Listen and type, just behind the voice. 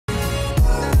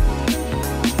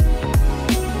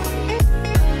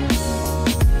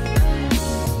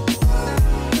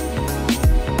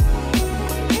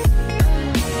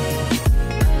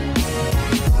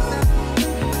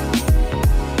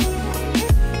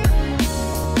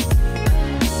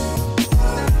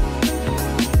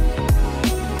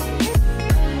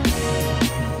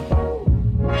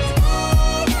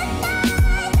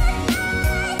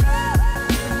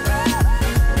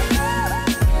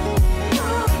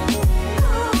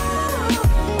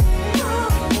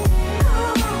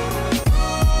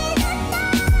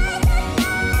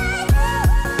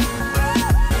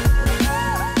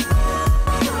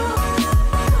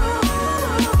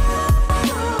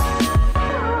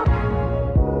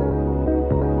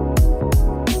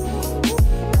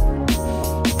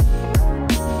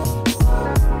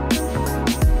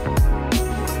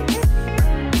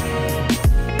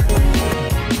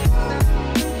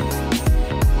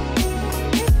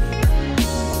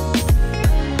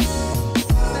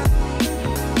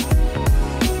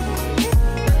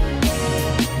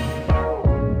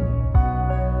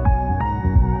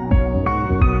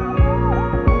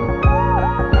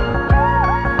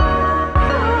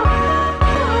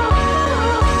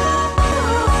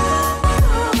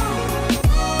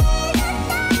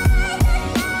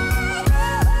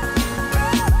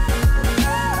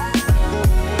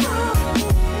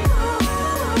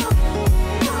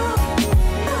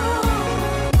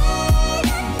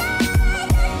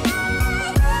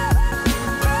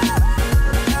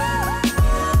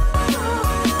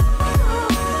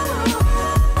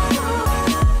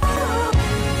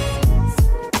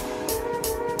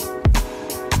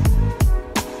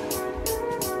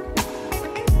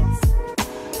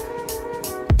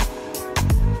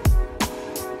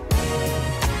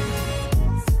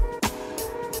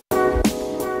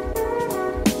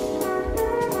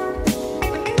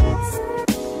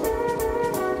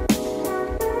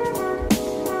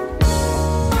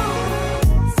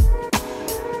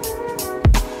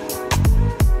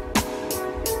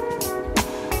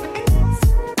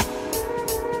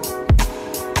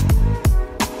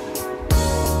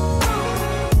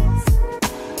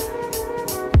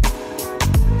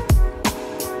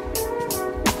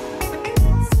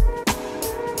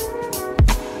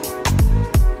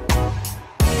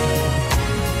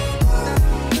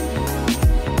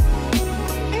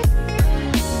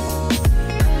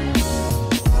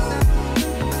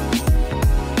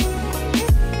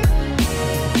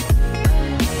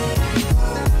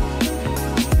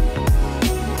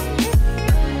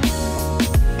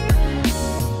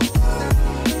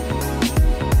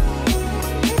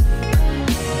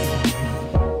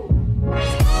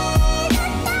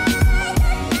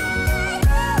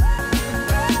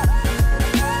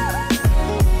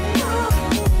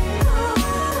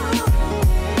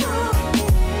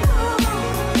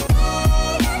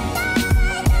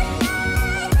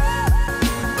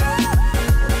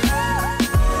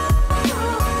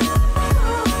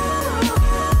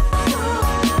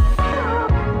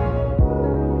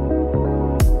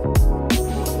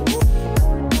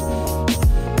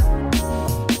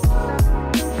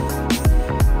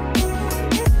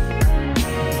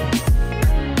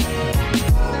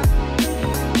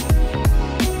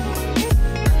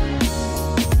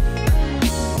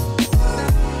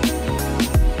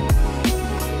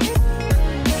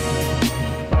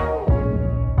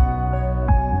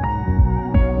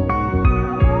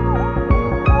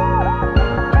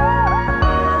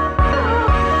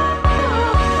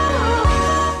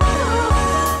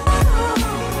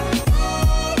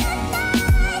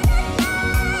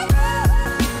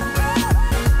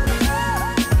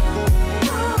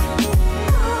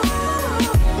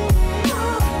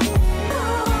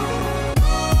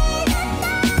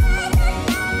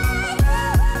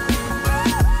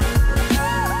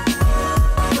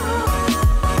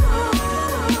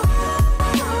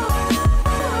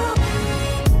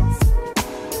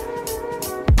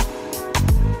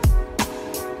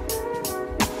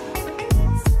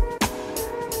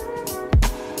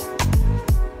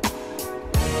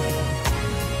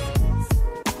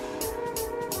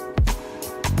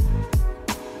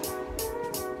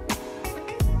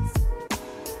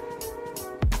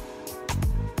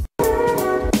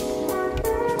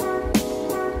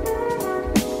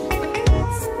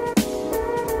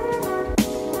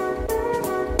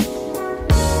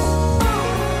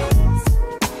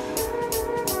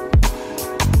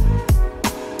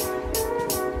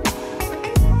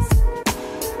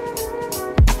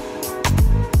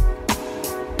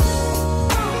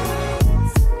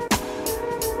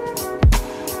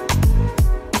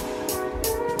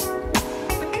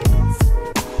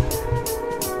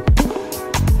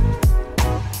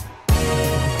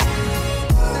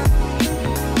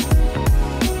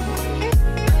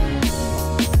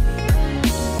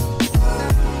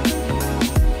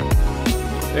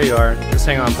you are. Just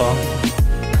hang on, Paul.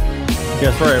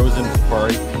 Yeah, sorry, I was in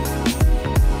Safari.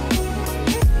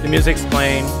 The music's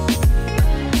playing.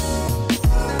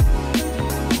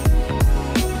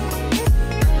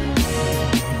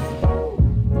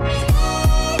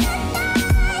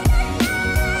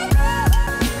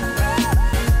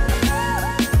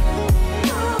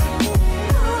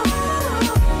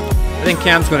 I think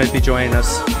Cam's going to be joining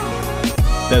us.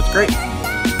 That's great.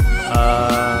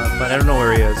 But I don't know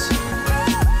where he is.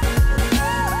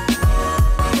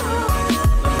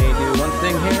 Let me do one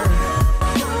thing here.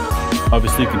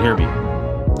 Obviously, you can hear me.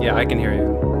 Yeah, I can hear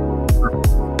you.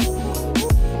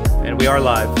 And we are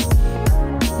live.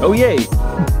 Oh, yay.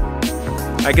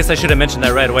 I guess I should have mentioned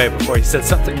that right away before you said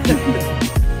something.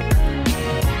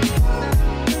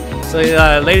 So,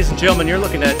 ladies and gentlemen, you're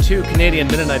looking at two Canadian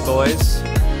Mennonite boys.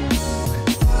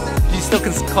 Do you still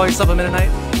call yourself a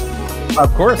Mennonite?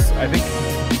 Of course.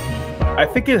 I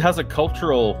think it has a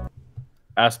cultural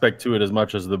aspect to it as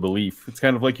much as the belief. It's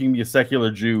kind of like you can be a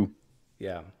secular Jew.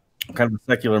 Yeah. Kind of a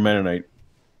secular Mennonite.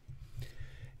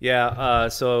 Yeah,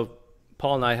 so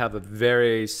Paul and I have a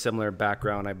very similar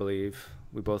background, I believe.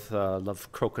 We both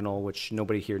love crokinole, which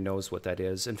nobody here knows what that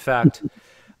is. In fact...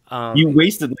 you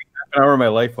wasted like half an hour of my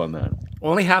life on that.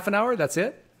 Only half an hour? That's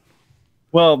it?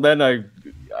 Well, then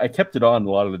I kept it on a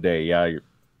lot of the day, yeah.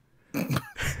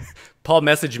 Paul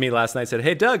messaged me last night, said,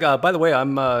 hey, Doug, by the way,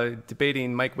 I'm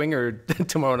debating Mike Winger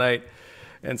tomorrow night.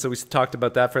 And so we talked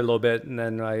about that for a little bit. And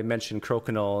then I mentioned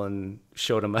crokinole and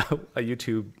showed him a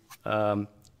YouTube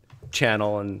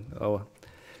channel. And, oh,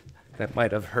 that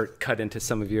might have cut into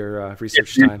some of your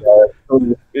research time.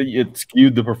 It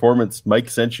skewed the performance. Mike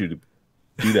sent you to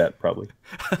do that, probably.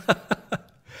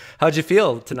 How'd you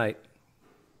feel tonight?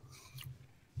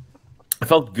 I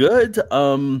felt good.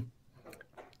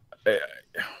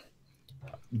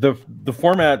 The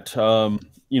format,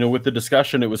 you know, with the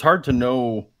discussion, it was hard to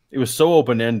know. It was so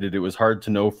open-ended. It was hard to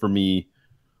know for me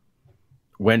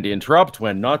when to interrupt,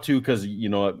 when not to, because, you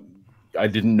know, I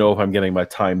didn't know if I'm getting my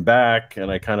time back, and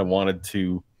I kind of wanted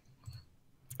to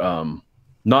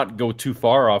not go too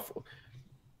far off.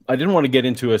 I didn't want to get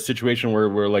into a situation where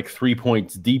we're like 3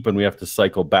 points deep and we have to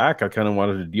cycle back. I kind of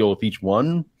wanted to deal with each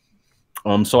one.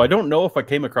 So I don't know if I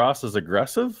came across as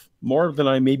aggressive more than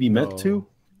I maybe meant to.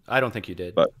 I don't think you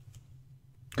did. But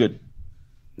good.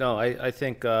 No, I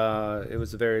think it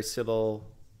was a very civil,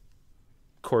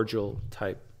 cordial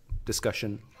type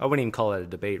discussion. I wouldn't even call it a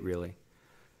debate, really.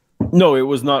 No, it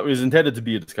was not. It was intended to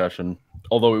be a discussion,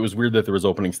 although it was weird that there was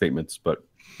opening statements. But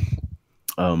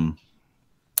I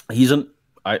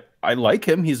like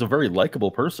him. He's a very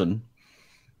likable person.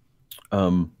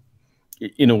 In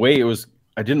a way, it was.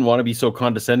 I didn't want to be so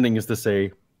condescending as to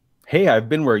say, hey, I've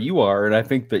been where you are, and I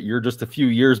think that you're just a few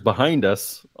years behind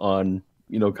us on,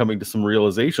 you know, coming to some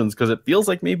realizations, because it feels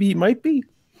like maybe he might be.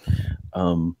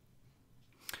 Well,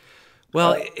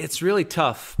 it's really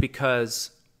tough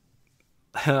because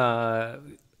I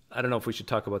don't know if we should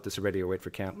talk about this already or wait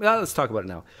for Cam. Well, let's talk about it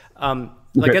now.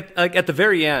 Okay. Like at the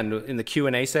very end in the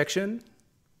Q&A section,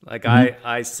 like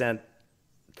I sent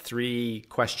 3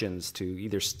 questions to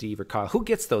either Steve or Kyle. Who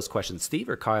gets those questions, Steve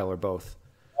or Kyle or both?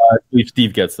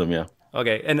 Steve gets them, yeah.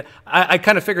 Okay, and I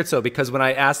kind of figured so, because when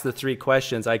I asked the 3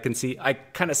 questions, I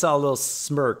kind of saw a little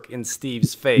smirk in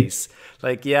Steve's face.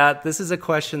 Like, yeah, this is a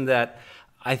question that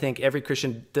I think every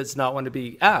Christian does not want to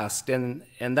be asked, and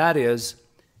that is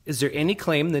there any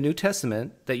claim in the New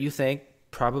Testament that you think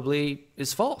probably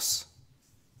is false?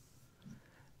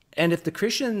 And if the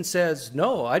Christian says,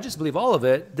 no, I just believe all of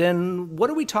it, then what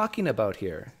are we talking about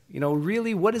here? You know,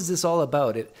 really, what is this all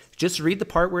about? Just read the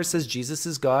part where it says Jesus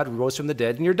is God, rose from the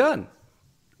dead, and you're done,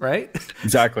 right?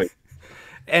 Exactly.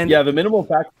 And yeah, the minimal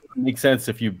fact makes sense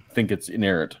if you think it's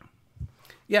inerrant.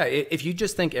 Yeah, if you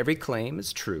just think every claim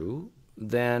is true,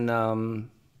 then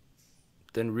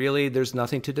really there's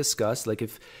nothing to discuss. Like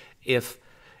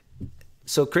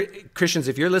Christians,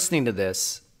 if you're listening to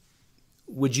this,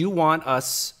 would you want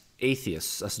us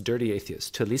atheists, us dirty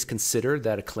atheists, to at least consider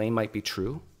that a claim might be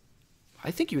true? I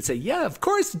think you would say, yeah, of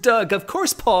course, Doug, of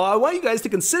course, Paul, I want you guys to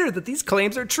consider that these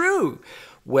claims are true.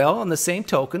 Well, on the same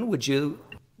token, would you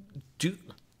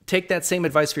take that same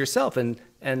advice for yourself and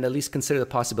at least consider the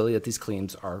possibility that these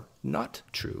claims are not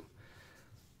true,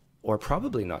 or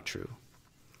probably not true?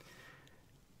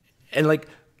 And like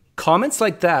comments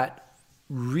like that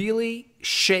really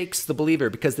shakes the believer,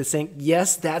 because they're saying,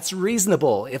 yes, that's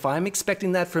reasonable. If I'm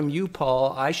expecting that from you,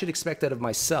 Paul, I should expect that of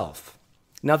myself.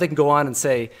 Now they can go on and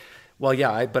say, well,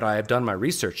 yeah, but I have done my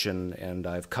research and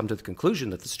I've come to the conclusion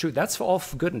that it's true. That's all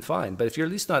good and fine. But if you're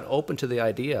at least not open to the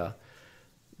idea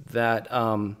that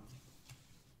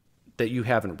that you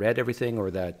haven't read everything, or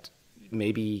that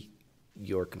maybe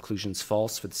your conclusion's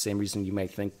false for the same reason you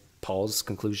might think Paul's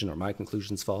conclusion or my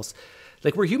conclusion's false.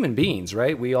 Like, we're human beings,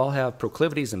 right? We all have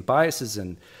proclivities and biases,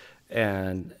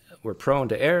 and we're prone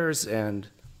to errors, and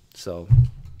so.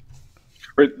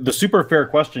 The super fair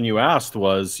question you asked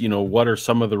was, you know, what are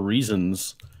some of the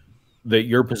reasons that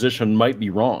your position might be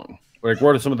wrong? Like,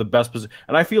 what are some of the best positions?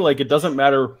 And I feel like it doesn't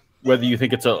matter whether you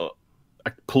think it's a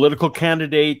political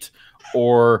candidate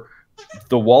or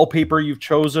the wallpaper you've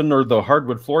chosen or the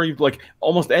hardwood floor you've, like,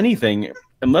 almost anything,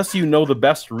 unless you know the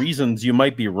best reasons you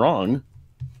might be wrong,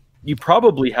 you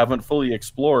probably haven't fully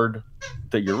explored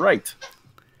that you're right.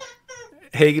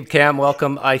 Hey, Cam,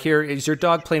 welcome. I hear, is your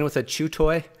dog playing with a chew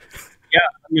toy? Yeah,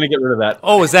 I'm going to get rid of that.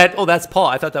 Oh, is that? Oh, that's Paul.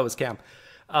 I thought that was Cam.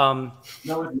 No.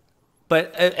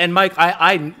 But, and Mike,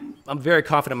 I'm very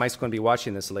confident Mike's going to be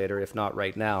watching this later, if not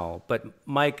right now. But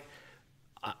Mike,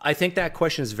 I think that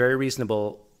question is very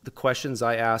reasonable. The questions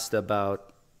I asked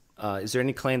about, is there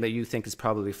any claim that you think is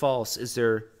probably false? Is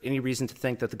there any reason to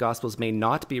think that the Gospels may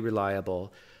not be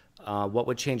reliable? What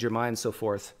would change your mind, and so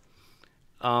forth?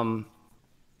 And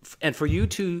for you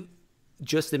to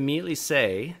just immediately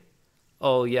say,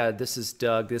 oh, yeah, this is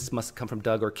Doug, this must come from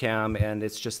Doug or Cam, and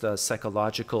it's just a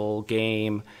psychological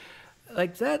game,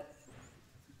 like that,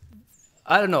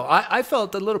 I don't know. I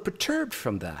felt a little perturbed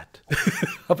from that.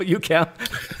 How about you, Cam?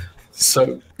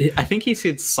 So I think he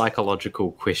said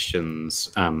psychological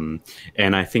questions, and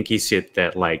I think he said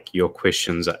that, like, your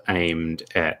questions are aimed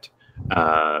at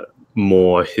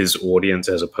more his audience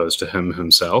as opposed to him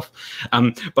himself.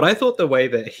 But I thought the way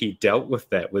that he dealt with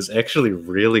that was actually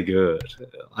really good.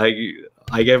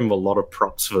 I gave him a lot of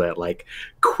props for that. Like,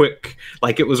 quick,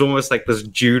 like, it was almost like this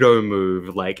judo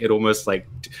move. Like, it almost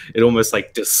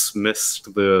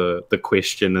dismissed the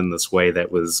question in this way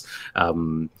that was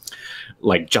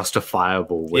like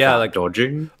justifiable without like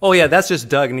dodging. Oh yeah, that's just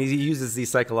Doug, and he uses these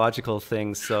psychological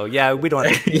things. So yeah, we don't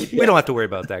have to, we don't have to worry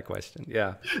about that question.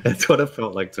 Yeah, that's what it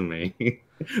felt like to me.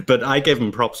 But I gave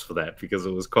him props for that because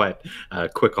it was quite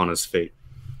quick on his feet.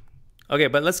 Okay,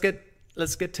 but let's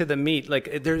get to the meat.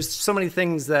 Like, there's so many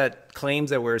things, that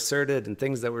claims that were asserted and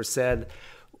things that were said.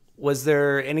 Was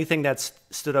there anything that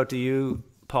stood out to you,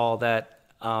 Paul, that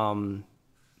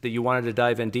that you wanted to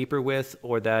dive in deeper with,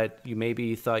 or that you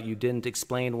maybe thought you didn't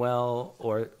explain well,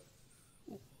 or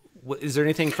is there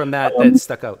anything from that that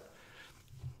stuck out?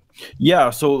 Yeah,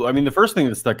 so I mean, the first thing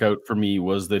that stuck out for me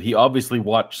was that he obviously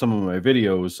watched some of my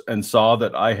videos and saw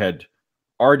that I had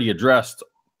already addressed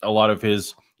a lot of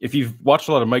his. If you've watched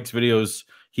a lot of Mike's videos,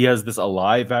 he has this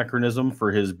alive acronym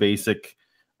for his basic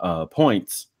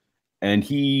points, and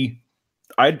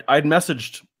I'd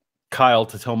messaged Kyle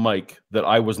to tell Mike that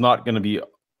I was not going to be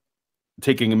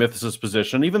taking a mythicist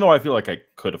position, even though I feel like I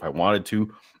could if I wanted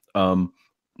to.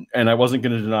 And I wasn't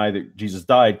going to deny that Jesus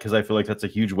died, because I feel like that's a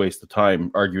huge waste of time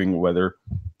arguing whether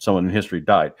someone in history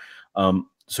died.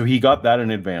 So he got that in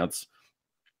advance.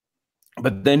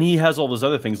 But then he has all those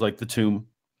other things like the tomb,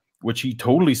 which he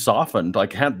totally softened. I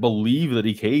can't believe that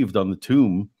he caved on the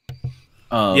tomb.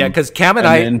 Yeah, because Cam and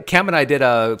I did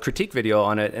a critique video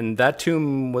on it, and that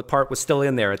tomb part was still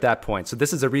in there at that point. So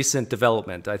this is a recent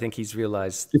development. I think he's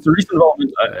realized it's a recent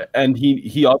development, and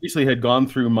he obviously had gone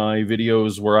through my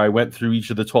videos where I went through each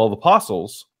of the 12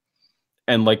 apostles,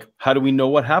 and like, how do we know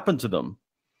what happened to them?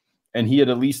 And he had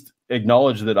at least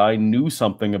acknowledged that I knew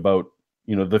something about,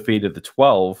 you know, the fate of the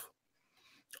 12,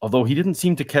 although he didn't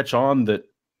seem to catch on that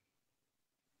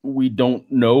we don't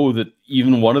know that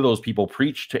even one of those people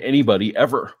preached to anybody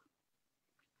ever.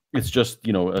 It's just,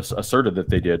 you know, asserted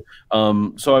that they did.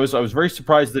 So I was very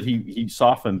surprised that he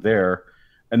softened there.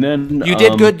 And then you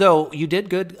did good, though. You did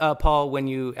good, Paul, when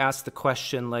you asked the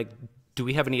question, like, do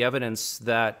we have any evidence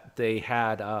that they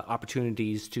had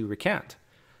opportunities to recant?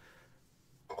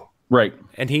 Right.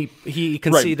 And he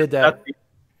conceded that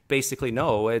basically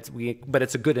no. But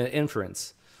it's a good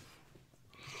inference.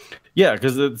 Yeah,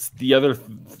 because it's the other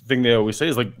thing they always say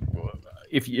is, like,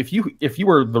 if you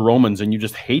were the Romans and you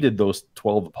just hated those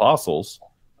 12 apostles,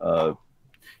 of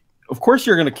course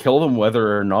you're going to kill them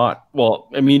whether or not. Well,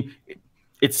 I mean,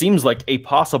 it seems like a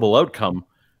possible outcome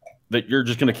that you're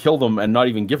just going to kill them and not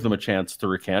even give them a chance to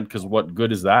recant, because what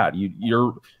good is that?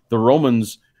 You're the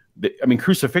Romans. I mean,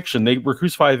 crucifixion. They were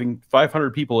crucifying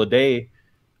 500 people a day.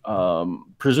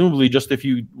 Presumably just if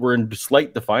you were in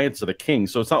slight defiance of the king.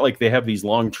 So it's not like they have these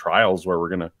long trials where we're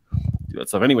going to do that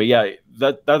stuff. Anyway, yeah,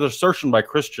 that assertion by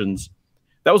Christians,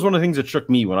 that was one of the things that shook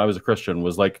me when I was a Christian,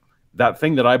 was like that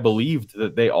thing that I believed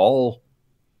that they all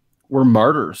were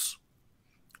martyrs.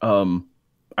 I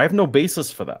have no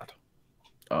basis for that.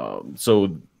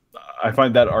 So I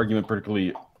find that argument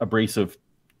particularly abrasive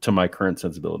to my current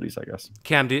sensibilities, I guess.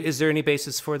 Cam, is there any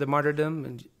basis for the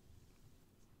martyrdom?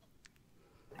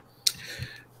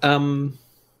 I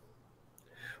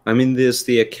mean, there's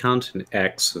the account in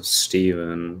Acts of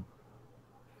Stephen,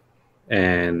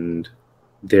 and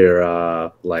there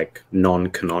are like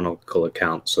non-canonical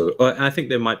accounts. So I think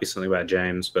there might be something about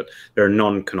James, but there are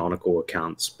non-canonical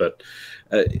accounts. But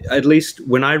at least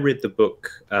when I read the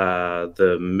book,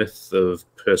 The Myth of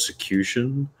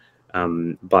Persecution,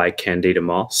 by Candida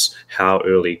Moss, how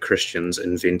early Christians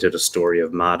invented a story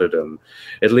of martyrdom.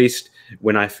 At least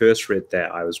when I first read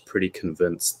that, I was pretty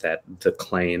convinced that the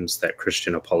claims that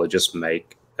Christian apologists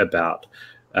make about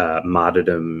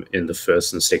martyrdom in the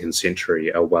 1st and 2nd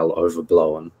century are well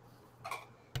overblown.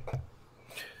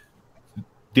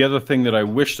 The other thing that I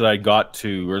wish that I got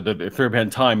to, or that if there had been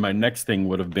time, my next thing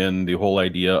would have been the whole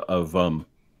idea of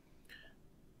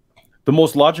the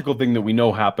most logical thing that we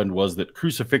know happened was that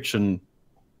crucifixion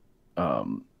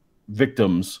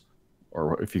victims,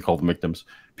 or if you call them victims,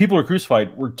 people who are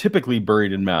crucified were typically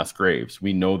buried in mass graves.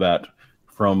 We know that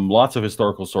from lots of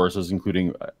historical sources,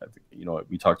 including,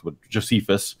 we talked about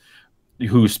Josephus,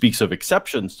 who speaks of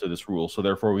exceptions to this rule. So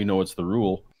therefore we know it's the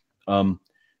rule.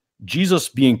 Jesus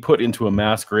being put into a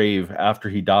mass grave after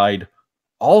he died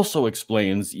also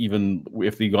explains, even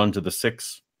if they gone to the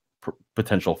 6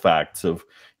 potential facts of,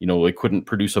 they couldn't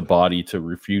produce a body to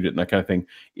refute it and that kind of thing.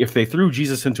 If they threw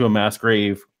Jesus into a mass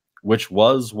grave, which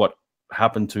was what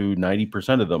happened to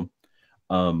 90% of them,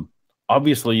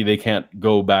 obviously they can't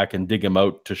go back and dig him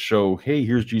out to show, hey,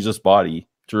 here's Jesus' body,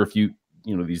 to refute,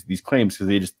 these claims, because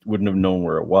they just wouldn't have known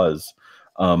where it was.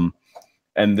 And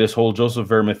this whole Joseph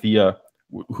of Arimathea,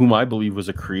 whom I believe was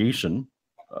a creation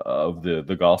of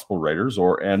the gospel writers,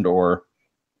 or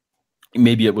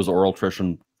maybe it was oral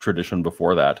tradition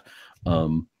before that.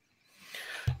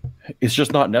 It's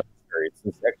just not necessary. It's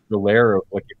this extra layer of,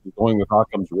 like, if you're going with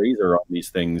Occam's razor on these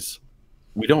things,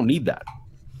 we don't need that.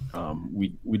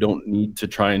 We don't need to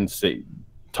try and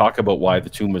talk about why the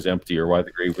tomb was empty or why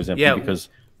the grave was empty, because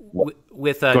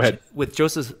with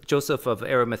Joseph of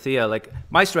Arimathea, like,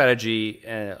 my strategy,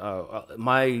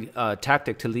 my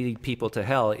tactic to lead people to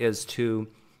hell is to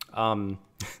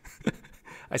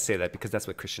I say that because that's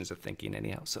what Christians are thinking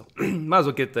anyhow. So might as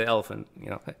well get the elephant,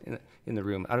 in the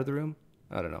room, out of the room.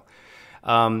 I don't know.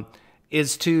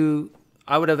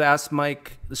 I would have asked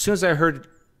Mike, as soon as I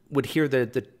would hear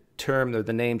the term or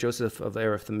the name Joseph of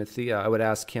Arimathea, I would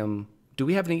ask him, do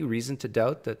we have any reason to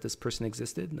doubt that this person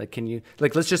existed? Like,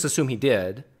 let's just assume he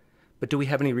did, but do we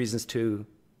have any reasons to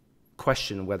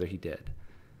question whether he did?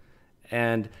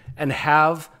 And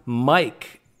have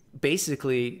Mike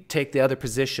basically take the other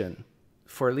position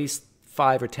for at least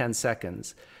 5 or 10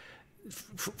 seconds,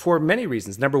 for many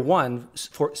reasons. Number one,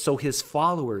 so his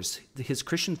followers, his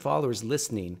Christian followers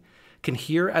listening, can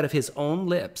hear out of his own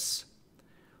lips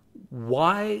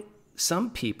why some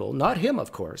people, not him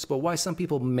of course, but why some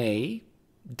people may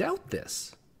doubt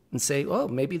this and say, oh,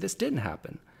 maybe this didn't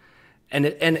happen.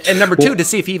 And number two, to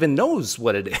see if he even knows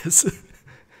what it is.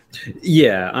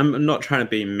 Yeah, I'm not trying to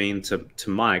be mean to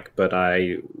Mike, but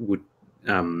I would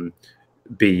I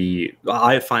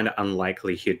find it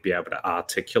unlikely he'd be able to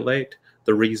articulate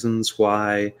the reasons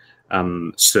why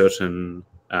certain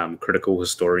critical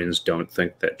historians don't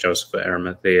think that Joseph of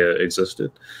Arimathea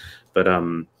existed. But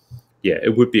yeah,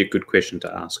 it would be a good question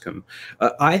to ask him.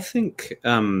 I think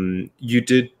you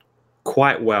did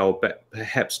quite well, but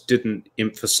perhaps didn't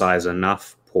emphasize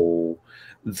enough, Paul,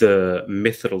 the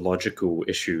methodological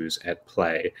issues at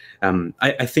play.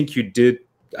 I think you did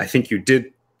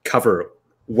cover it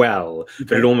well,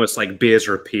 but it almost like bears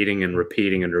repeating and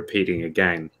repeating and repeating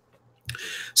again.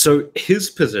 So his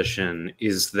position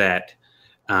is that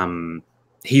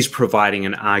he's providing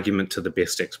an argument to the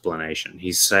best explanation.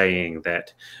 He's saying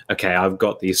that, okay, I've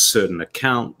got these certain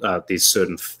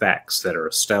facts that are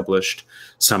established.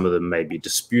 Some of them may be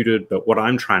disputed, but what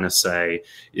I'm trying to say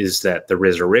is that the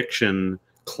resurrection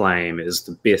claim is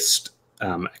the best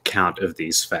account of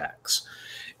these facts.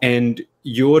 And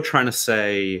you're trying to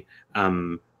say,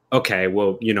 okay,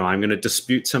 well, I'm going to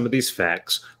dispute some of these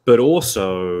facts, but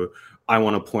also I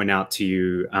want to point out to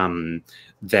you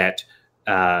that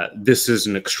this is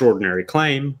an extraordinary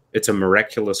claim. It's a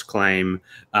miraculous claim,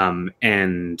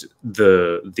 and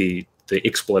the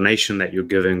explanation that you're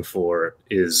giving for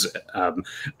is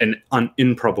an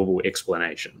improbable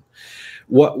explanation.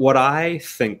 What I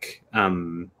think,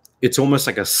 it's almost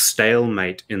like a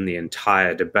stalemate in the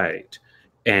entire debate,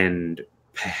 and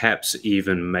perhaps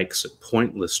even makes it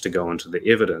pointless to go into the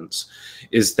evidence,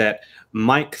 is that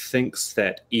Mike thinks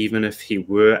that even if he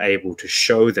were able to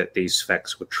show that these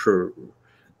facts were true,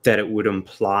 that it would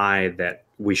imply that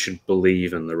we should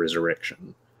believe in the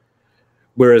resurrection.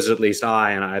 Whereas at least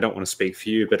and I don't want to speak for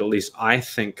you, but at least I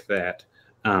think that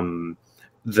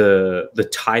the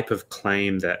type of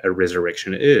claim that a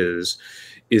resurrection is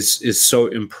so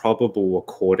improbable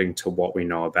according to what we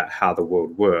know about how the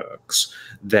world works,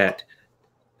 that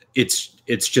it's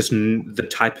just the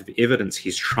type of evidence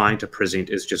he's trying to present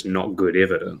is just not good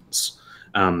evidence.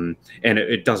 And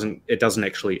it doesn't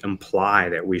actually imply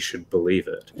that we should believe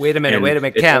it. Wait a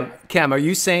minute. Cam, are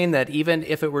you saying that even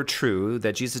if it were true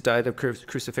that Jesus died of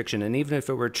crucifixion, and even if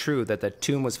it were true that the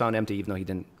tomb was found empty, even though he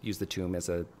didn't use the tomb as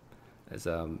a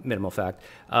minimal fact,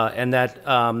 and that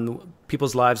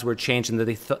people's lives were changed, and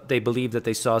that they believed that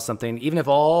they saw something, even if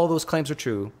all those claims are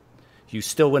true, you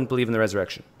still wouldn't believe in the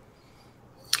resurrection?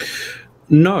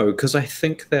 No, because I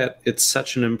think that it's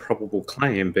such an improbable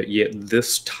claim, but yet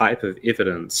this type of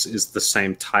evidence is the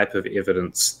same type of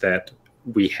evidence that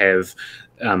we have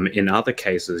in other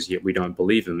cases, yet we don't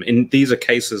believe them. And these are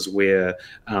cases where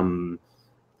the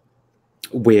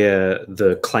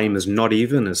claim is not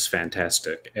even as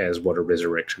fantastic as what a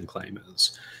resurrection claim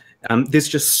is. There's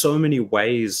just so many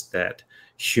ways that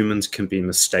humans can be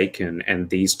mistaken, and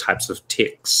these types of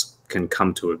texts can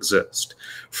come to exist.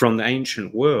 From the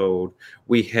ancient world,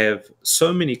 we have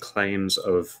so many claims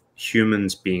of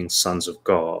humans being sons of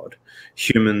God,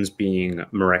 humans being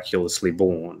miraculously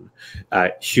born,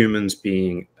 humans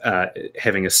being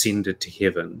having ascended to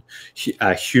heaven,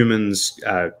 humans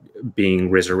being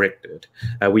resurrected.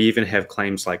 We even have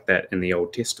claims like that in the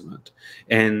Old Testament.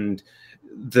 And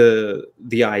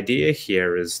the idea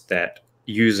here is that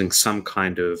using some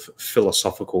kind of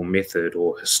philosophical method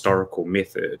or historical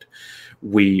method,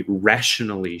 we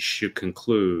rationally should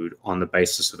conclude on the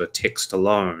basis of a text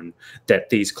alone that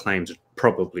these claims are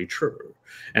probably true.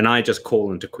 And I just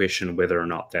call into question whether or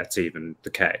not that's even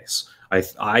the case.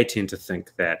 I tend to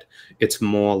think that it's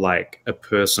more like a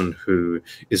person who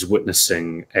is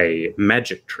witnessing a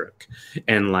magic trick,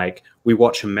 and like we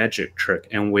watch a magic trick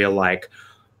and we're like,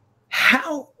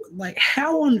 how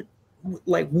on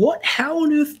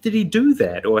earth did he do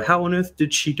that? Or how on earth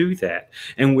did she do that?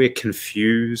 And we're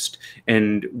confused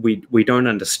and we don't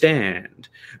understand.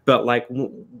 But like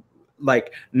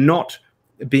not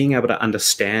being able to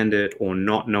understand it or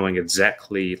not knowing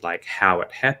exactly like how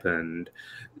it happened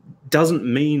doesn't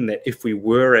mean that if we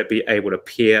were able to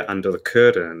peer under the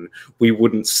curtain, we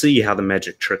wouldn't see how the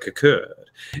magic trick occurred.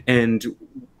 And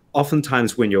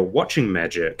oftentimes when you're watching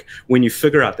magic, when you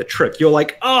figure out the trick, you're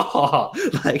like, oh,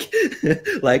 like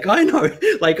I know,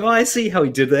 like, oh, I see how he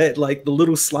did that, like the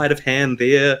little sleight of hand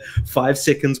there 5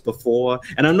 seconds before.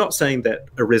 And I'm not saying that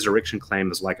a resurrection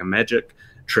claim is like a magic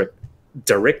trick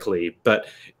directly, but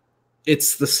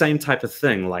it's the same type of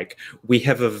thing. Like we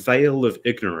have a veil of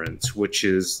ignorance, which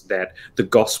is that the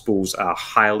Gospels are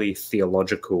highly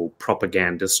theological,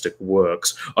 propagandistic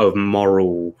works of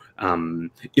moral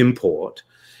import.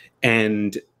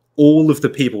 And all of the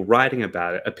people writing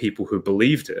about it are people who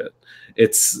believed it.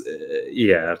 It's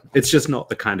just not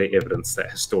the kind of evidence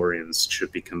that historians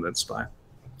should be convinced by.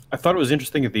 I thought it was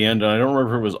interesting at the end, and I don't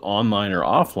remember if it was online or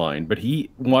offline, but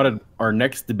he wanted our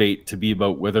next debate to be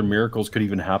about whether miracles could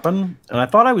even happen. And I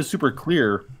thought I was super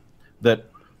clear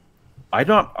that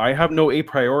I have no a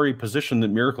priori position that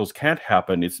miracles can't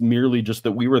happen. It's merely just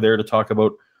that we were there to talk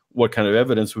about what kind of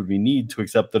evidence would we need to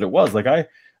accept that it was. Like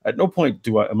at no point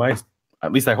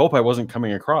at least I hope I wasn't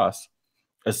coming across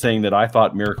as saying that I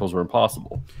thought miracles were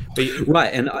impossible.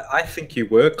 Right, and I think you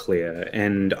were clear,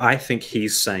 and I think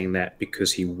he's saying that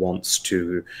because he wants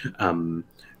to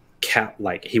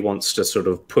he wants to sort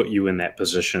of put you in that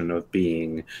position of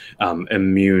being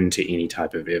immune to any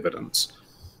type of evidence.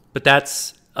 But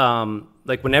that's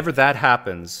like whenever that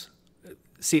happens,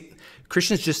 see,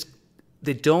 Christians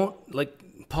they don't, like,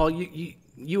 Paul,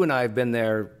 you and I have been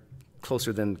there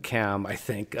closer than Cam, I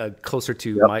think, closer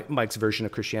to Mike's version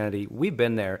of Christianity. We've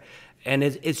been there, and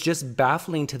it's just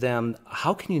baffling to them.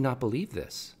 How can you not believe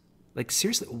this? Like,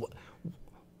 seriously.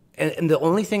 And the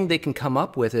only thing they can come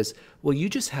up with is, well, you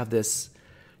just have this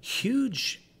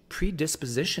huge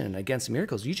predisposition against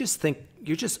miracles. You just think,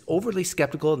 you're just overly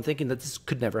skeptical and thinking that this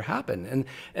could never happen.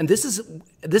 And this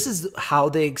is how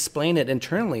they explain it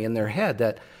internally in their head,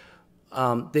 that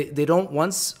they don't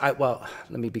well,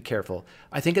 let me be careful.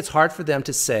 I think it's hard for them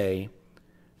to say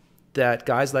that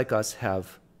guys like us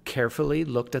have carefully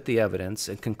looked at the evidence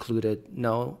and concluded,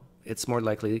 no, it's more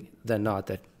likely than not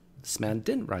that this man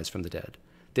didn't rise from the dead.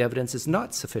 The evidence is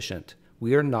not sufficient.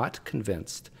 We are not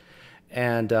convinced.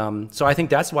 And so I think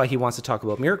that's why he wants to talk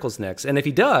about miracles next. And if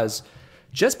he does,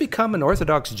 just become an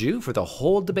Orthodox Jew for the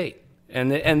whole debate.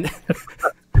 And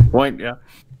point, yeah.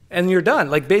 And you're done.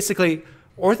 Like, basically,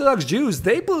 Orthodox Jews,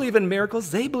 they believe in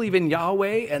miracles. They believe in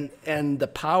Yahweh and the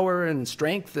power and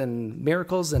strength and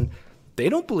miracles, and they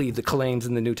don't believe the claims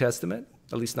in the New Testament,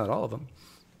 at least not all of them.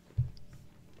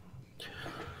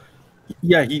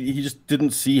 Yeah, he just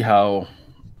didn't see how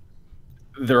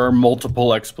there are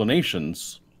multiple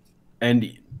explanations.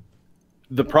 And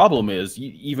the problem is,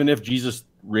 even if Jesus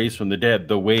raised from the dead,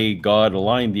 the way God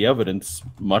aligned the evidence,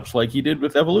 much like he did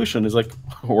with evolution, is like,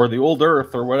 or the old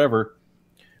earth or whatever,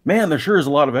 man, there sure is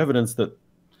a lot of evidence that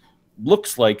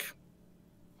looks like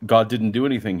God didn't do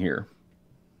anything here.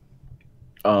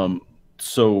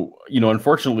 So, you know,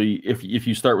 unfortunately, if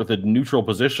you start with a neutral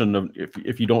position, of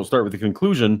if you don't start with the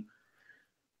conclusion,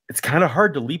 it's kind of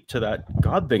hard to leap to that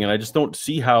God thing. And I just don't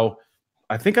see how.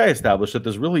 I think I established that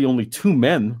there's really only two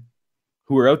men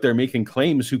who are out there making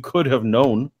claims who could have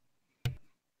known.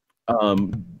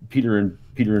 Peter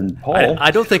and Paul.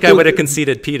 I don't think I would have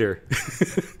conceded Peter.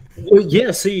 Well,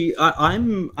 yeah, see,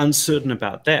 I'm uncertain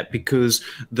about that, because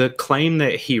the claim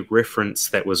that he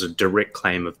referenced that was a direct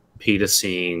claim of Peter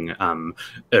seeing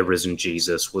a risen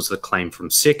Jesus was the claim from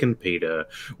 2 Peter,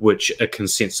 which a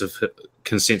consensus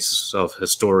of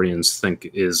historians think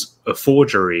is a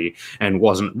forgery and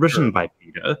wasn't written by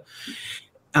Peter.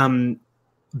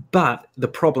 But the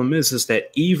problem is that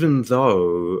even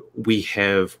though we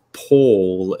have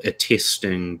Paul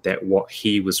attesting that what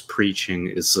he was preaching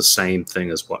is the same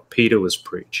thing as what Peter was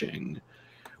preaching,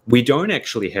 we don't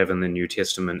actually have in the New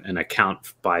Testament an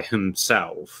account by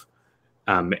himself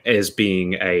as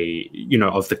being a, you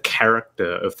know, of the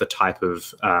character of the type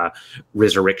of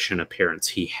resurrection appearance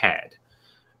he had.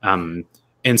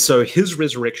 And so his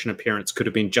resurrection appearance could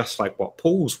have been just like what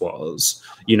Paul's was,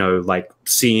 you know, like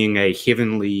seeing a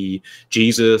heavenly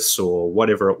Jesus or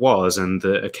whatever it was, and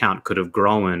the account could have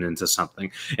grown into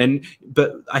something.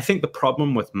 But I think the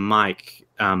problem with Mike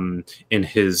in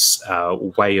his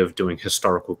way of doing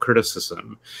historical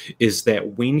criticism is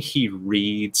that when he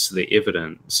reads the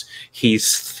evidence,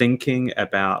 he's thinking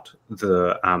about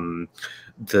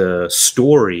the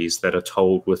stories that are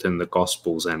told within the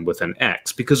Gospels and within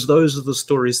Acts, because those are the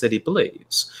stories that he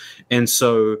believes. And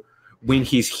so when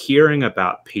he's hearing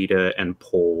about Peter and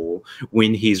Paul,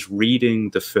 when he's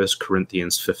reading the 1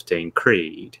 Corinthians 15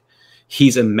 creed,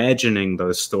 he's imagining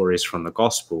those stories from the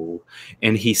Gospel,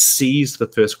 and he sees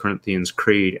the 1 Corinthians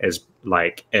creed as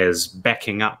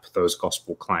backing up those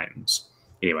Gospel claims.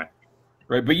 Anyway.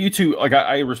 Right, but you two, like,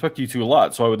 I respect you two a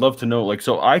lot, so I would love to know, like,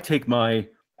 so I take my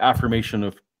affirmation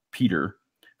of Peter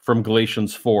from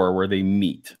Galatians 4, where they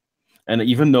meet, and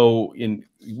even though in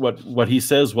what he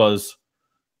says was,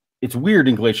 it's weird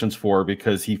in Galatians 4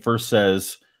 because he first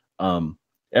says,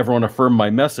 everyone affirm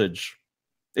my message,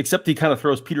 except he kind of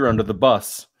throws Peter under the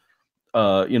bus,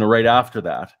 you know, right after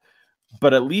that.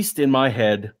 But at least in my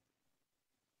head,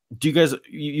 you guys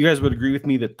would agree with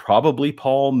me that probably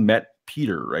Paul met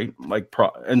Peter, right? Like,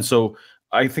 and so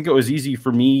I think it was easy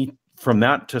for me from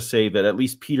that to say that at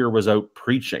least Peter was out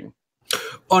preaching.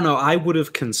 Oh no, I would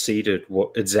have conceded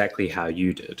exactly how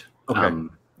you did. Okay.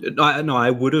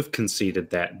 I would have conceded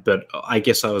that, but I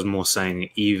guess I was more saying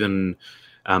even.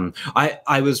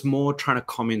 I was more trying to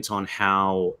comment on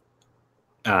how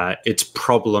it's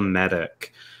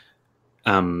problematic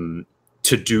to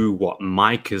do what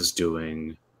Mike is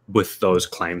doing with those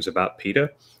claims about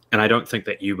Peter, and I don't think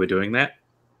that you were doing that.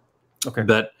 Okay.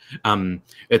 But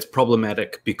it's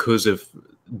problematic because of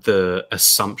the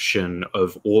assumption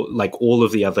of all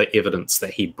of the other evidence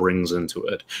that he brings into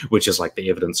it, which is like the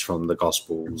evidence from the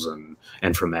Gospels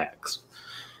and from Acts.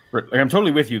 Right. Like, I'm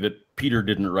totally with you that Peter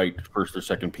didn't write 1st or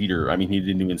 2nd Peter. I mean, he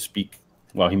didn't even speak.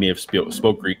 Well, he may have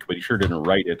spoke Greek, but he sure didn't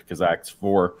write it, because Acts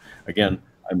 4. Again,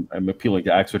 I'm appealing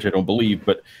to Acts, which I don't believe.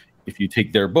 But if you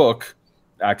take their book,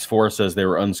 Acts 4 says they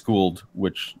were unschooled,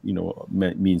 which, you know,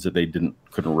 means that they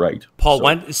couldn't write. Paul, so,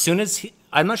 as soon as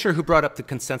I'm not sure who brought up the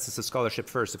consensus of scholarship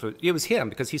first. If it was him,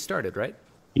 because he started, right?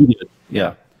 He did.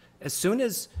 Yeah. As soon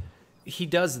as he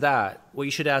does that, what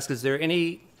you should ask, is there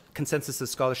any consensus of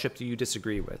scholarship that you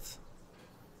disagree with?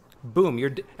 Boom.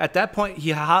 At that point,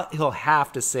 he'll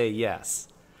have to say yes.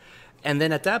 And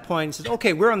then at that point, he says,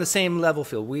 okay, we're on the same level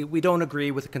field. We don't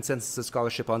agree with the consensus of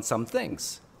scholarship on some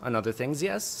things. On other things,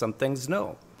 yes. Some things,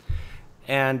 no.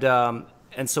 And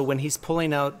so when he's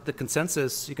pulling out the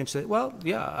consensus, you can say, well,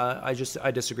 yeah,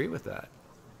 I disagree with that.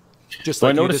 Just so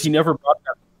like I noticed he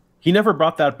never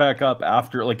brought that back up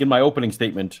after, like, in my opening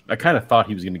statement. I kind of thought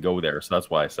he was going to go there, so that's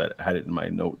why I had it in my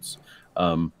notes.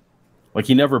 Like,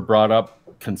 he never brought up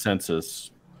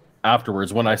consensus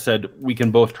afterwards when I said we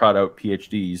can both trot out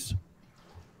PhDs.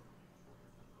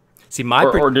 See,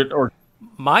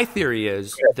 my theory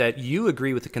is that you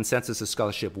agree with the consensus of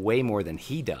scholarship way more than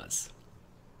he does.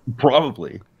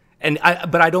 Probably. And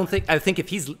I don't think, I think if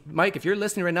he's, Mike, if you're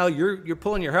listening right now, you're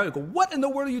pulling your hair out. You go, what in the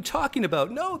world are you talking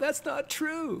about? No, that's not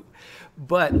true.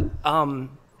 But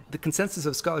the consensus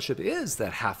of scholarship is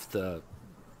that half the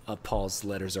Paul's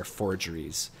letters are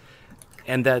forgeries,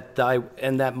 and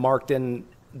that marked in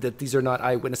that these are not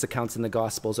eyewitness accounts in the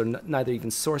Gospels, or neither even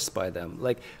sourced by them.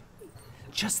 Like,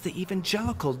 just the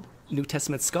evangelical New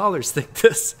Testament scholars think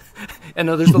this. And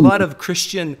there's a lot of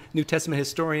Christian New Testament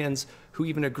historians who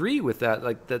even agree with that,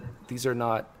 like that these are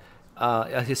not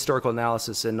a historical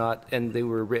analysis, and they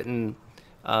were written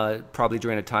probably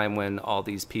during a time when all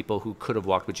these people who could have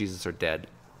walked with Jesus are dead.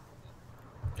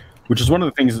 Which is one of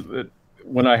the things that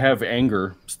when I have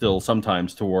anger still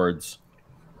sometimes towards,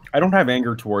 I don't have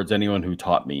anger towards anyone who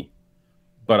taught me,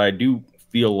 but I do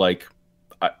feel like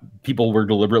people were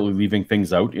deliberately leaving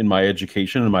things out in my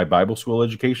education, in my Bible school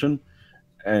education.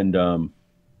 And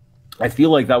I feel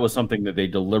like that was something that they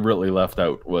deliberately left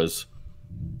out, was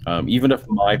even if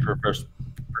my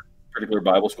particular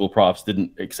Bible school profs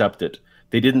didn't accept it,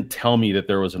 they didn't tell me that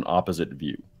there was an opposite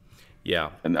view.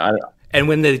 Yeah. And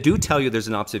when they do tell you there's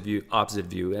an opposite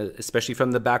view, especially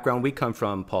from the background we come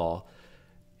from, Paul,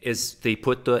 is they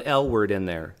put the L word in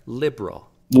there, liberal.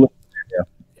 Yeah.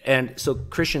 And so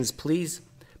Christians, please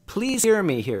hear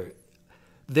me here.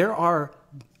 There are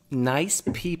nice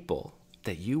people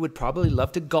that you would probably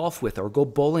love to golf with or go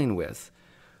bowling with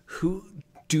who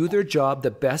do their job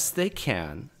the best they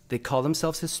can. They call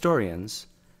themselves historians,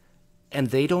 and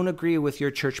they don't agree with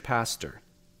your church pastor,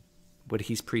 what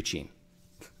he's preaching.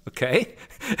 Okay?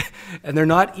 And they're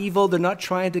not evil. They're not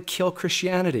trying to kill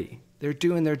Christianity. They're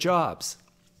doing their jobs.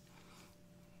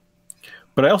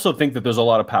 But I also think that there's a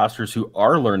lot of pastors who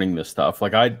are learning this stuff.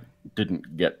 Like, I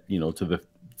didn't get, to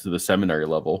the seminary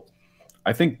level.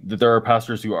 I think that there are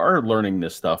pastors who are learning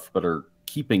this stuff, but are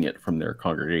keeping it from their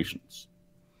congregations.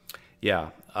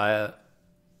 Yeah. I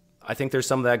think there's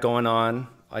some of that going on.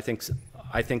 I think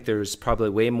there's probably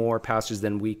way more pastors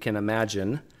than we can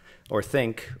imagine or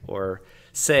think or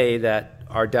say that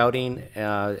are doubting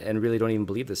and really don't even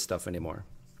believe this stuff anymore.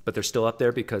 But they're still up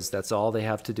there because that's all they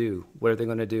have to do. What are they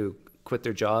going to do? Quit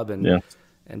their job and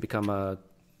become a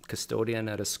custodian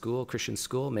at a school, Christian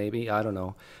school, maybe? I don't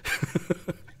know.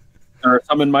 There are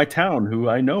some in my town who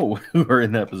I know who are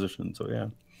in that position. So,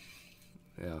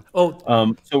 yeah.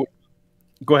 Oh, so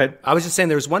go ahead. I was just saying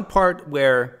there was one part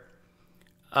where,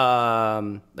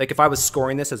 like if I was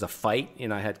scoring this as a fight,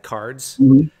 I had cards.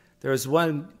 Mm-hmm. There was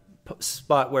one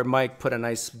spot where Mike put a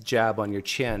nice jab on your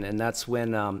chin, and that's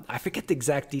when I forget the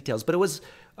exact details, but it was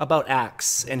about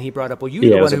Acts, and he brought up, well,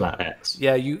 you're the one who, Acts.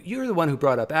 Yeah, you're the one who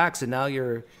brought up Acts, and now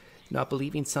you're not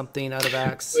believing something out of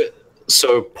Acts.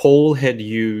 So Paul had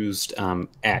used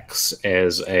Acts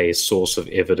as a source of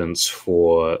evidence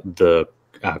for the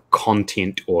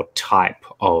content or type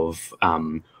of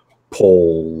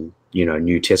Paul,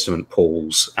 New Testament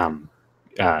Paul's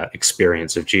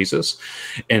experience of Jesus.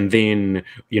 And then,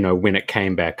 when it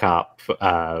came back up,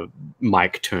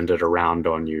 Mike turned it around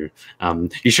on you.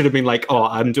 You should have been like, oh,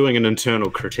 I'm doing an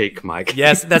internal critique, Mike.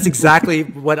 Yes, that's exactly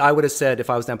what I would have said if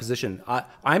I was in that position.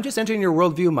 I'm just entering your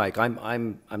worldview, Mike.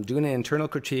 I'm doing an internal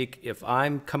critique. If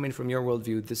I'm coming from your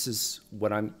worldview, this is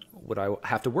what I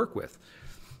have to work with.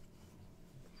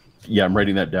 Yeah, I'm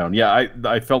writing that down. Yeah,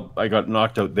 I felt I got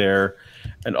knocked out there.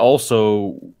 And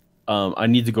also, I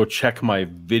need to go check my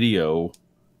video.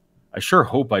 I sure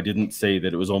hope I didn't say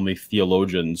that it was only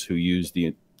theologians who use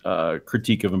the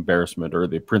critique of embarrassment or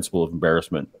the principle of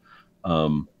embarrassment.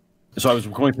 So I was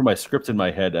going through my script in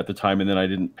my head at the time, and then I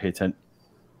didn't pay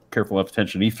careful enough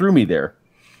attention. He threw me there.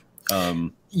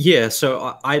 Yeah,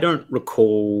 so I don't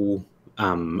recall...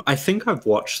 I think I've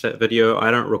watched that video. I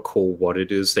don't recall what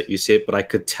it is that you said, but I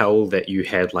could tell that you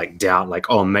had doubt,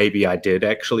 oh, maybe I did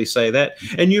actually say that.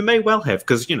 And you may well have,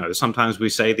 because, sometimes we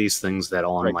say these things that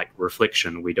on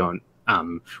reflection, we don't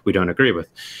agree with.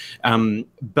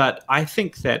 But I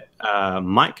think that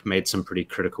Mike made some pretty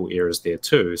critical errors there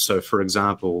too. So, for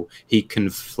example, he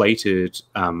conflated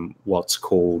what's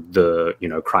called the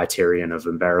criterion of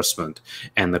embarrassment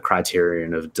and the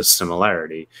criterion of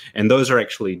dissimilarity, and those are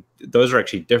actually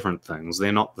different things.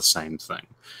 They're not the same thing.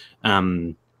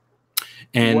 And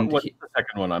what's the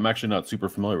second one? I'm actually not super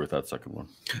familiar with that second one.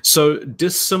 So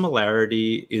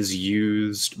dissimilarity is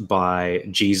used by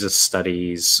Jesus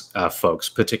studies folks,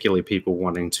 particularly people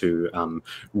wanting to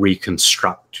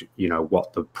reconstruct,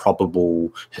 what the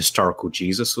probable historical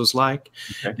Jesus was like.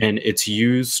 Okay. And it's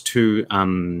used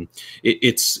to,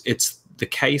 it's the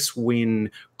case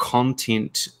when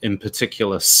content, in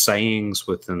particular sayings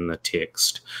within the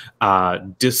text, are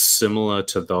dissimilar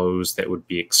to those that would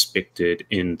be expected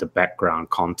in the background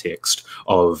context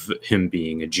of him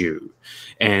being a Jew.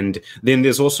 And then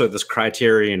there's also this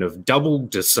criterion of double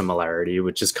dissimilarity,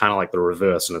 which is kind of like the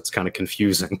reverse, and it's kind of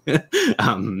confusing.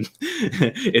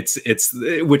 It's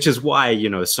which is why, you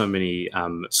know, so many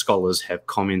scholars have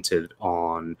commented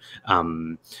on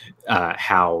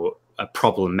how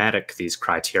problematic these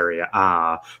criteria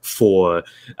are for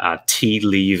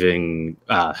tea-leaving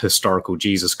historical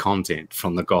Jesus content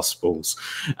from the Gospels.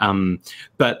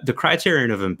 But the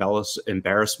criterion of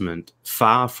embarrassment,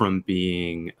 far from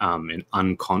being an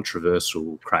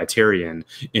uncontroversial criterion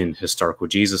in historical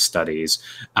Jesus studies,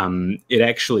 it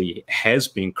actually has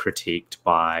been critiqued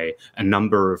by a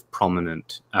number of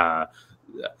prominent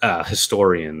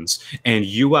historians. And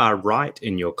you are right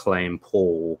in your claim,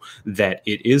 Paul, that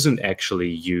it isn't actually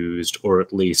used, or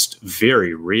at least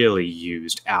very rarely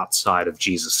used, outside of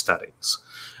Jesus studies,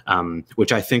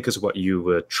 which I think is what you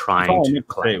were trying to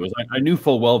claim. I knew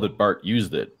full well that Bart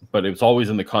used it, but it was always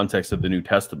in the context of the New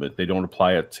Testament. They don't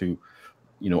apply it to,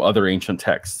 you know, other ancient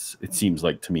texts, it seems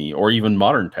like to me, or even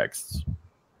modern texts.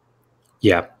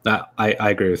 Yeah, I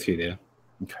agree with you there.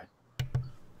 Okay.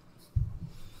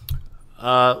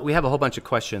 We have a whole bunch of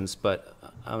questions, but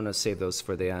I'm going to save those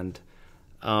for the end.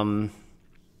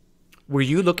 Were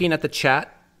you looking at the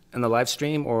chat in the live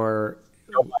stream, or?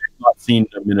 No, I've not seen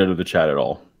a minute of the chat at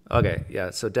all. Okay, yeah,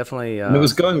 so definitely. And it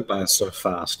was going by so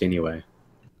fast anyway.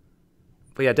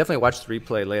 But yeah, definitely watch the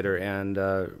replay later, and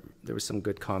there were some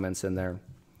good comments in there.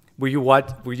 Were you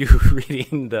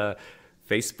reading the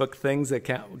Facebook things that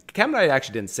Cam and I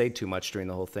actually didn't say too much during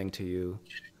the whole thing to you?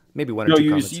 Maybe one or two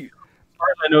comments.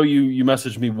 I know you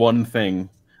messaged me one thing,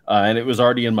 and it was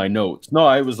already in my notes. No,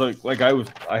 I was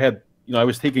I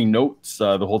was taking notes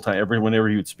the whole time, whenever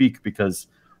he would speak, because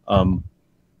a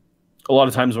lot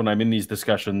of times when I'm in these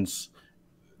discussions,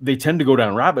 they tend to go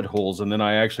down rabbit holes, and then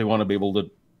I actually want to be able to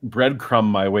breadcrumb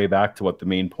my way back to what the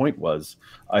main point was.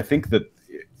 I think that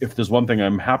if there's one thing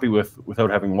I'm happy with, without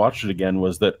having watched it again,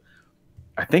 was that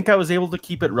I think I was able to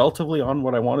keep it relatively on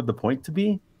what I wanted the point to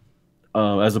be,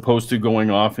 as opposed to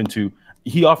going off into.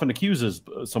 He often accuses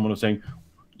someone of saying,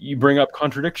 you bring up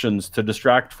contradictions to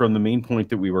distract from the main point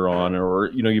that we were on, or,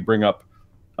 you know, you bring up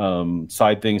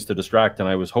side things to distract. And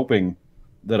I was hoping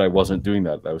that I wasn't doing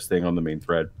that. I was staying on the main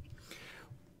thread.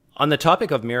 On the topic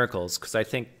of miracles, because I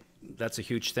think that's a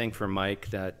huge thing for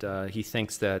Mike, that he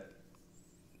thinks that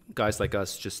guys like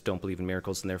us just don't believe in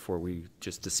miracles, and therefore we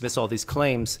just dismiss all these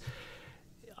claims.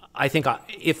 I think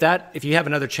if you have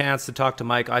another chance to talk to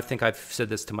Mike, I think I've said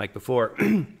this to Mike before,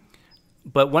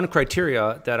 but one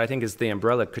criteria that I think is the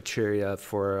umbrella criteria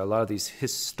for a lot of these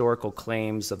historical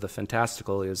claims of the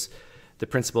fantastical is the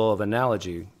principle of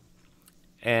analogy,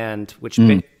 and which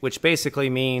basically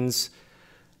means,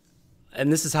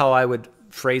 and this is how I would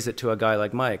phrase it to a guy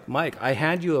like Mike. Mike, I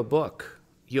hand you a book.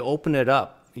 You open it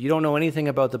up. You don't know anything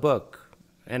about the book,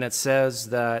 and it says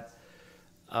that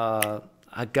a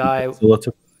guy,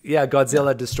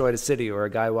 Godzilla destroyed a city, or a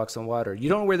guy walks on water. You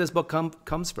don't know where this book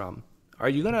comes from. Are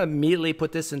you going to immediately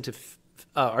put this into?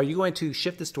 Are you going to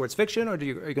shift this towards fiction, or are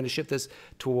you going to shift this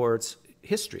towards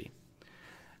history?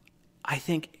 I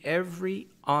think every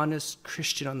honest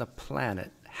Christian on the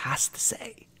planet has to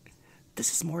say,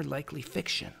 this is more likely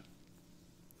fiction.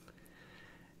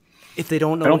 If they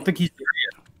don't know, I don't think he's there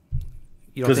yet,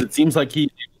 because it seems like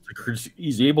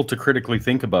he's able to critically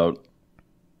think about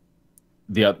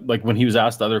like when he was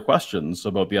asked other questions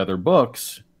about the other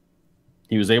books,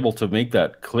 he was able to make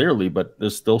that clearly, but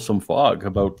there's still some fog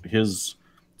about his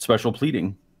special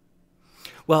pleading.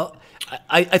 Well,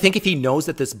 I think if he knows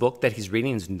that this book that he's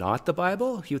reading is not the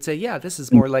Bible, he would say, yeah, this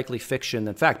is more likely fiction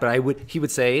than fact. But he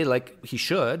would say, like he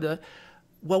should,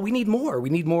 well, we need more. We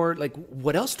need more. Like,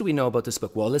 what else do we know about this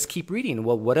book? Well, let's keep reading.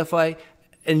 Well, what if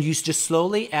and you just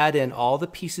slowly add in all the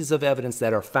pieces of evidence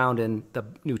that are found in the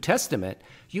New Testament.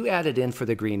 You add it in for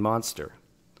the green monster.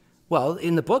 Well,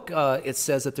 in the book, it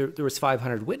says that there was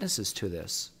 500 witnesses to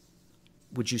this.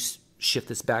 Would you shift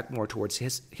this back more towards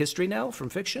history now from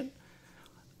fiction?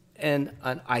 And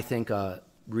I think a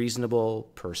reasonable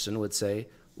person would say,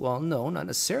 well, no, not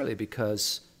necessarily,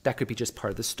 because that could be just part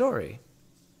of the story.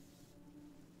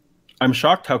 I'm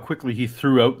shocked how quickly he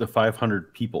threw out the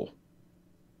 500 people.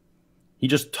 He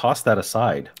just tossed that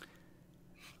aside.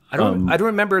 I don't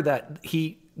remember that.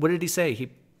 What did he say?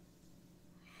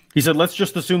 He said, let's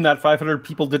just assume that 500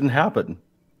 people didn't happen.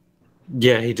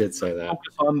 Yeah, he did say that.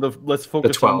 Let's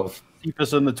focus on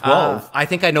Cephas and the 12. I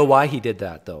think I know why he did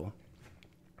that, though.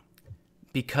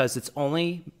 Because it's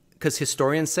only because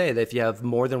historians say that if you have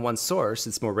more than one source,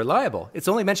 it's more reliable. It's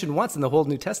only mentioned once in the whole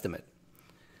New Testament.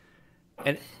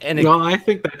 No, I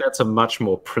think that that's a much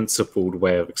more principled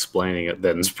way of explaining it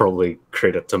than is probably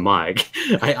credit to Mike.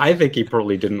 I think he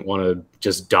probably didn't want to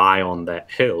just die on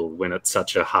that hill when it's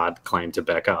such a hard claim to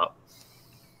back up.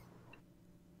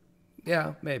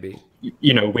 Yeah, maybe.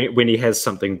 You know, when he has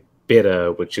something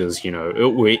better, which is, you know,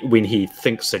 when he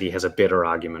thinks that he has a better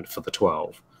argument for the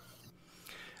 12.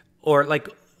 Or like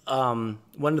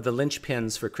one of the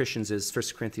linchpins for Christians is 1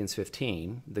 Corinthians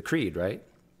 15, the creed, right?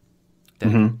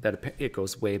 That it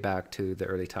goes way back to the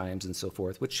early times and so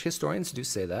forth, which historians do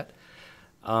say that.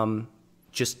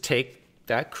 Just take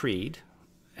that creed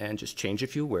and just change a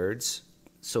few words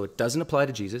so it doesn't apply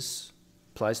to Jesus,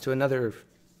 applies to another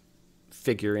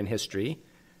figure in history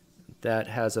that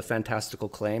has a fantastical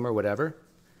claim or whatever,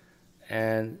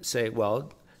 and say,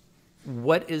 well,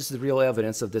 what is the real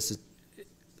evidence of this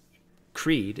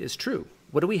creed is true?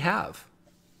 What do we have?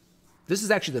 This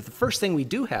is actually the first thing we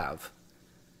do have.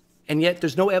 And yet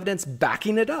there's no evidence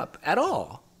backing it up at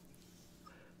all.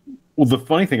 Well, the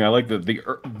funny thing, I like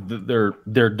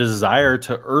their desire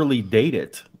to early date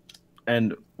it.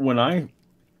 And when I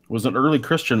was an early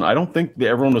Christian, I don't think that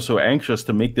everyone was so anxious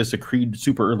to make this a creed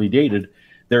super early dated.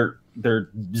 Their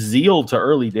zeal to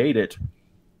early date it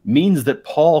means that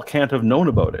Paul can't have known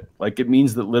about it. Like, it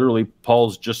means that literally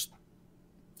Paul's just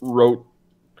wrote,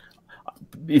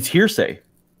 it's hearsay.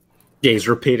 Yeah, he's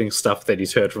repeating stuff that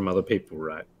he's heard from other people,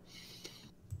 right?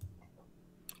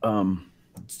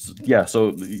 Yeah,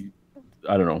 so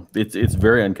I don't know. It's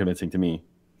very unconvincing to me.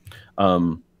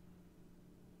 Do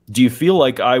you feel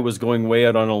like I was going way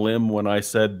out on a limb when I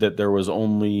said that there was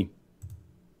only,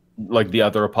 like, the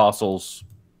other apostles,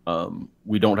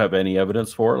 we don't have any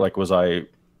evidence for? Like, was I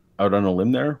out on a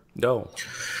limb there? No.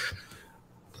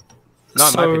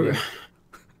 Not in my opinion.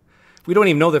 We don't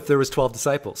even know if there was 12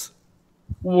 disciples.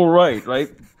 Well, right.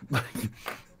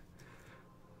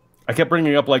 I kept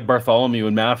bringing up like Bartholomew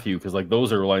and Matthew because like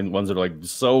those are ones that are like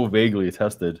so vaguely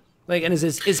attested. Like, and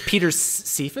is Peter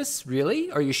Cephas really?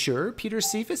 Are you sure Peter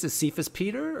Cephas? Is Cephas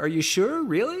Peter? Are you sure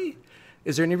really?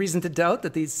 Is there any reason to doubt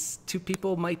that these two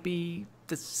people might be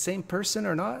the same person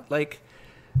or not? Like,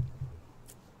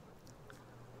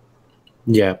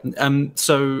 yeah.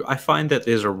 So I find that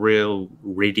there's a real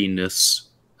readiness,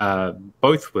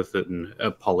 both within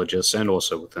apologists and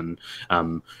also within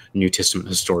New Testament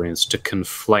historians, to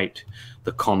conflate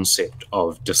the concept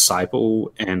of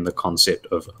disciple and the concept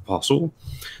of apostle.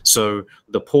 So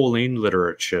the Pauline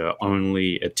literature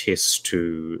only attests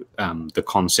to the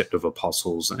concept of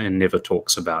apostles and never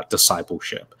talks about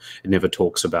discipleship. It never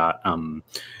talks about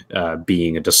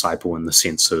being a disciple in the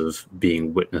sense of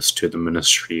being witness to the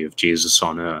ministry of Jesus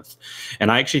on earth.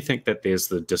 And I actually think that there's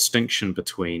the distinction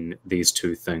between these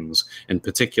two things. In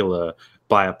particular,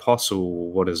 by apostle,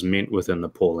 what is meant within the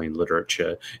Pauline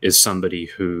literature is somebody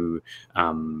who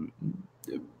I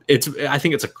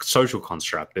think it's a social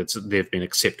construct. They've been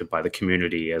accepted by the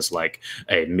community as like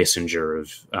a messenger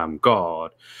of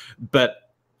God,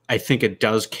 but I think it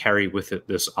does carry with it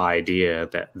this idea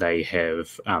that they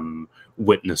have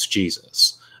witnessed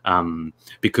Jesus,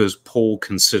 because Paul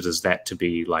considers that to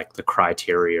be like the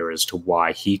criteria as to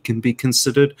why he can be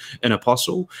considered an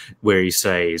apostle, where he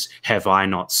says, "Have I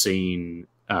not seen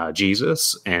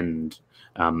Jesus?" And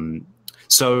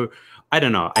so I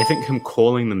don't know. I think him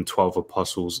calling them 12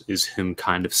 apostles is him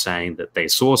kind of saying that they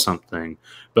saw something,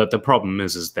 but the problem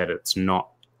is that it's not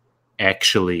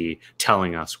actually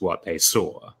telling us what they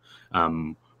saw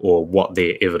or what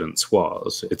their evidence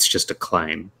was. It's just a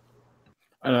claim.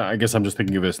 I guess I'm just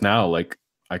thinking of this now. Like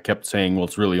I kept saying, well,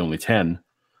 it's really only 10.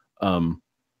 Like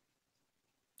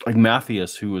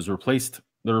Matthias, who was the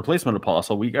replacement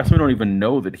apostle, we don't even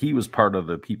know that he was part of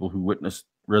the people who witnessed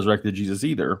resurrected Jesus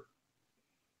either.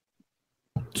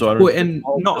 So I don't well, and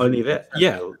not only that,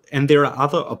 yeah, and there are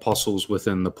other apostles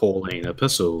within the Pauline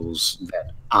epistles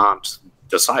that aren't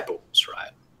disciples,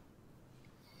 right?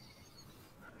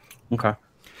 Okay.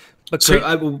 But so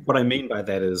what I mean by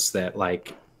that is that,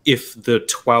 like, if the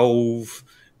 12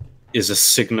 is a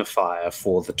signifier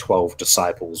for the 12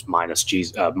 disciples minus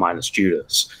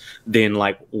Judas, then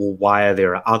like, well, why are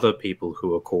there other people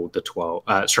who are called the 12?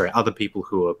 Other people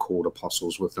who are called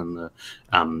apostles within the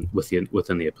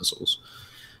within the epistles.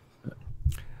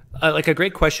 Like a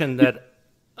great question that.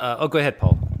 Oh, go ahead,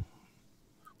 Paul.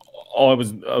 All I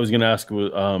was going to ask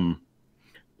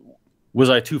was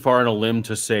I too far on a limb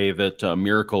to say that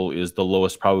miracle is the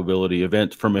lowest probability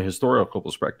event from a historical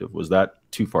perspective? Was that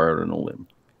too far out on a limb?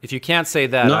 If you can't say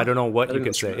that, No, I don't know what you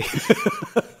can say.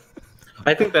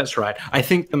 I think that's right. I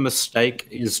think the mistake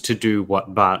is to do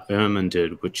what Bart Ehrman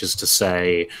did, which is to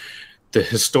say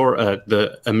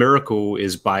a miracle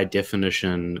is by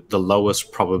definition the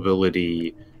lowest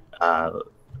probability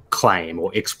claim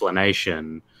or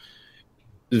explanation.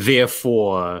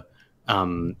 Therefore,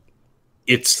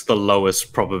 it's the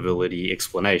lowest probability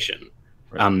explanation.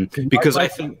 Because I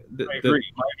think I agree.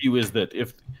 My view is that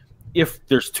if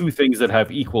there's two things that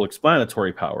have equal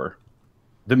explanatory power,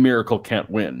 the miracle can't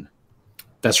win.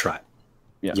 That's right.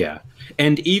 Yeah. Yeah.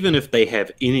 And even if they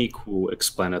have unequal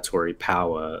explanatory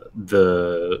power,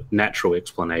 the natural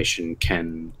explanation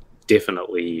can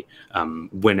definitely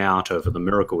win out over the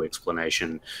miracle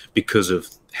explanation because of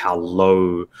how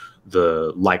low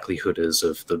the likelihood is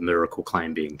of the miracle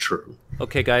claim being true.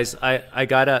 Okay, guys,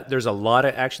 there's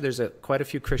quite a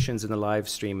few Christians in the live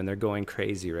stream, and they're going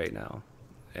crazy right now.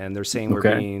 And they're saying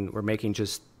we're making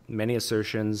just many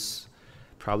assertions.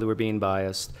 Probably we're being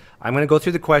biased. I'm going to go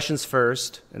through the questions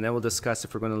first, and then we'll discuss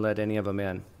if we're going to let any of them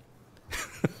in.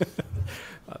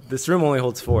 This room only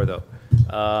holds 4, though.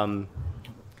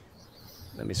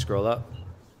 Let me scroll up.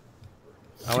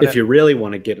 If you really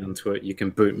want to get into it, you can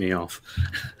boot me off.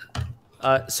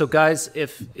 So, guys,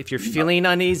 if you're feeling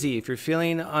uneasy, if you're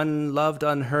feeling unloved,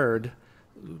 unheard,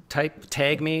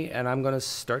 tag me, and I'm going to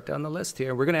start down the list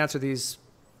here. We're going to answer these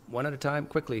one at a time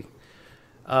quickly.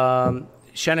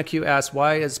 Shanna Q asks,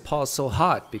 why is Paul so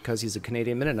hot? Because he's a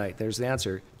Canadian Mennonite. There's the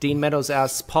answer. Dean Meadows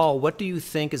asks, Paul, what do you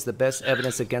think is the best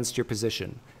evidence against your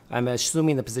position? I'm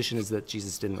assuming the position is that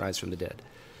Jesus didn't rise from the dead.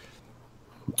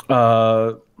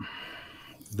 The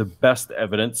best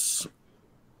evidence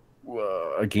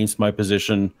against my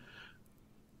position,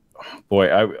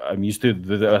 boy, I'm used to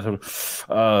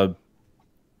that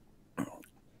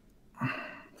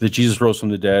Jesus rose from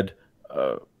the dead.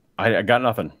 I got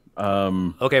nothing.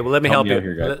 Okay, well, let me help you.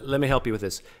 Let me help you with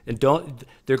this. And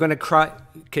they're going to cry.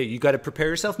 Okay, you got to prepare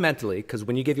yourself mentally, because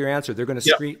when you give your answer, they're going to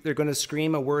scream. They're going to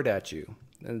scream a word at you,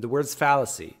 and the word's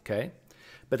fallacy. Okay,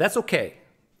 but that's okay.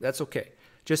 That's okay.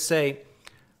 Just say,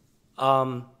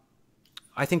 I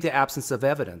think the absence of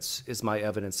evidence is my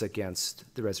evidence against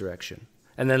the resurrection,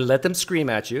 and then let them scream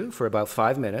at you for about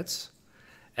 5 minutes.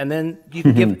 And then you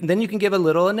can give a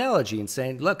little analogy and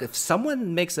saying, look, if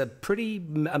someone makes a pretty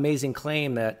amazing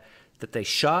claim that they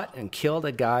shot and killed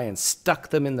a guy and stuck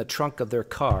them in the trunk of their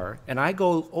car, and I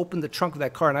go open the trunk of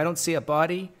that car and I don't see a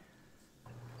body.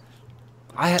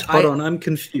 Hold on, I'm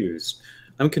confused.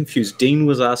 Dean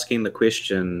was asking the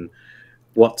question,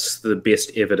 what's the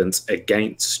best evidence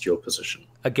against your position?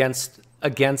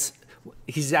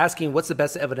 He's asking, what's the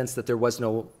best evidence that there was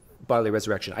no bodily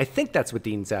resurrection? I think that's what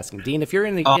Dean's asking. Dean, if you're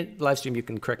in the live stream, you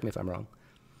can correct me if I'm wrong.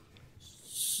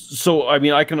 So, I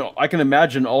mean, I can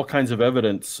imagine all kinds of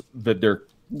evidence that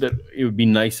it would be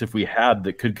nice if we had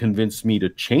that could convince me to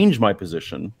change my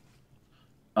position.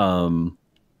 But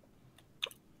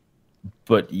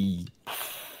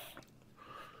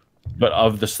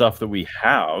of the stuff that we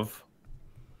have,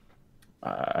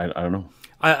 I don't know.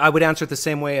 I would answer it the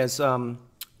same way as I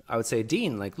would say,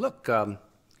 Dean, like, look,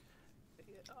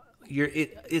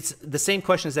 it's the same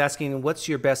question as asking, what's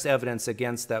your best evidence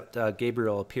against that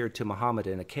Gabriel appeared to Muhammad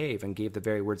in a cave and gave the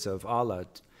very words of Allah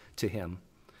to him?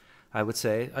 I would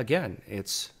say, again,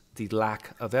 it's the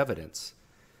lack of evidence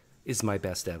is my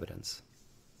best evidence.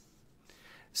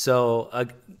 So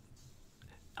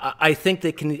I think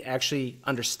they can actually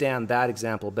understand that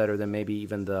example better than maybe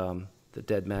even the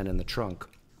dead man in the trunk.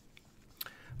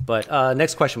 But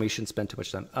next question, we shouldn't spend too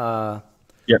much time.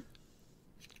 Yeah.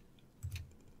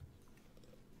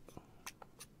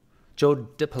 Joe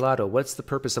DiPilato, what's the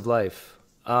purpose of life?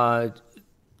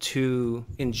 To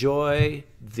enjoy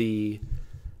the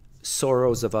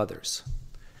sorrows of others.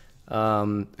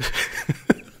 Rob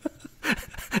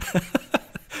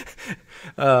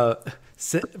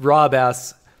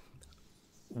asks,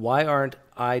 why aren't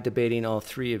I debating all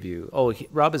 3 of you? Oh,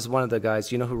 Rob is one of the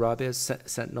guys. You know who Rob is?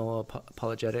 Sentinel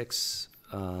Apologetics.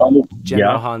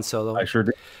 General Han Solo. I sure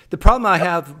do. The problem I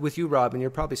have with you, Rob, and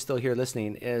you're probably still here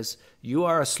listening, is you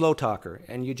are a slow talker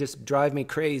and you just drive me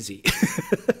crazy.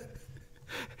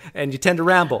 And you tend to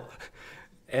ramble.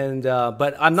 And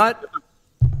but I'm not.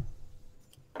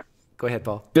 Go ahead,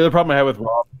 Paul. The other problem I have with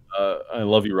Rob, I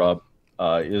love you, Rob,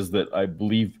 is that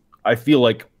I feel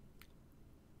like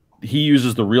he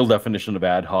uses the real definition of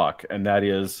ad hoc, and that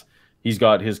is he's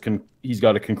got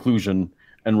a conclusion,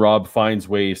 and Rob finds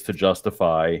ways to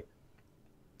justify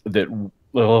that.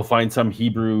 He'll find some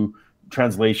Hebrew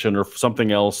translation or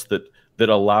something else that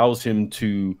allows him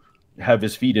to have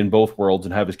his feet in both worlds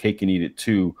and have his cake and eat it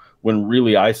too. When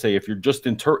really, I say, if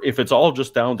it's all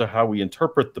just down to how we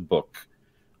interpret the book,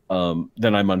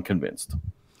 then I'm unconvinced.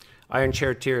 Iron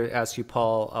Chair Tier asks you,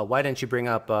 Paul, why didn't you bring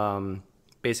up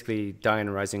basically dying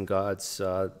and rising gods?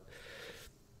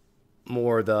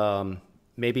 More the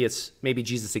maybe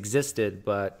Jesus existed,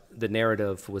 but the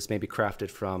narrative was maybe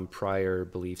crafted from prior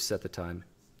beliefs at the time.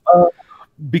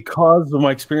 Because of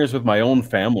my experience with my own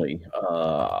family,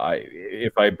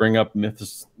 if I bring up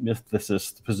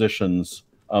mythicist positions,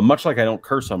 much like I don't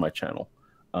curse on my channel,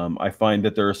 I find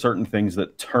that there are certain things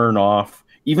that turn off,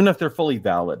 even if they're fully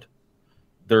valid.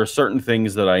 There are certain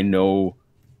things that I know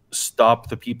stop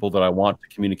the people that I want to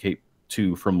communicate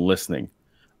to from listening.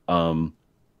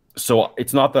 So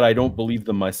it's not that I don't believe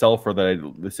them myself or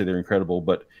that they say they're incredible,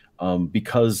 but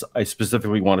because I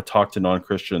specifically want to talk to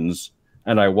non-Christians,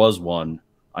 and I was one,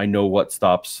 I know what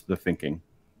stops the thinking.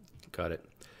 Got it.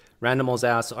 Randomals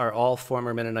asks, are all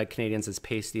former Mennonite Canadians as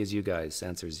pasty as you guys?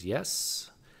 Answer is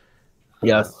yes.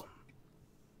 Yes.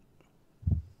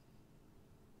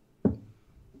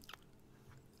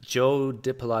 Joe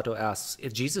DiPilato asks,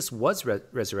 if Jesus was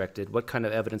resurrected, what kind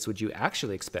of evidence would you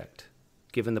actually expect,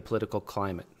 given the political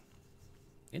climate?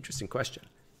 Interesting question.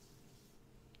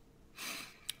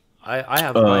 I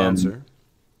have my answer.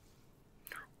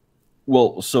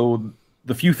 Well, so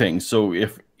the few things. So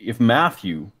if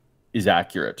Matthew is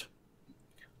accurate,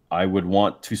 I would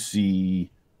want to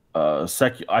see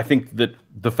I think that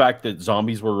the fact that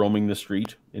zombies were roaming the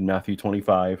street in Matthew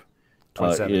 25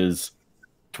 is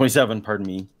 27, pardon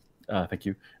me. Thank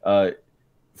you.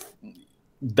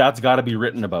 That's got to be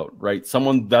written about, right?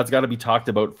 That's got to be talked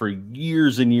about for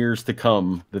years and years to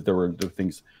come, that there were the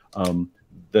things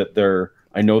that there.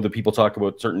 I know that people talk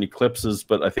about certain eclipses,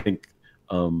 but I think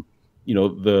you know,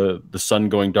 the sun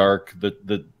going dark,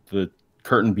 the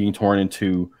curtain being torn in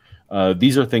two.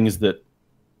 These are things that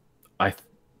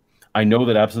I know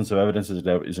that absence of evidence isn't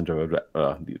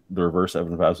the reverse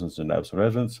evidence of absence and absence of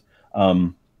evidence.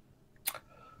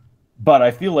 But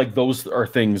I feel like those are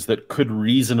things that could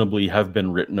reasonably have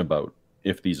been written about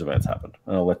if these events happened.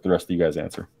 And I'll let the rest of you guys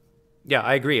answer. Yeah,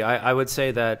 I agree. I would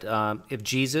say that if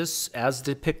Jesus, as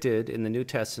depicted in the New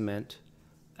Testament,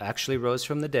 actually rose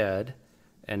from the dead,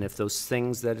 and if those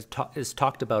things that is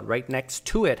talked about right next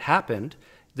to it happened,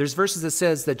 there's verses that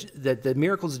says that the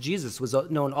miracles of Jesus was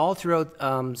known all throughout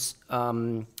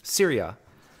Syria.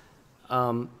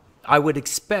 I would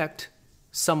expect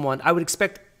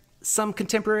some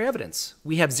contemporary evidence.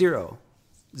 We have zero.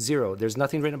 There's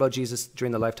nothing written about Jesus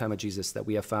during the lifetime of Jesus that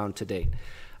we have found to date.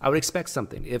 I would expect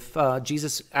something. If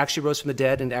Jesus actually rose from the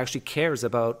dead and actually cares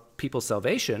about people's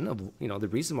salvation, of, you know, the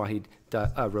reason why he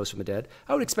rose from the dead,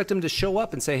 I would expect him to show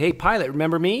up and say, "Hey, Pilate,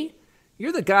 remember me?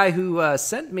 You're the guy who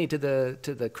sent me to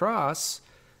the cross.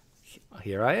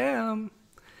 Here I am."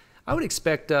 I would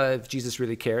expect if Jesus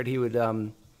really cared, he would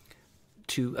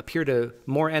to appear to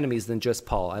more enemies than just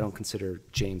Paul. I don't consider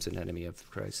James an enemy of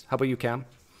Christ. How about you, Cam?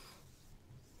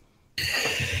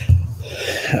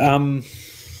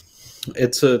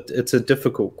 It's a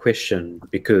difficult question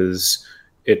because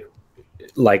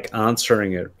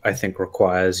answering it, I think,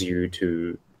 requires you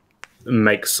to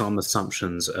make some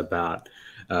assumptions about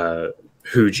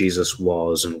who Jesus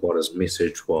was and what his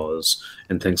message was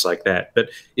and things like that. But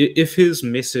if his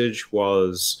message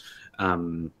was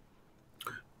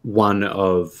one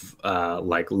of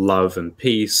love and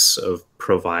peace, of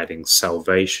providing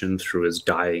salvation through his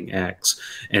dying acts,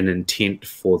 and intent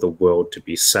for the world to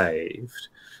be saved,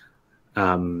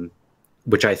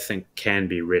 which I think can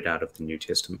be read out of the New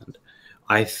Testament,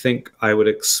 I think I would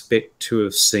expect to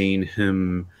have seen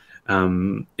him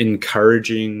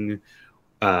encouraging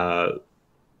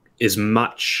as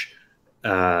much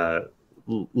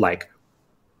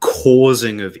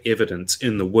causing of evidence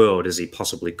in the world as he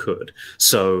possibly could.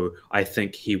 So I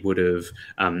think he would have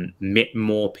met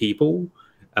more people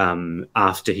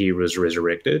after he was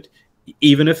resurrected,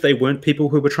 even if they weren't people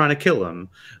who were trying to kill him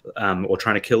or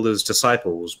trying to kill his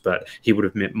disciples, but he would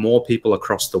have met more people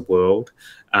across the world.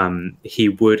 He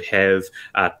would have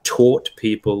taught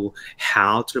people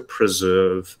how to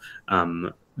preserve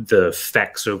the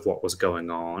facts of what was going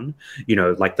on, you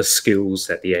know, like the skills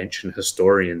that the ancient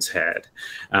historians had.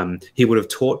 He would have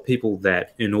taught people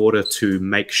that in order to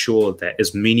make sure that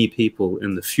as many people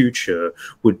in the future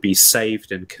would be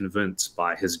saved and convinced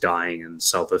by his dying and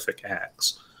salvific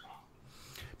acts.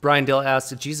 Brian Dill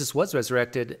asked, if Jesus was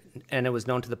resurrected and it was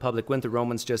known to the public, wouldn't the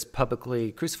Romans just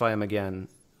publicly crucify him again?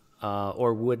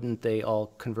 Or wouldn't they all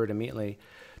convert immediately?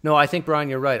 No, I think, Brian,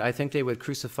 you're right. I think they would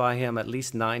crucify him at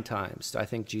least 9 times. I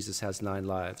think Jesus has 9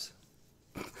 lives.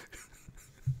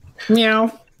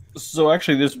 Meow. So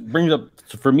actually, this brings up,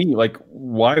 for me, like,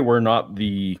 why were not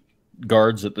the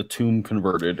guards at the tomb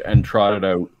converted and trotted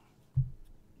out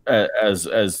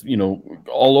as you know,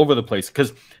 all over the place?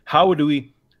 Because how do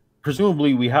we...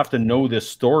 presumably we have to know this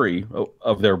story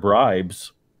of their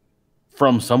bribes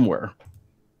from somewhere.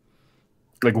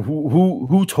 Like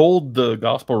who told the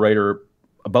gospel writer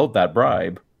about that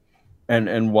bribe,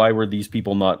 and why were these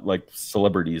people not like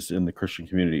celebrities in the Christian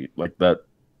community? Like, that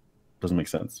doesn't make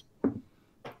sense.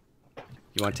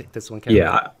 You want to take this one, Kevin?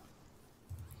 Yeah.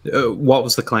 What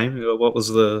was the claim? What was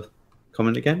the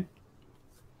comment again?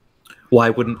 Why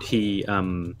wouldn't he?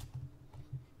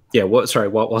 Yeah. What? Sorry.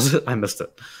 What was it? I missed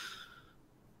it.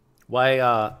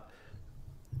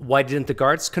 Why didn't the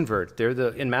guards convert?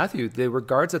 In Matthew, they were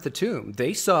guards at the tomb.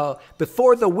 They saw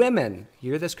before the women.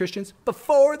 You hear this, Christians?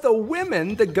 Before the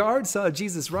women, the guards saw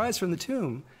Jesus rise from the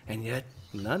tomb, and yet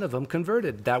none of them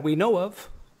converted that we know of.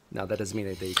 Now that doesn't mean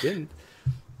that they didn't.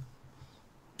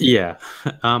 Yeah.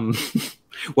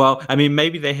 Well, I mean,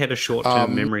 maybe they had a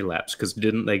short-term memory lapse, because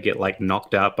didn't they get like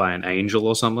knocked out by an angel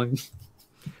or something?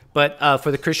 But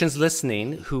for the Christians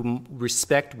listening who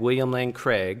respect William Lane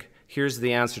Craig, here's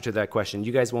the answer to that question.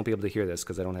 You guys won't be able to hear this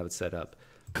because I don't have it set up.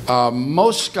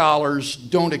 Most scholars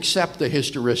don't accept the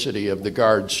historicity of the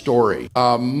guard story.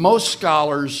 Most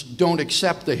scholars don't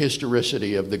accept the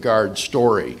historicity of the guard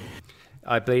story.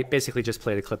 I basically just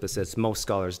played a clip that says most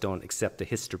scholars don't accept the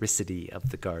historicity of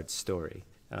the guard story.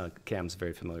 Cam's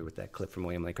very familiar with that clip from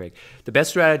William Lane Craig. The best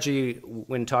strategy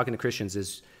when talking to Christians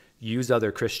is use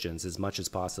other Christians as much as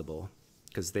possible,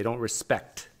 because they don't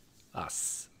respect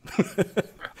us.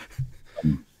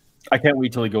 I can't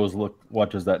wait till he goes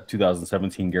watches that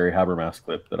 2017 Gary Habermas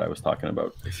clip that I was talking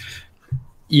about.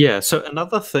 Yeah. So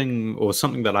another thing, or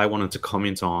something that I wanted to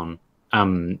comment on,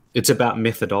 it's about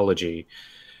methodology.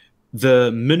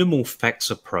 The minimal facts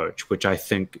approach, which I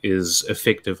think is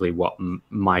effectively what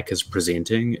Mike is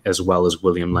presenting, as well as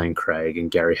William Lane Craig and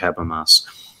Gary Habermas,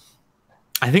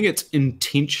 I think it's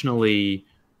intentionally,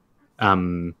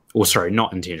 or sorry,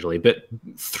 not intentionally, but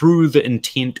through the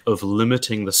intent of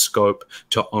limiting the scope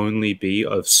to only be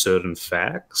of certain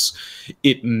facts,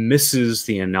 it misses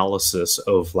the analysis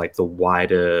of like the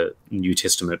wider New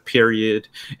Testament period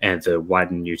and the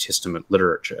wider New Testament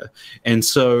literature. And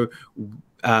so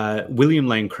William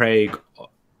Lane Craig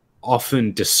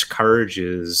often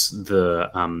discourages the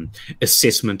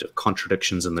assessment of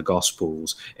contradictions in the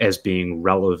Gospels as being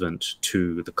relevant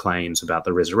to the claims about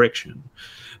the resurrection.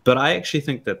 But I actually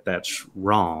think that that's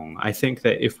wrong. I think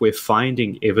that if we're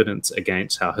finding evidence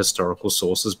against our historical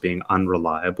sources being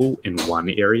unreliable in one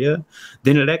area,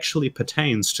 then it actually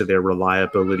pertains to their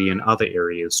reliability in other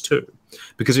areas too.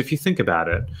 Because if you think about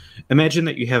it, imagine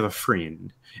that you have a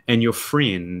friend, and your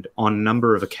friend on a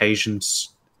number of occasions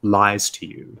lies to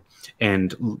you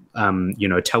and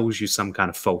tells you some kind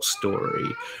of false story.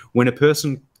 When a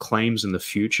person claims in the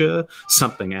future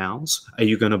something else, are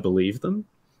you going to believe them?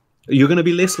 You're going to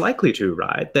be less likely to,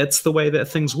 right? That's the way that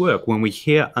things work. When we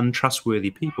hear untrustworthy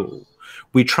people,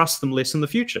 we trust them less in the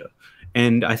future.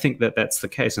 And I think that that's the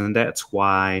case. And that's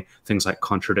why things like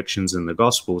contradictions in the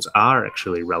Gospels are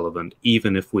actually relevant,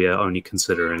 even if we are only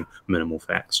considering minimal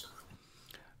facts.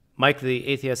 Mike, the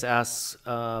atheist, asks,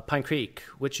 Pine Creek,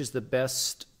 which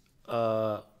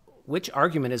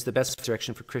argument is the best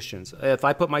direction for Christians? If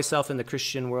I put myself in the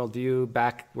Christian worldview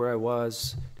back where I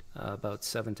was about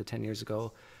 7 to 10 years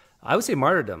ago, I would say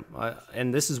martyrdom.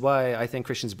 And this is why I think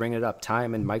Christians bring it up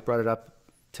time, and Mike brought it up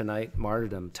tonight,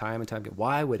 martyrdom, time and time again.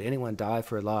 Why would anyone die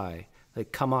for a lie?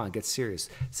 Like, come on, get serious.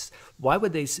 Why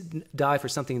would they die for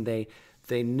something they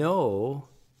know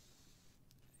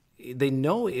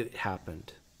it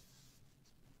happened?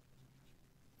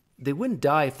 They wouldn't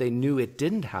die if they knew it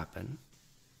didn't happen.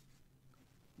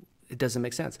 It doesn't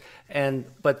make sense.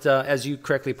 But as you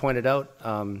correctly pointed out,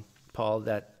 Paul,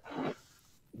 that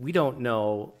we don't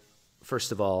know,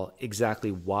 first of all,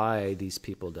 exactly why these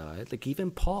people died. Like even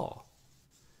Paul,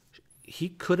 he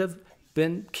could have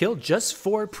been killed just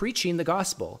for preaching the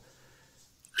gospel.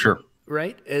 Sure.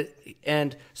 Right?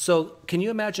 And so can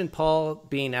you imagine Paul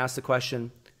being asked the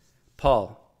question,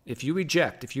 Paul, if you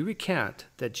recant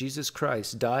that Jesus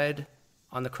Christ died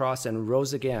on the cross and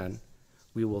rose again,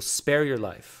 we will spare your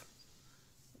life.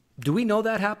 Do we know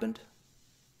that happened?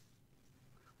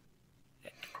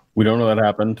 We don't know that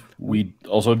happened. We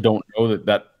also don't know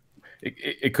that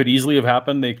it could easily have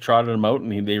happened. They trotted him out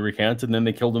and they recanted and then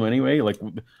they killed him anyway. Like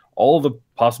all the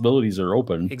possibilities are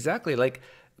open. Exactly. Like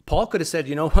Paul could have said,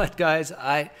 you know what, guys,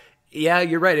 yeah,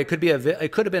 you're right. It could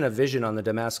have been a vision on the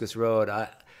Damascus Road.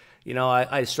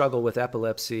 I struggle with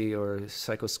epilepsy or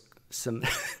I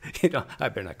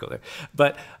better not go there.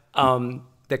 But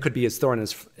that could be his thorn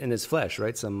in his flesh,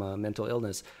 right? Some mental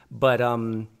illness. But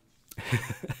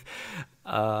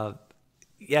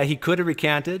yeah, he could have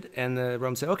recanted, and the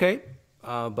Rome said, okay,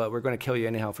 but we're going to kill you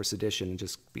anyhow for sedition and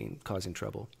just causing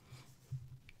trouble.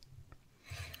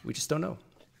 We just don't know.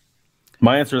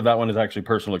 My answer to that one is actually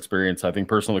personal experience. I think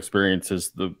personal experience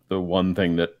is the one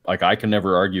thing that, like, I can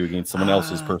never argue against someone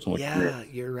else's personal experience.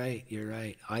 Yeah, you're right. You're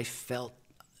right. I felt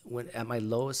when at my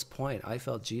lowest point, I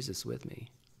felt Jesus with me.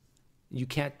 You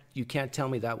can't tell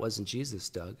me that wasn't Jesus,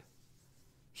 Doug.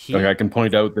 Like, I can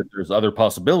point out that there's other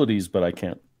possibilities, but I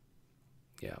can't.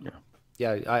 Yeah.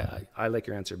 I like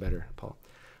your answer better, Paul.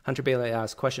 Hunter Bailey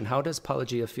asks, question, how does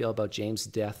Paulogia feel about James'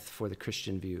 death for the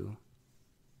Christian view?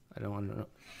 I don't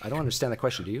understand that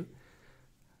question. Do you?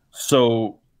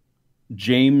 So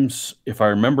James, if I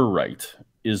remember right,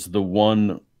 is the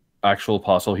one actual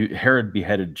apostle. Herod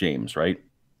beheaded James, right?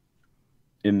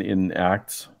 In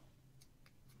Acts.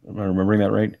 Am I remembering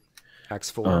that right?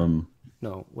 Acts 4?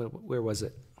 No, where was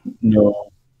it?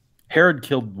 No. Herod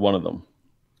killed one of them.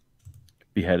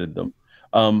 Beheaded them.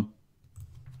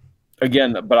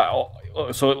 Again, but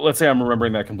so let's say I'm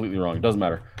remembering that completely wrong. It doesn't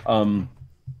matter.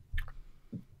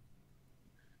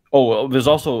 Oh, well, there's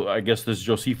also, I guess, this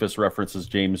Josephus references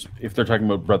James. If they're talking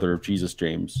about brother of Jesus,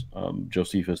 James,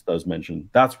 Josephus does mention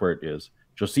that's where it is.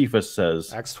 Josephus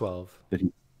says Acts 12 that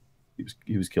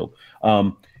he was killed.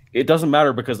 It doesn't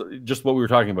matter because just what we were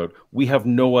talking about. We have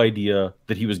no idea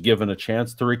that he was given a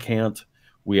chance to recant.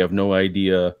 We have no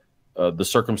idea the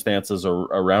circumstances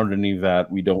around any of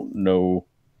that. We don't know.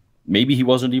 Maybe he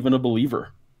wasn't even a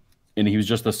believer, and he was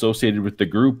just associated with the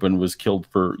group and was killed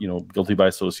for, guilty by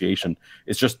association.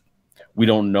 It's just we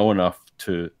don't know enough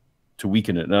to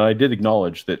weaken it. And I did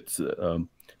acknowledge that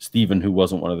Stephen, who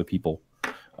wasn't one of the people,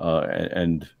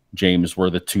 and James were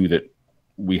the two that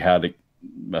we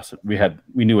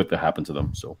knew what happened to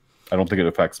them. So I don't think it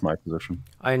affects my position.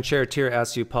 Iron Chair Tier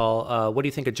asks you, Paul, what do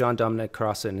you think of John Dominic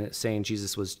Crossan saying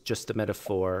Jesus was just a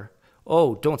metaphor?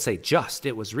 Oh, don't say just,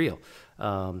 it was real.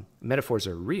 Metaphors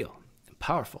are real.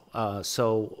 Powerful.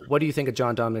 So what do you think of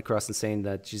John Dominic Crossan saying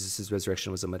that Jesus'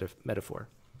 resurrection was a metaphor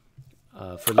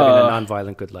for living a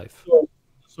nonviolent good life?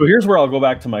 So here's where I'll go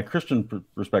back to my Christian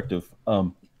perspective.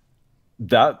 I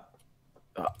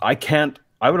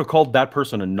would have called that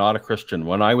person not a Christian.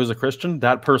 When I was a Christian,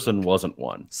 that person wasn't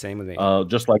one. Same with me.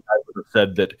 Just like I would have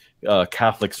said that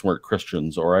Catholics weren't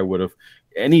Christians, or I would have,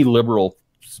 any liberal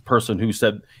person who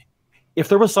said, if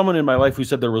there was someone in my life who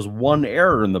said there was one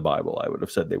error in the Bible, I would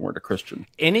have said they weren't a Christian.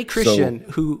 Any Christian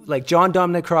who, like John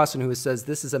Dominic Crossan, who says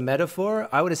this is a metaphor,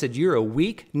 I would have said, you're a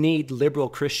weak-kneed liberal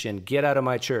Christian. Get out of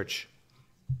my church.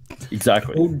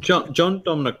 Exactly. Well, John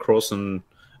Dominic Crossan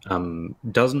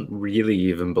doesn't really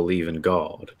even believe in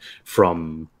God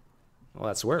from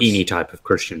that's worse. Any type of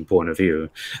Christian point of view.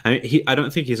 I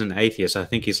don't think he's an atheist. I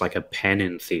think he's like a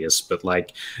panentheist, but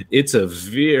like it's a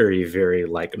very, very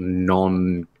like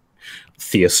non-theistic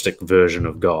version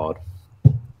of God.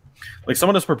 Like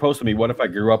someone has proposed to me, what if I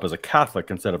grew up as a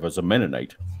Catholic instead of as a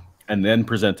Mennonite, and then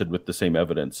presented with the same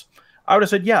evidence? I would have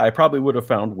said, yeah, I probably would have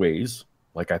found ways,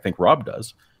 like I think Rob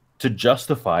does, to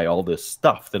justify all this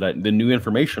stuff, the new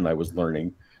information I was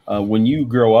learning. When you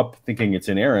grow up thinking it's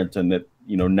inerrant and that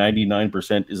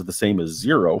 99% is the same as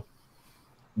 0,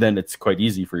 then it's quite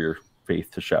easy for your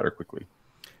faith to shatter quickly.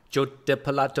 Joe De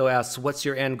Palato asks, what's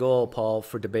your end goal, Paul,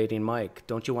 for debating Mike?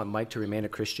 Don't you want Mike to remain a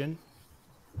Christian?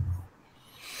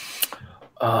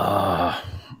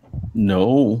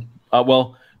 No.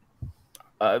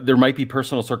 There might be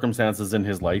personal circumstances in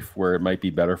his life where it might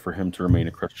be better for him to remain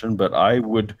a Christian, but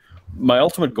my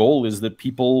ultimate goal is that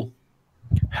people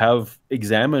have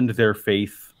examined their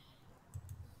faith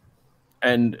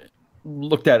and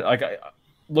looked at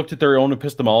their own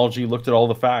epistemology, looked at all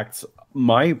the facts.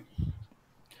 My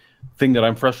thing that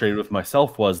I'm frustrated with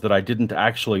myself was that I didn't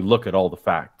actually look at all the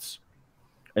facts.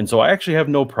 And so I actually have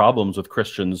no problems with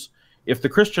Christians. If the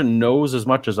Christian knows as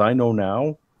much as I know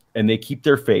now and they keep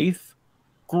their faith,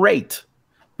 great,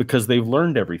 because they've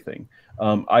learned everything.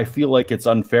 I feel like it's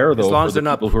unfair, though, as long as they're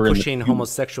not pushing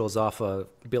homosexuals off of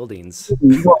buildings.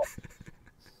 Well,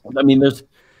 I mean, there's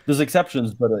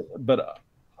exceptions, but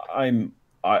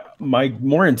my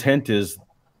more intent is,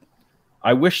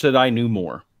 I wish that I knew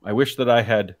more. I wish that I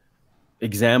had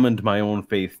examined my own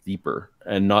faith deeper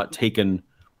and not taken.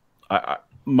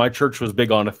 My church was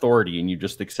big on authority, and you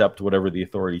just accept whatever the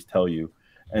authorities tell you.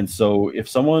 And so, if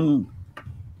someone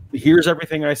hears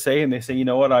everything I say and they say, you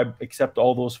know what, I accept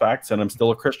all those facts and I'm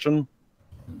still a Christian,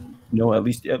 at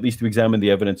least you examine the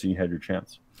evidence and you had your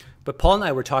chance. But Paul and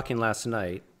I were talking last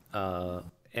night,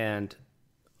 and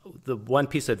the one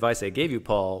piece of advice I gave you,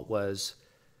 Paul, was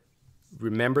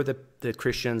remember the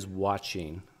Christians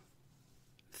watching.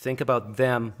 Think about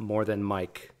them more than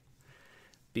Mike,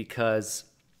 because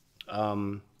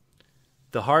the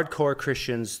hardcore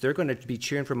Christians, they're going to be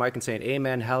cheering for Mike and saying,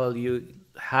 amen, hallelujah,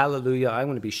 hallelujah, I'm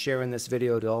going to be sharing this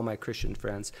video to all my Christian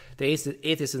friends. The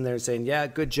atheists in there saying, yeah,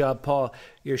 good job, Paul.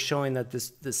 You're showing that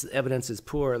this evidence is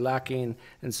poor, lacking,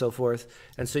 and so forth.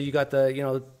 And so you got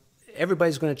the,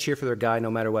 everybody's going to cheer for their guy no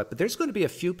matter what. But there's going to be a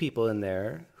few people in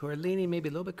there who are leaning maybe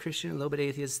a little bit Christian, a little bit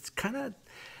atheist,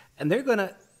 and they're going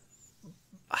to,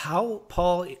 how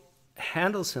Paul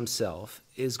handles himself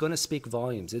is going to speak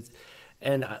volumes.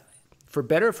 For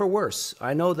better or for worse,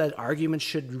 I know that arguments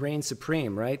should reign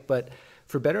supreme, right? But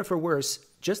for better or for worse,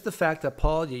 just the fact that,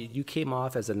 Paul, you came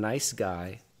off as a nice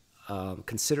guy,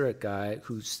 considerate guy,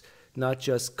 who's not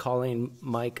just calling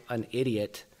Mike an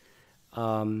idiot,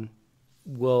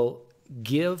 will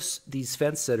give these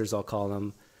fence sitters, I'll call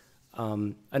them,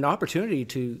 an opportunity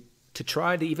to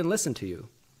try to even listen to you,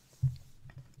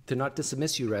 to not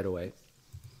dismiss you right away.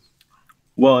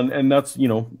 Well, and that's,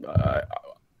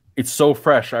 it's so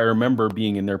fresh. I remember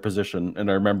being in their position, and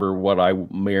I remember what I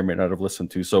may or may not have listened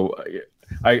to. So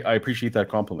I appreciate that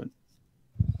compliment.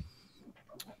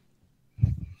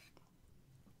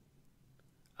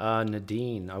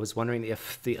 Nadine, I was wondering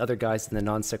if the other guys in the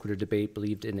non sequitur debate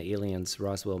believed in aliens.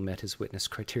 Roswell met his witness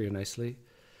criteria nicely.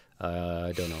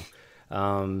 I don't know.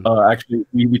 Actually,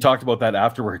 we talked about that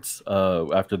afterwards.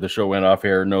 After the show went off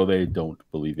air, no, they don't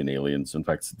believe in aliens. In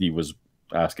fact, Steve was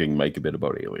asking Mike a bit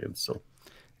about aliens. So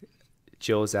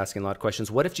Joe's asking a lot of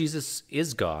questions. What if Jesus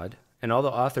is God and all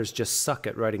the authors just suck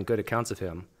at writing good accounts of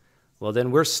him? Well, then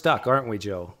we're stuck, aren't we,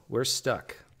 Joe? We're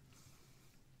stuck.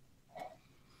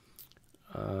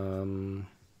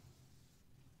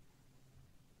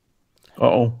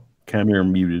 Uh-oh. Camera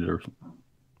muted or something.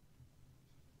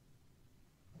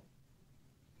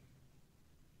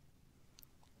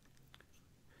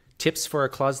 Tips for a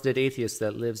closeted atheist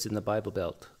that lives in the Bible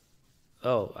Belt.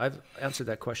 Oh, I've answered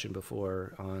that question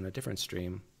before on a different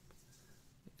stream.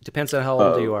 It depends on how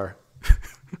old you are.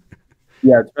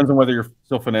 Yeah, it depends on whether you're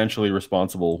still financially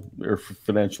responsible or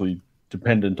financially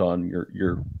dependent on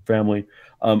your family.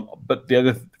 But the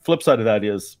other flip side of that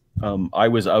is I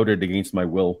was outed against my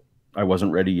will. I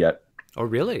wasn't ready yet. Oh,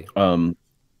 really?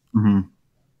 Mm-hmm.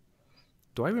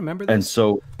 Do I remember this? And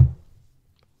so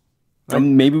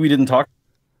maybe we didn't talk.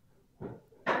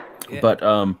 Yeah. But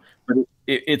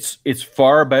it's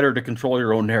far better to control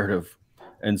your own narrative.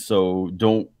 And so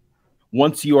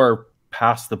once you are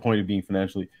past the point of being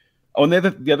financially. Oh, and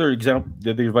the other example,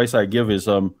 the advice I give is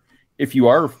if you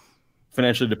are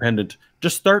financially dependent,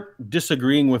 just start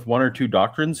disagreeing with one or two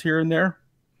doctrines here and there.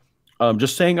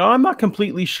 Just saying, oh, I'm not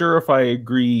completely sure if I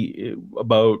agree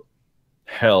about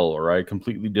hell, or I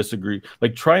completely disagree.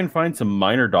 Like, try and find some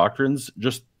minor doctrines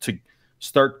just to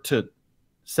start to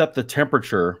set the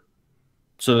temperature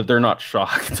so that they're not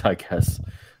shocked, I guess,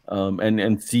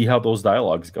 and see how those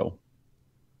dialogues go.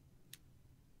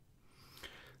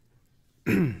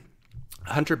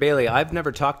 Hunter Bailey, I've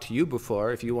never talked to you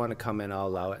before. If you want to come in, I'll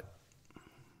allow it.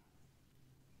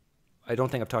 I don't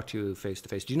think I've talked to you face to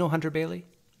face. Do you know Hunter Bailey?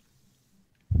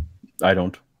 I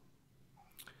don't.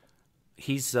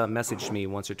 He's messaged me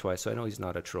once or twice, so I know he's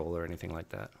not a troll or anything like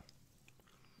that.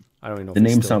 I don't even know. The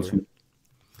name sounds familiar.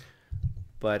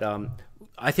 But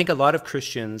I think a lot of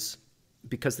Christians,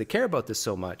 because they care about this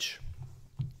so much,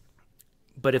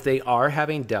 but if they are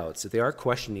having doubts, if they are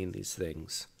questioning these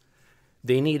things,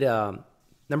 they need,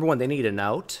 number one, they need an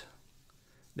out,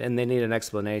 and they need an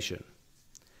explanation.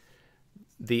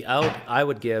 The out I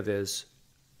would give is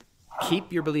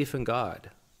keep your belief in God.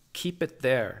 Keep it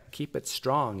there. Keep it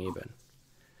strong even.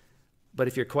 But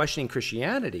if you're questioning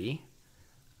Christianity,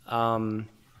 I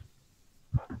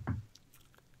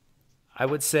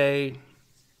would say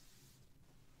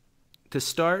to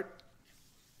start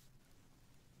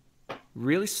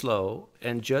really slow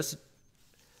and just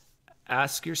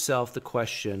ask yourself the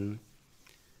question,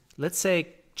 let's say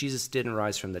Jesus didn't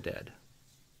rise from the dead.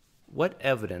 What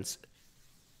evidence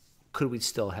could we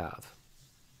still have?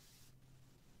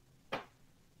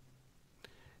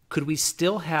 Could we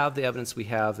still have the evidence we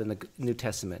have in the New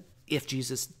Testament if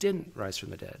Jesus didn't rise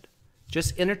from the dead?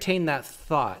 Just entertain that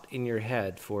thought in your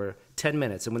head for 10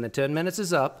 minutes. And when the 10 minutes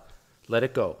is up, let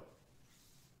it go.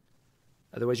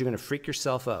 Otherwise, you're going to freak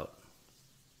yourself out.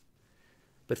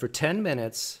 But for 10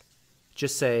 minutes,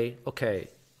 just say, okay,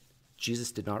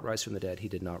 Jesus did not rise from the dead. He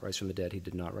did not rise from the dead. He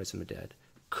did not rise from the dead.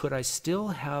 Could I still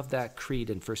have that creed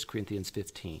in 1 Corinthians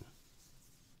 15?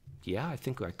 Yeah, I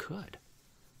think I could.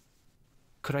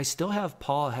 Could I still have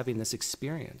Paul having this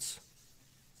experience?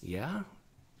 Yeah,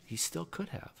 he still could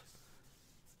have.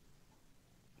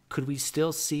 Could we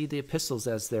still see the epistles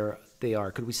as they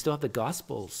are? Could we still have the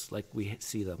Gospels like we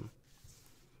see them?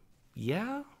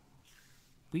 Yeah,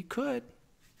 we could.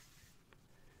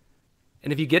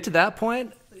 And if you get to that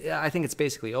point, yeah, I think it's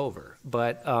basically over.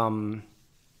 But I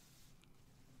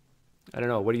don't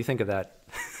know. What do you think of that?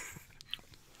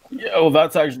 Yeah, well,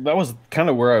 that was kind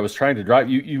of where I was trying to drive.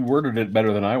 You worded it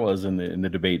better than I was in the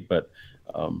debate, but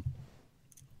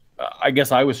I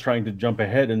guess I was trying to jump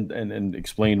ahead and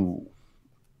explain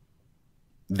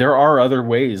there are other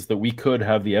ways that we could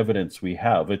have the evidence we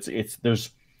have.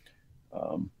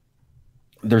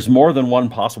 There's more than one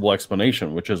possible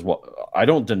explanation, which is what I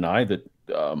don't deny that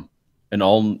an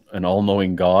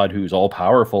all-knowing God who's all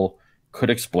powerful could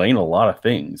explain a lot of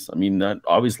things. I mean, that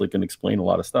obviously can explain a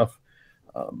lot of stuff.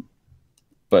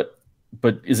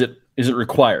 But is it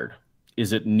required?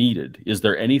 Is it needed? Is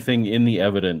there anything in the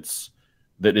evidence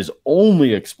that is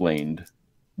only explained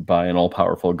by an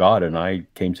all-powerful God? And I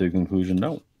came to the conclusion,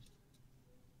 no.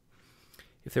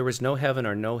 If there was no heaven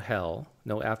or no hell,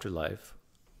 no afterlife,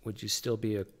 would you still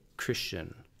be a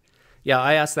Christian? Yeah,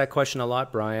 I ask that question a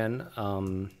lot, Brian.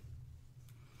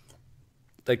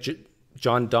 Like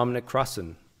John Dominic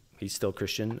Crossan, he's still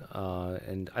Christian,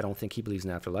 and I don't think he believes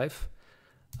in afterlife.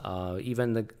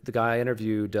 Even the guy I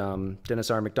interviewed,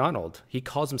 Dennis R. MacDonald, he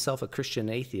calls himself a Christian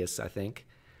atheist, I think.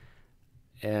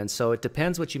 And so it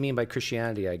depends what you mean by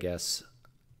Christianity, I guess.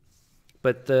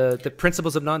 But the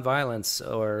principles of nonviolence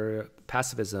or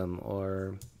pacifism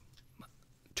or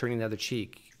turning the other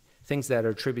cheek, things that are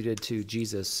attributed to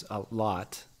Jesus a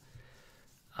lot,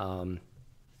 at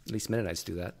least Mennonites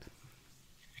do that.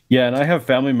 Yeah, and I have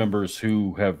family members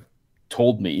who have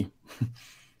told me,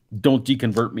 don't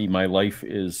deconvert me.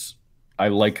 I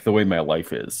like the way my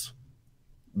life is.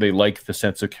 They like the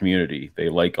sense of community. They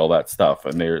like all that stuff.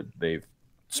 And they've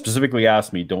specifically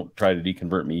asked me, don't try to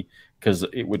deconvert me, because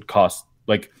it would cost,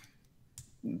 like,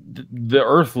 the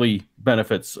earthly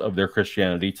benefits of their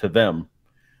Christianity to them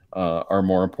are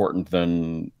more important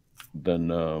than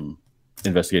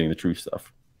investigating the true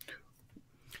stuff.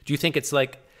 Do you think it's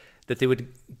like that they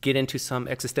would get into some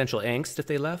existential angst if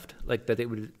they left? Like that they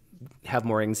would have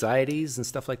more anxieties and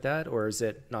stuff like that? Or is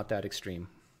it not that extreme?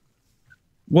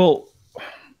 Well,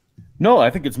 no, I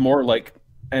think it's more like,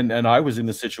 and I was in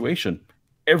the situation.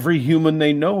 Every human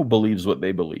they know believes what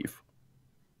they believe.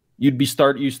 You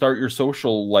start your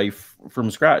social life from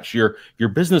scratch. Your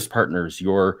business partners,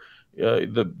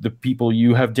 the people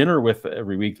you have dinner with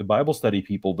every week, the Bible study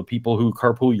people, the people who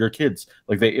carpool your kids.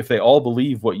 Like if they all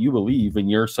believe what you believe, and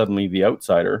you're suddenly the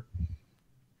outsider,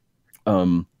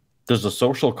 there's a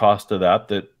social cost to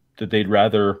that they'd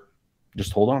rather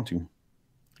just hold on to.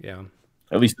 Yeah,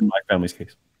 at least in my family's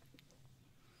case.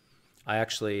 I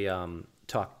actually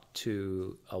talked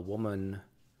to a woman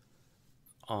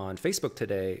on Facebook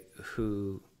today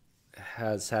who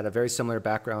has had a very similar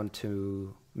background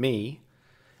to me.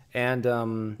 And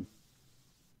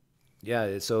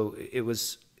yeah, so it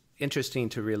was interesting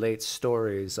to relate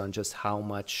stories on just how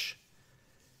much,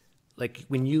 like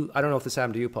I don't know if this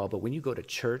happened to you, Paul, but when you go to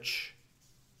church,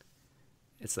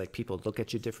 it's like people look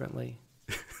at you differently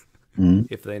mm-hmm.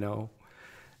 if they know.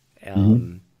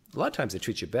 Mm-hmm. A lot of times they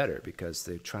treat you better because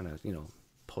they're trying to,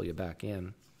 pull you back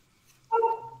in.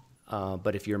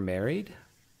 But if you're married,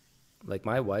 like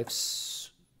I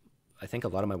think a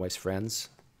lot of my wife's friends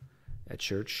at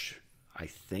church, I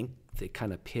think they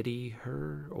kind of pity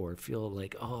her or feel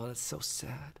like, oh, that's so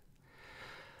sad.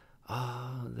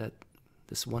 That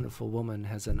this wonderful woman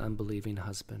has an unbelieving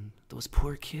husband. Those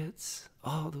poor kids.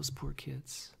 Oh, those poor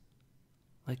kids.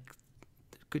 Like,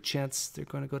 good chance they're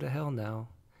going to go to hell now.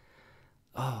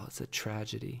 Oh, it's a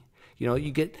tragedy.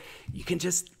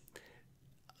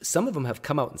 Some of them have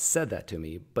come out and said that to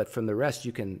me, but from the rest,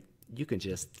 you can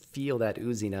just feel that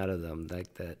oozing out of them,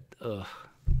 like that. Ugh.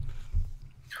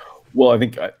 Well, I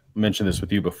think I mentioned this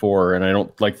with you before, and I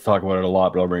don't like to talk about it a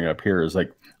lot, but I'll bring it up here. Is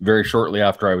like very shortly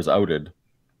after I was outed,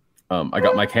 I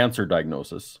got my cancer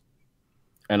diagnosis,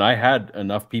 and I had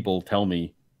enough people tell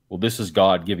me, "Well, this is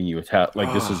God giving you a test.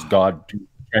 Like this is God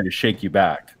trying to shake you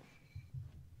back.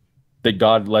 That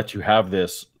God let you have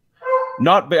this."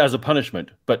 Not as a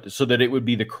punishment, but so that it would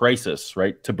be the crisis,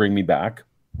 right, to bring me back.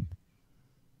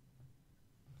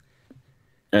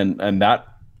 And that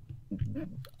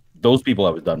those people I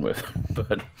was done with.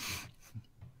 But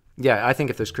yeah, I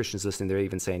think if there's Christians listening, they're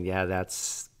even saying, yeah,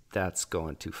 that's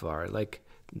going too far. Like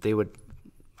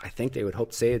I think they would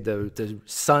hope to say the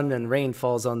sun and rain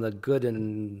falls on the good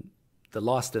and the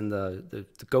lost and the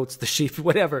goats, the sheep,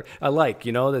 whatever alike,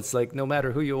 that's like no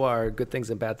matter who you are, good things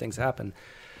and bad things happen.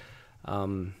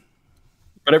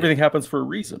 But everything happens for a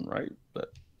reason, right?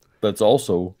 That's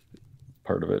also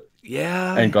part of it.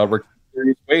 Yeah. And God works in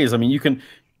various ways. I mean, you can,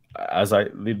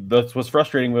 that's what's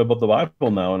frustrating about the Bible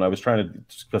now. And I was trying to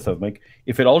discuss that with Mike.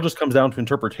 If it all just comes down to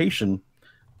interpretation,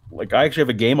 like I actually have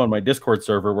a game on my Discord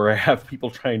server where I have people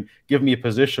try and give me a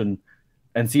position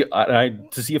and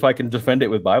to see if I can defend it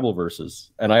with Bible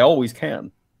verses, and I always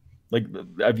can. Like,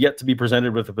 I've yet to be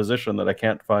presented with a position that I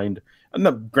can't find. And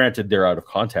not, granted, they're out of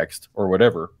context or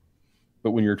whatever,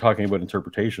 but when you're talking about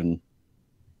interpretation,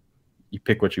 you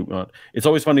pick what you want. It's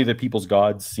always funny that people's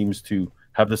gods seems to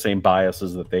have the same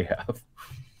biases that they have.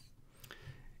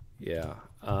 Yeah.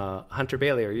 Hunter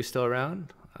Bailey, are you still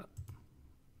around?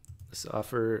 This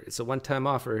offer, it's a one-time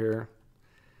offer here.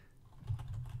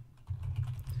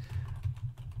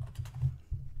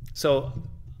 So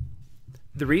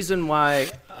the reason why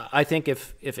I think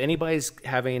if anybody's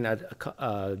having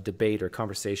a debate or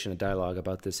conversation, a dialogue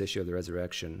about this issue of the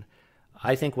resurrection,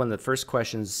 I think one of the first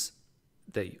questions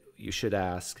that you should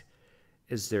ask,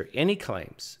 is there any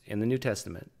claims in the New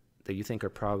Testament that you think are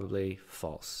probably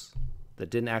false, that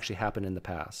didn't actually happen in the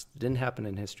past, didn't happen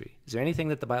in history? Is there anything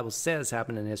that the Bible says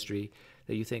happened in history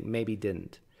that you think maybe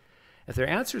didn't? If their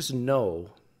answer is no,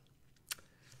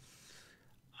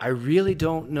 I really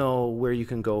don't know where you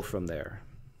can go from there.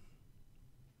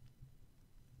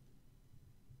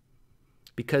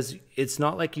 Because it's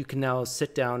not like you can now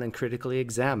sit down and critically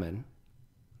examine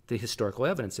the historical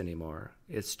evidence anymore.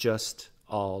 It's just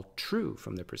all true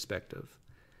from their perspective.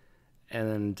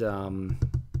 And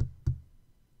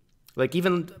like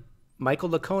even Michael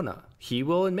Licona, he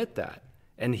will admit that.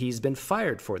 And he's been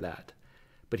fired for that.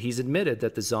 But he's admitted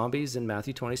that the zombies in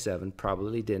Matthew 27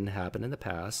 probably didn't happen in the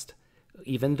past,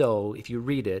 even though if you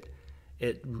read it,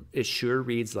 it sure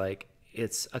reads like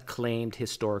it's a claimed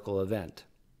historical event.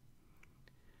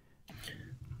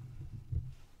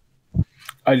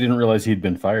 I didn't realize he'd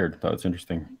been fired. That was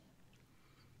interesting.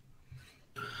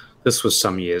 This was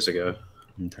some years ago.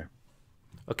 Okay.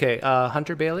 Okay,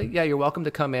 Hunter Bailey, yeah, you're welcome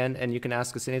to come in and you can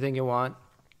ask us anything you want.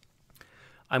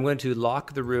 I'm going to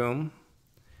lock the room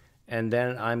and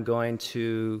then I'm going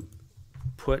to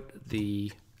put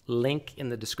the link in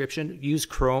the description. Use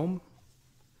Chrome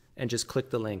and just click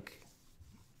the link.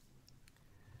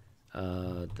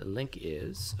 The link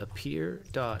is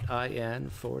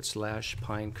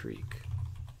appear.in/Pine Creek.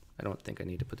 I don't think I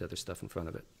need to put the other stuff in front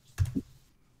of it.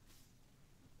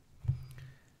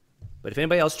 But if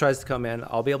anybody else tries to come in,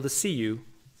 I'll be able to see you.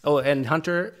 Oh, and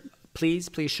Hunter, please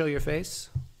show your face.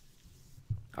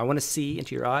 I want to see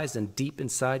into your eyes and deep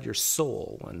inside your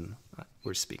soul when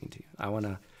we're speaking to you. I want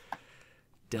to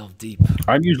delve deep.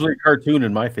 I'm usually a cartoon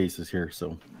and my face is here,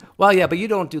 so. Well, yeah, but you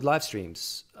don't do live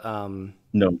streams.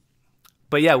 No.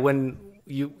 But yeah, when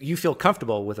you feel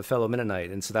comfortable with a fellow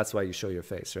Mennonite, and so that's why you show your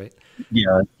face, right?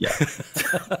 Yeah.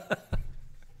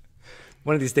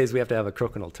 One of these days we have to have a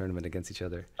crokinole tournament against each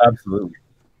other. Absolutely.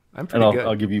 I'm pretty good.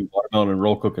 I'll give you watermelon and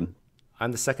roll cooking.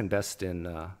 I'm the second best in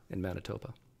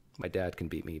Manitoba. My dad can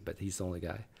beat me, but he's the only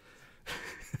guy.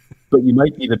 But you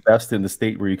might be the best in the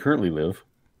state where you currently live.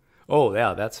 Oh,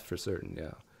 yeah, that's for certain,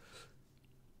 yeah.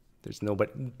 There's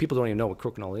nobody, people don't even know what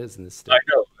crokinole is in this state. I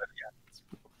know. Yeah.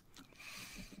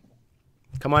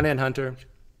 Come on in, Hunter.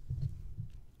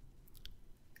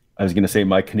 I was going to say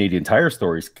my Canadian Tire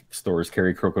stores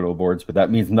carry crokinole boards, but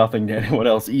that means nothing to anyone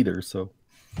else either. So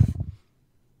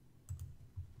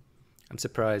I'm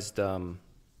surprised I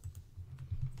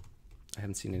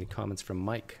haven't seen any comments from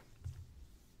Mike.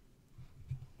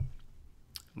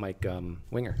 Mike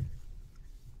Winger.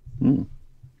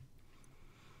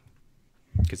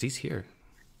 Because he's here.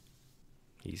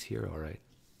 He's here, all right.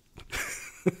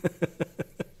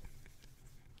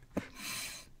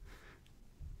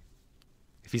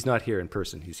 If he's not here in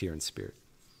person, he's here in spirit.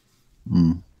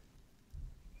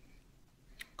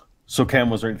 So, Cam,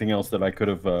 was there anything else that I could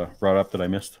have brought up that I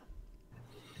missed?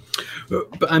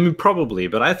 But, I mean, probably.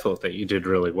 But I thought that you did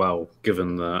really well,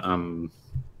 given the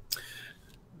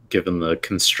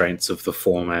constraints of the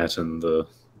format and the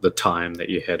time that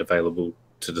you had available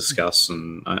to discuss.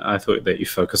 And I thought that you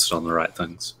focused on the right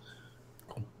things.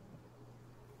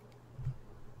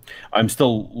 I'm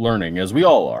still learning, as we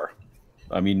all are.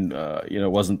 I mean, it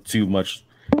wasn't too much.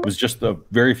 It was just a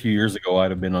very few years ago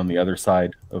I'd have been on the other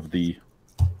side of the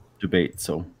debate.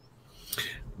 So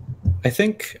I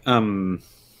think,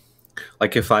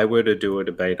 like if I were to do a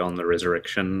debate on the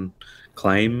resurrection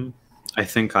claim, I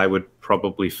think I would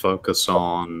probably focus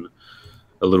on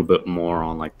a little bit more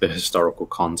on like the historical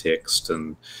context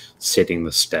and setting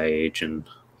the stage and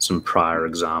some prior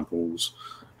examples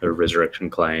of resurrection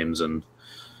claims and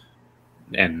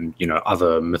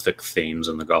other mythic themes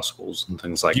in the Gospels and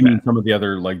things like that. You mean some of the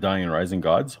other like dying and rising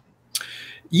gods?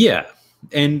 Yeah,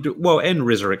 and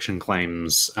resurrection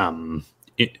claims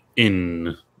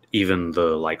in even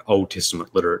the like Old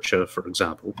Testament literature, for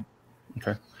example.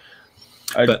 Okay,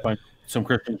 I find some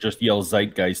Christians just yell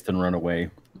zeitgeist and run away.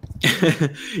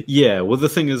 Yeah, well, the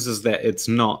thing is that it's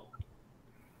not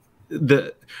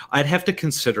I'd have to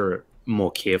consider it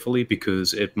more carefully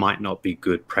because it might not be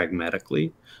good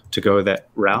pragmatically to go that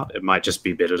route. It might just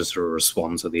be better to sort of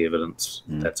respond to the evidence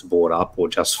that's brought up or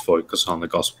just focus on the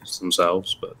Gospels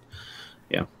themselves. But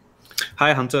yeah.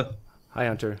 Hi, Hunter. Hi,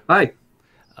 Hunter. Hi.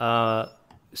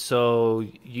 So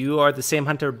you are the same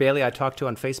Hunter Bailey I talked to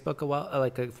on Facebook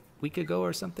like a week ago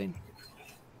or something?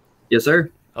 Yes,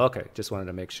 sir. Okay, just wanted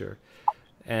to make sure.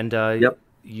 And Yep.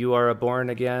 You are a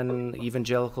born-again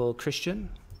evangelical Christian?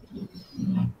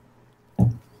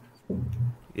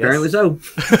 Apparently so.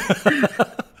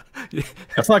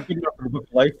 That's not good enough for the book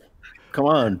of life. Come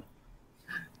on.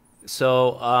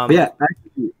 So, yeah,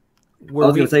 actually, I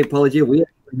was going to say, Paulogia, we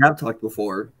have talked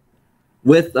before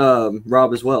with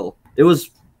Rob as well. It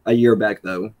was a year back,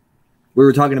 though. We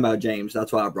were talking about James.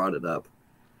 That's why I brought it up.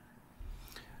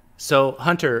 So,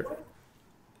 Hunter,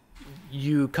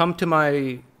 you come to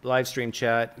my live stream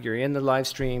chat. You're in the live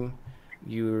stream.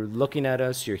 You're looking at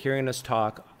us. You're hearing us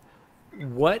talk.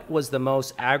 What was the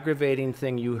most aggravating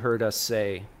thing you heard us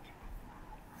say?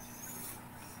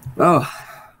 Oh,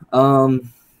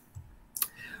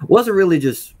 wasn't really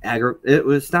just it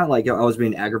was not like I was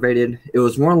being aggravated. It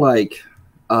was more like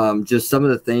just some of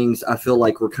the things I feel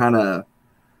like were kind of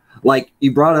like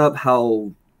you brought up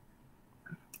how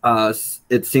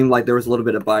it seemed like there was a little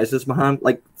bit of biases behind.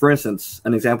 Like, for instance,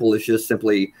 an example is just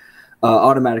simply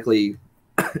automatically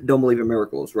don't believe in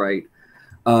miracles, right?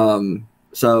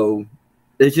 So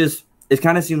it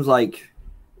kind of seems like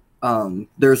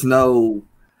there's no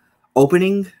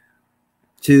opening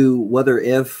to whether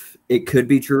if it could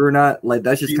be true or not. Like,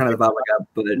 that's just kind of the vibe I got.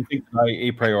 But Do you think I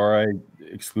a priori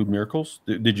exclude miracles?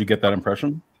 Did you get that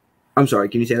impression? I'm sorry,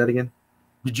 can you say that again?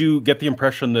 Did you get the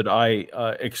impression that I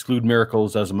exclude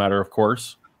miracles as a matter of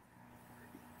course?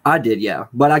 I did, yeah,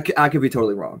 but I could be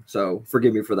totally wrong. So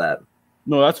forgive me for that.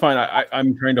 No, that's fine.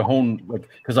 I'm trying to hone, like,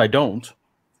 because I don't.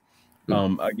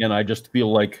 Again, I just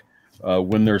feel like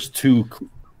when there's two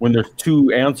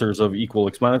answers of equal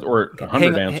explanation, or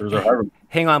 100 answers, or however.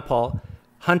 Hang on, Paul.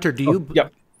 Hunter, do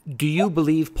you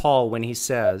believe Paul when he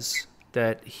says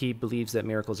that he believes that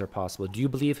miracles are possible? Do you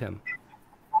believe him?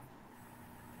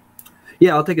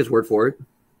 Yeah, I'll take his word for it.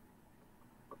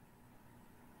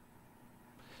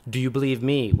 Do you believe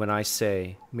me when I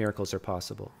say miracles are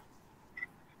possible?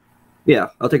 Yeah,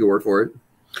 I'll take a word for it.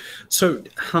 So,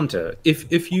 Hunter,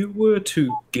 if you were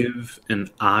to give an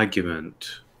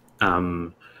argument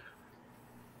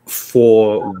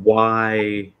for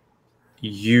why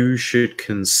you should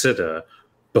consider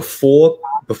before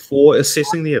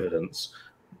assessing the evidence,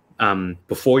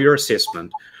 before your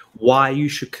assessment, why you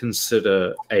should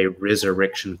consider a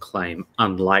resurrection claim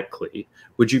unlikely,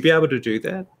 would you be able to do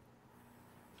that?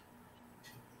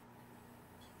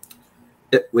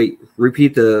 Wait,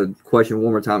 repeat the question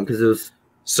one more time, because it was...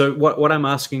 So what I'm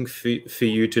asking for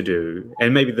you to do,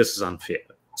 and maybe this is unfair,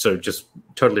 so just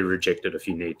totally reject it if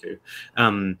you need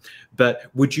to, but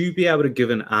would you be able to give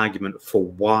an argument for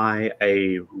why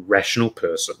a rational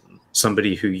person,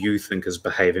 somebody who you think is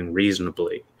behaving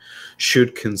reasonably,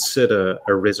 should consider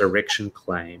a resurrection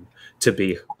claim to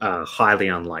be highly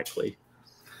unlikely?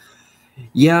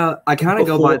 Yeah, I kind of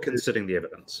go by considering the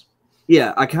evidence.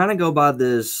 Yeah, I kind of go by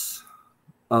this.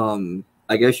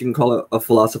 I guess you can call it a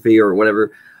philosophy or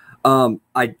whatever.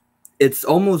 It's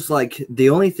almost like the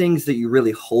only things that you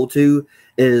really hold to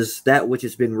is that which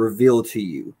has been revealed to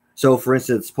you. So, for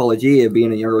instance, Paulogia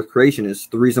being a young earth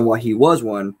creationist, the reason why he was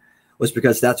one was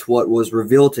because that's what was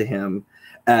revealed to him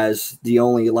as the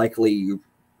only likely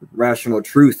rational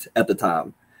truth at the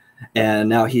time. And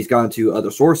now he's gone to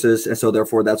other sources, and so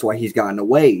therefore that's why he's gotten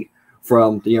away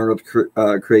from the young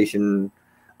earth creation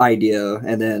idea,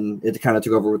 and then it kind of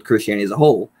took over with Christianity as a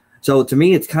whole. So to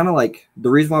me, it's kind of like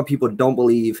the reason why people don't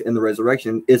believe in the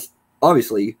resurrection is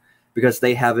obviously because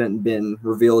they haven't been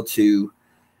revealed to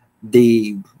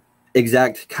the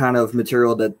exact kind of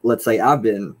material that, let's say, I've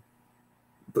been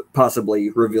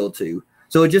possibly revealed to.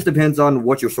 So it just depends on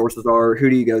what your sources are. Who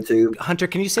do you go to? Hunter,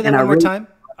 can you say that one more time?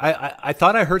 I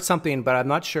thought I heard something, but I'm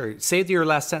not sure. Say your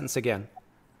last sentence again.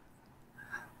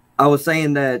 I was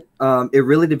saying that it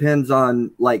really depends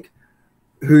on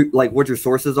what your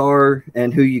sources are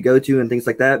and who you go to and things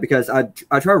like that, because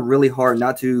I try really hard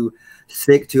not to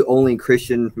stick to only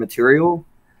Christian material.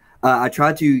 I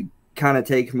try to kind of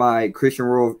take my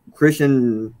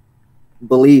Christian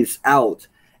beliefs out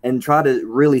and try to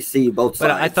really see both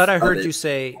sides. But I thought I heard you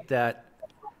say that.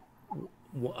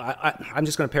 I'm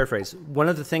just going to paraphrase. One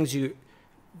of the things you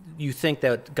think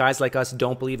that guys like us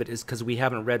don't believe it is because we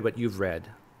haven't read what you've read.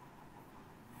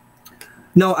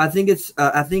 No, I think it's.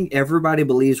 I think everybody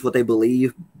believes what they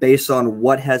believe based on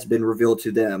what has been revealed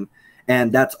to them,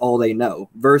 and that's all they know.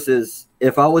 Versus,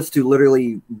 if I was to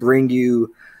literally bring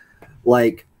you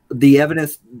like the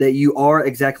evidence that you are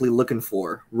exactly looking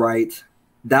for, right?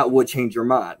 That would change your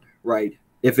mind, right?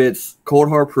 If it's cold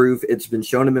hard proof, it's been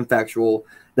shown to be factual,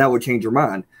 that would change your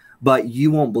mind. But you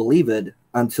won't believe it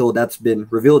until that's been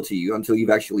revealed to you, until you've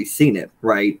actually seen it,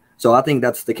 right? So I think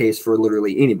that's the case for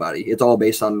literally anybody. It's all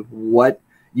based on what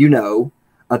you know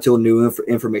until new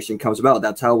information comes about.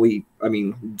 That's how we, I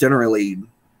mean, generally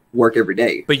work every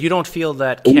day. But you don't feel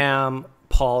that Cam,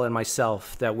 Paul, and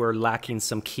myself, that we're lacking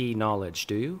some key knowledge,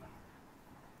 do you?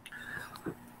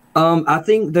 I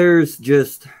think there's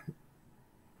just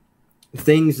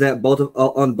things that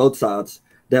on both sides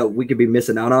that we could be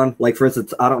missing out on. Like, for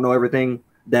instance, I don't know everything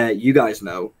that you guys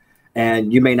know,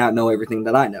 and you may not know everything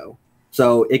that I know.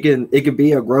 So it can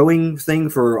be a growing thing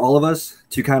for all of us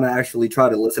to kind of actually try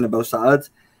to listen to both sides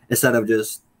instead of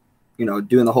just, you know,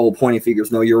 doing the whole pointing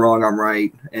fingers. No, you're wrong, I'm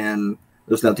right, and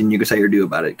there's nothing you can say or do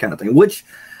about it kind of thing. Which,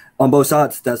 on both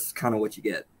sides, that's kind of what you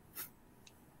get.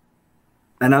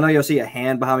 And I know you'll see a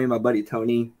hand behind me. My buddy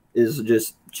Tony is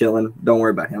just chilling. Don't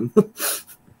worry about him.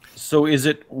 So is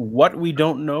it what we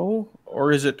don't know,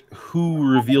 or is it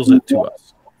who reveals it to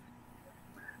us?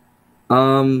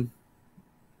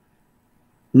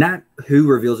 Not who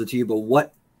reveals it to you,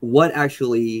 but what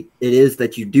actually it is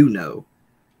that you do know.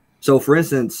 So, for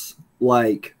instance,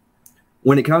 like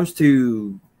when it comes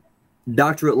to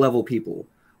doctorate level people,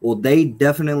 well, they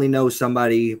definitely know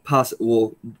somebody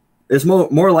possible. It's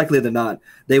more likely than not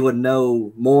they would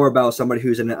know more about somebody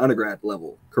who's in an undergrad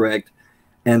level, correct?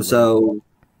 And so,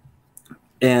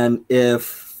 and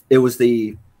if it was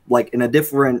like in a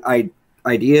different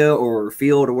idea or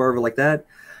field or wherever like that,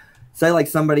 say like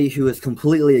somebody who is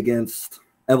completely against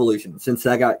evolution, since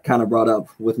that got kind of brought up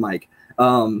with Mike,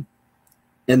 and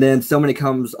then somebody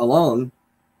comes along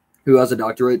who has a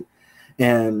doctorate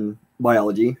in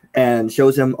biology and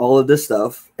shows him all of this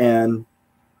stuff, and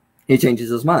he changes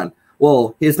his mind.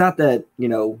 Well, it's not that, you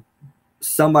know,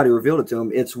 somebody revealed it to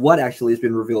him. It's what actually has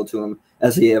been revealed to him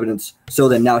as the evidence, so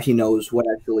that now he knows what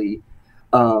actually,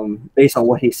 based on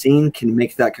what he's seen, can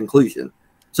make that conclusion.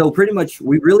 So pretty much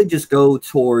we really just go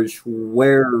towards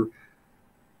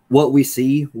what we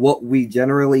see, what we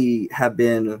generally have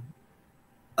been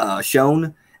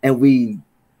shown, and we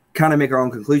kind of make our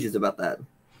own conclusions about that.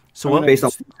 So what based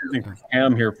on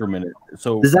Cam here for a minute.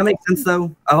 So does that make sense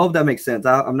though? I hope that makes sense.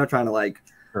 I'm not trying to like,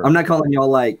 sure. I'm not calling y'all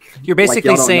like. You're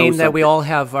basically saying that we all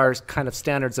have our kind of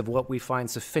standards of what we find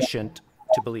sufficient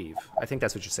to believe. I think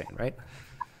that's what you're saying, right?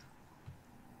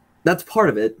 That's part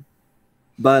of it,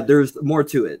 but there's more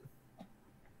to it.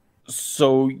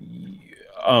 So,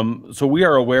 so we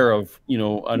are aware of, you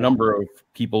know, a number of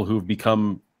people who've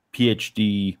become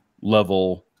PhD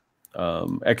level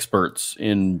experts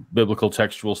in biblical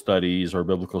textual studies or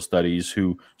biblical studies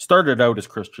who started out as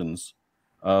Christians,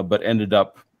 but ended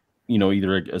up, you know,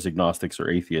 either as agnostics or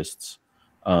atheists.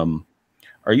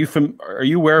 Are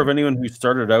you aware of anyone who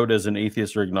started out as an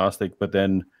atheist or agnostic, but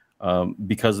then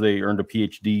because they earned a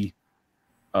PhD,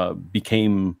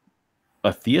 became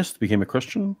a theist, became a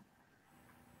Christian?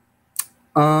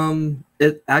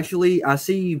 It actually, I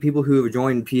see people who have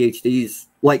joined PhDs.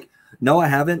 Like, no, I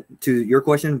haven't, to your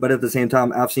question, but at the same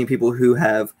time, I've seen people who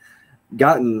have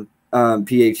gotten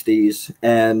PhDs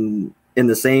and in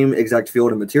the same exact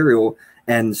field of material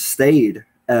and stayed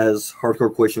as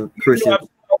hardcore Christians. Yeah,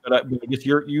 but I guess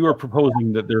you are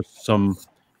proposing that there's some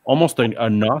almost a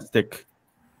Gnostic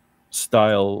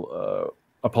style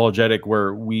apologetic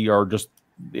where we are just,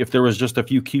 if there was just a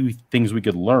few key things we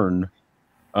could learn,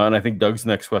 and I think Doug's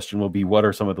next question will be, what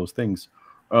are some of those things?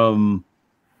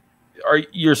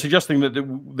 You're suggesting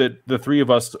that the three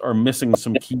of us are missing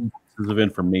some key pieces of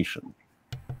information?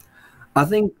 I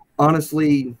think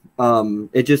honestly,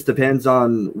 it just depends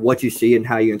on what you see and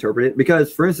how you interpret it.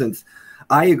 Because, for instance,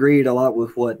 I agreed a lot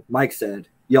with what Mike said.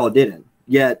 Y'all didn't.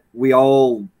 Yet we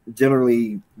all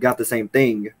generally got the same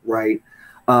thing, right?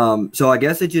 So I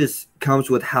guess it just comes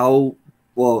with how.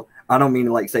 Well, I don't mean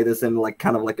to like say this in like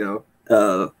kind of like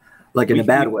a like in a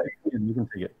bad way. You can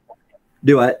take it.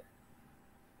 Do what?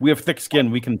 We have thick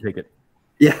skin. We can take it.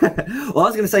 Yeah. Well, I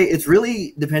was gonna say it's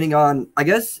really depending on. I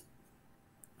guess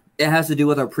it has to do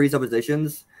with our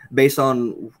presuppositions based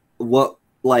on what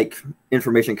like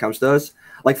information comes to us.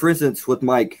 Like, for instance, with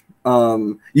Mike,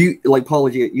 you like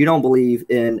Paulogia, you don't believe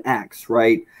in Acts,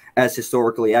 right, as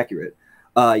historically accurate.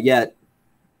 Yet,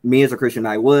 me as a Christian,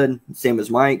 I would. Same as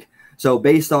Mike. So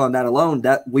based on that alone,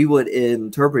 that we would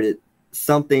interpret it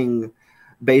something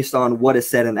based on what is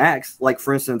said in Acts. Like,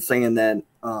 for instance, saying that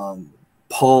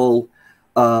Paul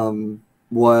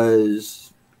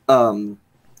was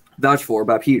vouched for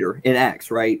by Peter in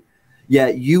Acts, right?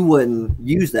 Yet you wouldn't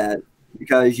use that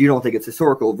because you don't think it's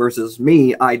historical, versus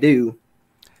me, I do.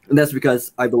 And that's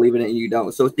because I believe in it and you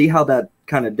don't. So see how that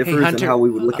kind of differs and how we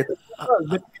would look at it?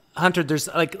 Hunter,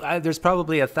 there's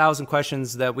probably 1,000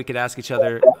 questions that we could ask each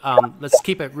other. Let's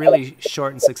keep it really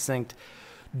short and succinct.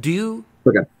 Do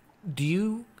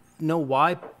you know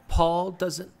why Paul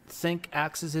doesn't think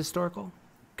Acts is historical?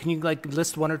 Can you like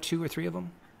list 1 or 2 or 3 of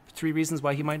them? 3 reasons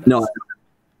why he might not? No,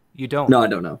 you don't. No, I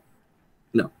don't know.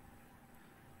 No.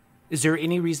 Is there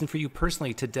any reason for you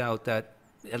personally to doubt that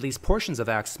at least portions of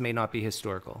Acts may not be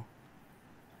historical?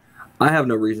 I have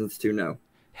no reasons to know.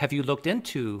 Have you looked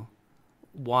into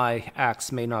why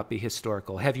Acts may not be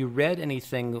historical? Have you read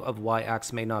anything of why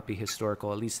Acts may not be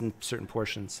historical, at least in certain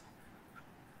portions?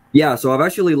 Yeah, so I've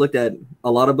actually looked at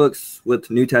a lot of books with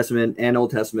New Testament and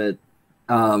Old Testament,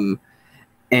 and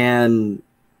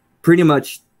pretty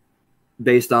much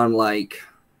based on like,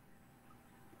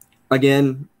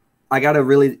 again, I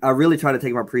really try to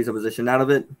take my presupposition out of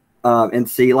it and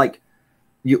see, like,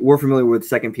 we're familiar with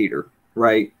 2 Peter,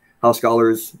 right? How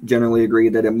scholars generally agree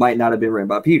that it might not have been written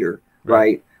by Peter,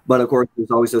 right? But of course, there's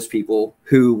always those people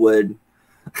who would,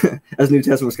 as New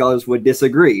Testament scholars, would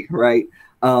disagree, right?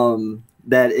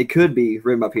 That it could be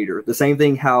written by Peter. The same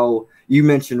thing how you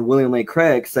mentioned William Lane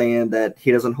Craig saying that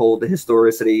he doesn't hold the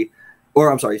historicity,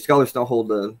 or I'm sorry, scholars don't hold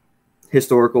the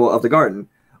historical of the garden.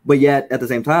 But yet, at the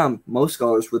same time, most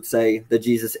scholars would say that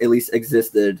Jesus at least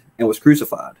existed and was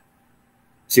crucified.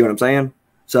 See what I'm saying?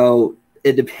 So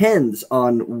it depends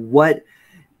on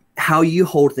how you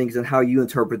hold things and how you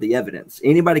interpret the evidence.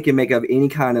 Anybody can make up any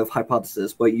kind of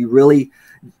hypothesis, but I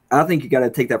think you got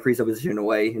to take that presupposition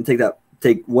away and take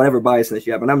whatever biasness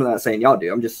you have. And I'm not saying y'all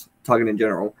do. I'm just talking in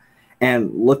general,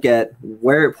 and look at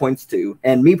where it points to.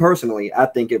 And me personally, I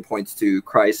think it points to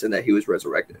Christ and that he was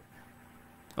resurrected.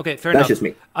 Okay, fair enough. That's just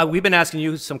me. We've been asking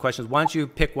you some questions. Why don't you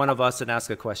pick one of us and ask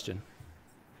a question?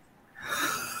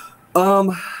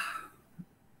 Okay.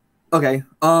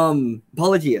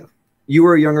 Paulogia, you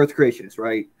were a young Earth creationist,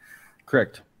 right?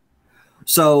 Correct.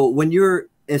 So when you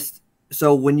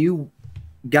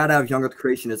got out of young Earth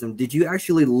creationism, did you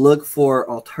actually look for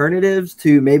alternatives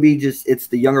to maybe just it's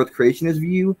the young Earth creationist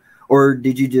view, or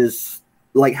did you just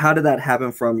like how did that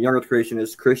happen from young Earth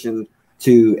creationist Christian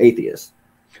to atheist?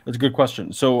 That's a good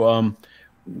question. So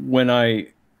when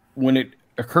it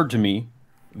occurred to me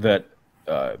that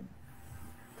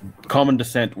common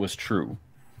descent was true,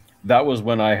 that was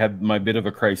when I had my bit of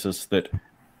a crisis that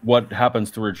what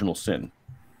happens to original sin?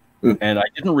 And I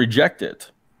didn't reject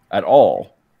it at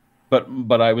all,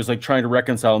 but I was like trying to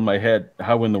reconcile in my head,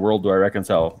 how in the world do I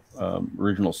reconcile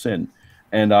original sin?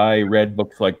 And I read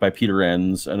books like by Peter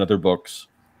Enns and other books,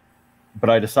 but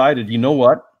I decided, you know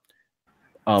what?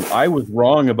 I was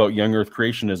wrong about young Earth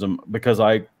creationism because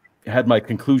I had my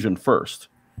conclusion first.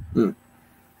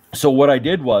 So what I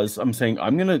did was I'm saying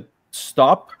I'm going to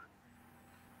stop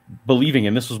believing,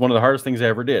 and this was one of the hardest things I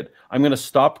ever did. I'm going to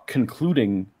stop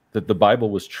concluding that the Bible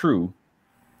was true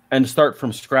and start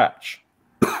from scratch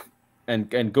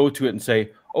and go to it and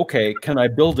say, okay, can I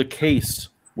build a case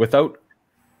without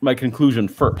my conclusion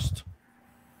first?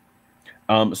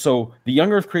 So the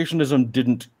young Earth creationism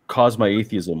didn't cause my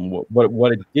atheism.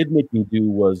 What it did make me do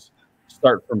was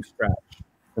start from scratch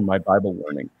from my Bible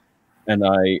learning, and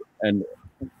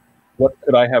what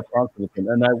could I have confidence in?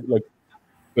 And I like,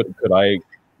 could I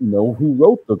know who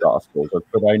wrote the Gospels, or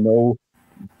could I know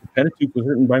the Pentateuch was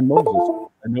written by Moses?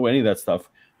 I know any of that stuff,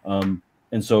 and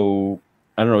so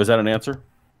I don't know. Is that an answer?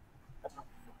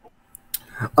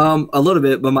 A little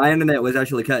bit, but my internet was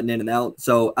actually cutting in and out.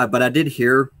 So, but I did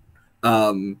hear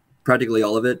practically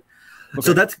all of it. Okay.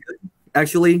 So that's good,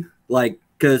 actually, like,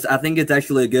 because I think it's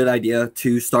actually a good idea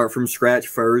to start from scratch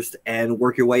first and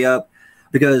work your way up.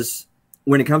 Because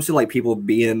when it comes to like people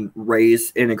being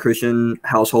raised in a Christian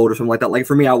household or something like that, like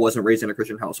for me, I wasn't raised in a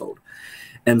Christian household.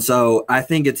 And so I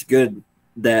think it's good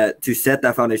that to set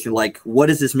that foundation, like, what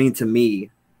does this mean to me,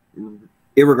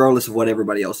 irregardless of what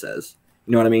everybody else says?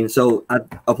 You know what I mean? So I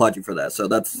applaud you for that. So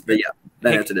that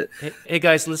answered it. Hey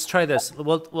guys, let's try this.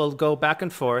 We'll go back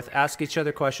and forth, ask each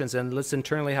other questions, and let's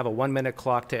internally have a 1-minute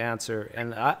clock to answer.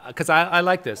 And because I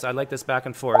like this. I like this back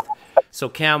and forth. So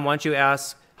Cam, why don't you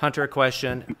ask Hunter a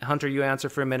question? Hunter, you answer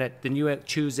for a minute. Then you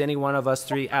choose any one of us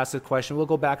 3, ask a question. We'll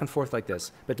go back and forth like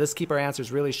this. But let's keep our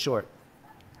answers really short.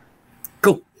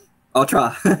 Cool. I'll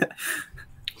try.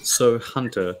 So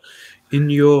Hunter, In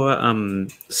your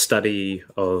study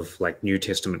of like New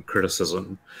Testament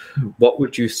criticism, what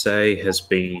would you say has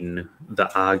been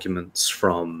the arguments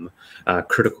from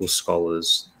critical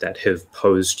scholars that have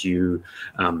posed you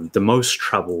the most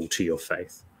trouble to your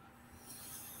faith?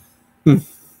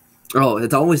 Oh,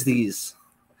 it's always these.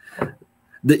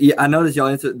 Yeah, I noticed y'all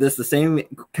answered this the same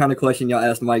kind of question y'all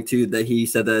asked Mike too. That he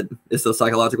said that it's the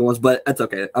psychological ones, but that's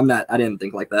okay. I didn't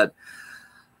think like that.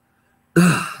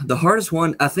 The hardest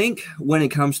one, I think, when it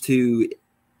comes to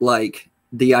like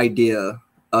the idea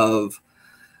of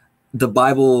the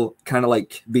Bible kind of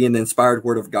like being the inspired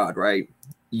word of God, right?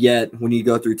 Yet when you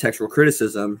go through textual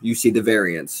criticism, you see the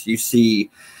variants. You see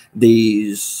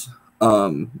these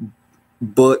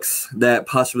books that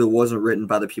possibly wasn't written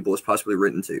by the people it's possibly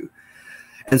written to.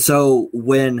 And so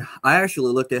when I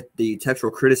actually looked at the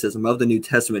textual criticism of the New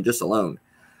Testament just alone,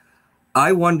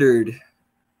 I wondered,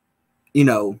 you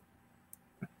know,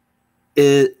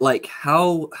 it like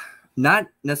how, not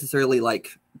necessarily like,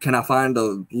 can I find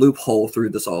a loophole through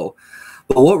this all,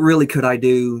 but what really could I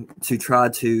do to try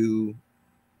to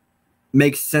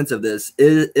make sense of this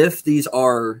if these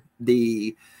are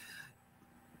the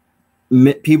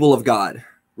people of God,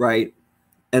 right?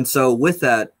 And so with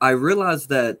that, I realized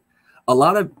that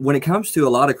when it comes to a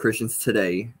lot of Christians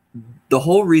today, the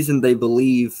whole reason they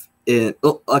believe in,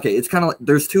 it's kind of like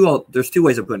there's two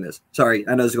ways of putting this. Sorry,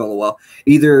 I know this is going a little while.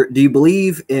 Either do you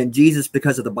believe in Jesus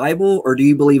because of the Bible, or do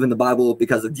you believe in the Bible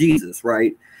because of Jesus,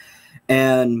 right?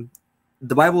 And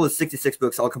the Bible is 66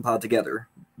 books all compiled together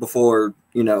before,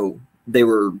 they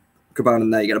were compiled,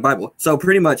 and now you got a Bible. So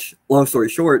pretty much, long story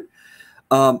short,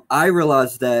 I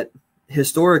realized that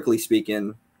historically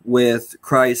speaking, with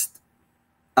Christ,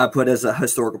 I put as a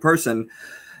historical person,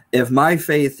 if my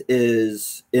faith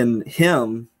is in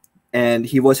him and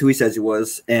he was who he says he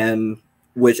was, and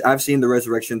which I've seen the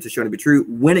resurrection to show to be true,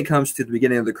 when it comes to the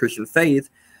beginning of the Christian faith,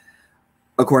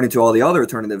 according to all the other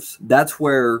alternatives, that's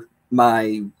where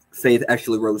my faith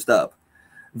actually rose up,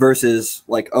 versus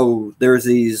like, oh, there's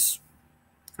these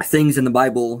things in the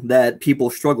Bible that people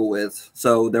struggle with,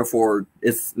 so therefore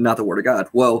it's not the word of God.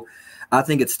 Well, I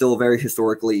think it's still very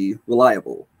historically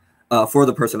reliable for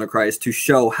the person of Christ to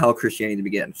show how Christianity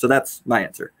began. So that's my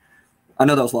answer. I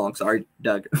know that was long. Sorry,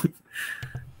 Doug.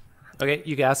 Okay,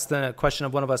 you can ask the question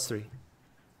of one of us three.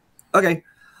 Okay.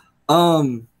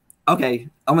 Okay,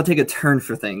 I'm going to take a turn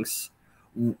for things.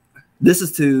 This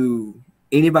is to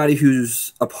anybody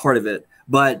who's a part of it,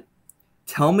 but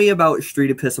tell me about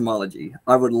street epistemology.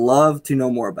 I would love to know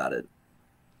more about it.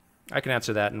 I can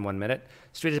answer that in 1 minute.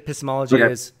 Street epistemology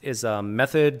is a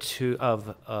method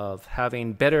of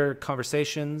having better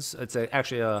conversations. It's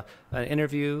actually an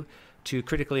interview to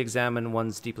critically examine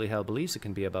one's deeply held beliefs. It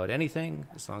can be about anything,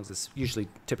 as long as it's usually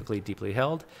typically deeply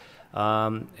held.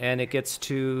 And it gets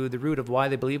to the root of why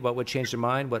they believe, what would change their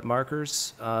mind, what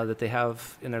markers that they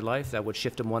have in their life that would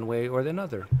shift them one way or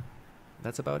another.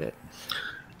 That's about it.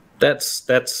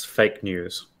 That's fake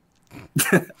news.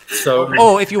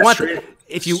 So, if you want,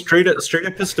 street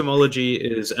epistemology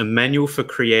is a manual for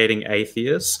creating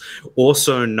atheists,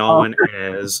 also known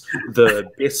as the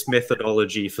best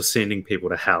methodology for sending people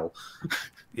to hell.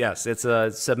 Yes, it's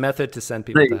a method to send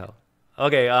people to hell.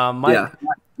 Okay, Mike. Yeah,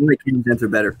 my Kenny's answer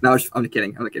better. No, I'm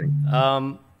kidding. I'm kidding.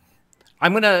 I'm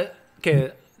gonna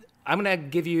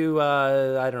give you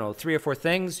I don't know, 3 or 4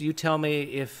 things. You tell me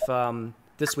if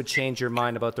this would change your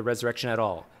mind about the resurrection at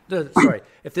all.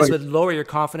 If this would lower your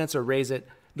confidence or raise it,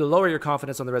 to lower your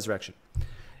confidence on the resurrection.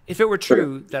 If it were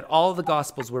true that all the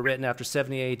Gospels were written after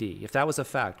 70 AD, if that was a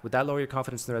fact, would that lower your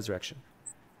confidence in the resurrection?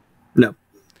 No.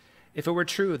 If it were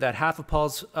true that half of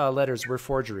Paul's letters were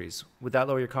forgeries, would that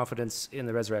lower your confidence in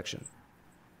the resurrection?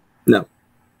 No.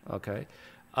 Okay.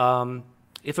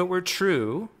 If it were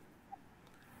true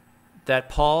that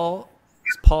Paul's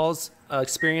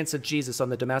experience of Jesus on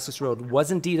the Damascus Road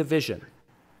was indeed a vision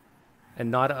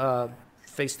and not a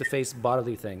face-to-face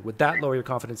bodily thing, would that lower your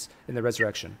confidence in the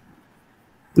resurrection?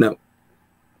 No.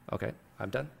 Okay, I'm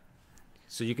done.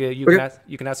 So you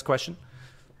can ask a question.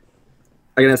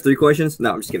 I can ask 3 questions.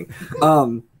 No, I'm just kidding.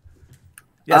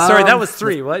 Yeah, sorry, that was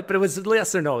 3, right? But it was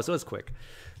yes or no, so it was quick.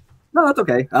 No, that's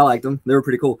okay. I liked them. They were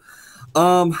pretty cool.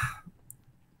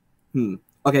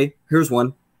 Okay, here's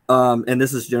one. And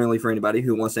this is generally for anybody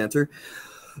who wants to answer.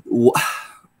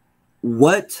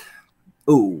 What?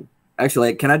 Oh.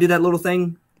 Actually, can I do that little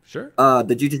thing? Sure.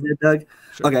 That you just did, Doug?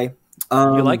 Sure. Okay.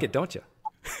 You like it, don't you?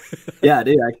 Yeah, I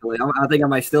do, actually. I think I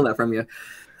might steal that from you.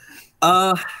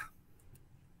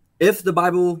 If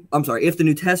the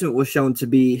New Testament was shown to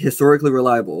be historically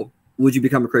reliable, would you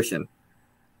become a Christian?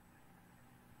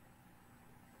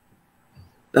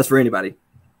 That's for anybody.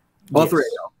 All 3 of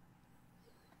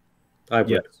y'all. I would.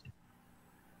 Yes.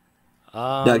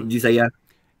 Doug, did you say yeah?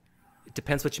 It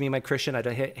depends what you mean by Christian. I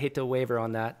hate to waver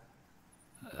on that.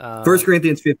 1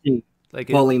 Corinthians 15, Like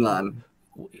Pauline line.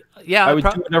 Yeah, I would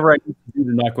do whatever I need to do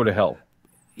to not go to hell.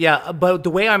 Yeah, but the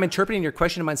way I'm interpreting your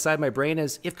question inside my brain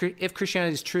is, if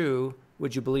Christianity is true,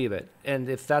 would you believe it? And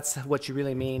if that's what you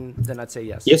really mean, then I'd say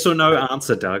yes. Yes or no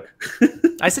answer, Doug.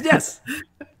 I said yes.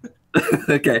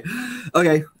 Okay.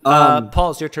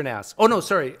 Paul, it's your turn to ask. Oh no,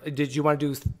 sorry. Did you want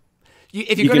to do?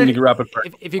 If you're going to do rapid fire.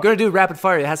 If you're going to do rapid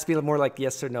fire, it has to be more like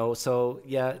yes or no. So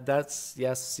yeah, that's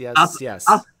yes.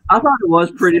 I thought it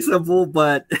was pretty simple,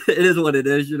 but it is what it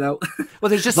is, you know. Well,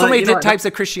 there's just so many types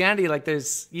of Christianity. Like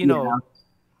there's, you know.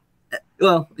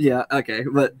 Well, yeah, okay,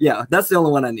 but yeah, that's the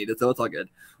only one I needed, so it's all good.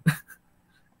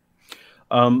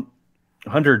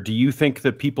 Hunter, do you think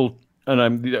that people?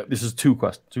 And this is two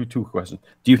questions.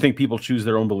 Do you think people choose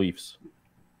their own beliefs?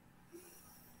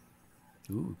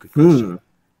 Ooh, good question.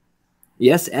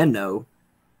 Yes and no.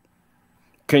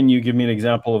 Can you give me an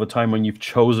example of a time when you've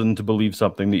chosen to believe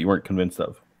something that you weren't convinced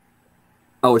of?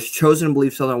 I was chosen to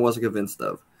believe something I wasn't convinced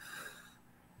of.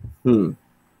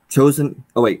 Chosen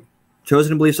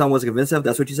to believe something I wasn't convinced of?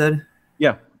 That's what you said?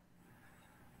 Yeah.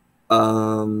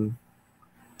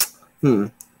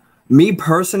 Me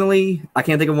personally, I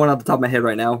can't think of one off the top of my head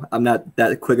right now. I'm not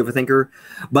that quick of a thinker.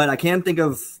 But I can think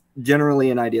of generally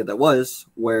an idea that was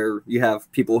where you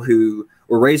have people who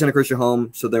were raised in a Christian home,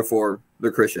 so therefore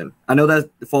they're Christian. I know that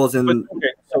falls in...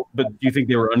 But do you think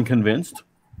they were unconvinced?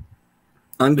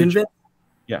 Unconvinced?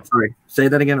 Yeah. Sorry. Say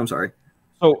that again. I'm sorry.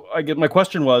 So my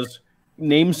question was,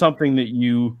 name something that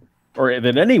you or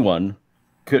that anyone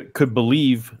could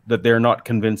believe that they're not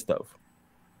convinced of.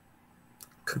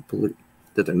 Could believe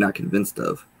that they're not convinced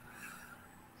of.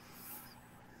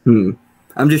 I'm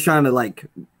just trying to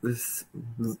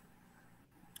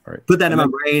put that in my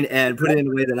brain and put it in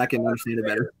a way that I can understand it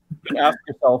better. Ask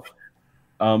yourself,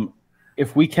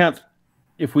 if we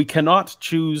cannot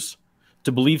choose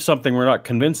to believe something we're not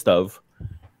convinced of,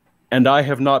 and I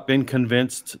have not been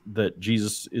convinced that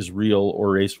Jesus is real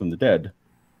or raised from the dead,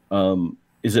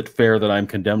 is it fair that I'm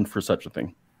condemned for such a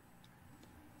thing?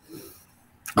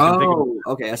 Oh,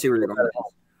 okay. I see where you're going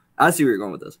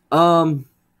with this.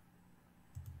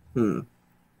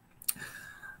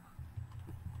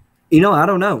 You know, I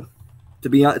don't know. To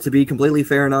be completely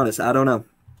fair and honest, I don't know.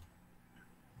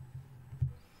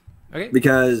 Okay.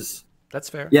 Because that's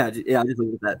fair. Yeah. I just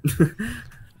leave it at that.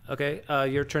 Okay.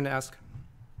 Your turn to ask.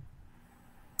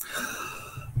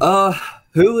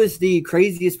 Who is the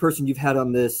craziest person you've had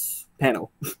on this panel?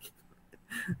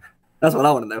 That's what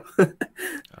I want to know.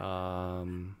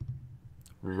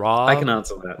 Rob. I can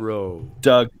answer that.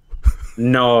 Doug.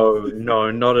 No,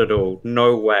 not at all.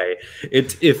 No way.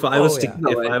 If I was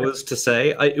to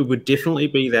say, it would definitely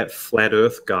be that flat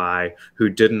Earth guy who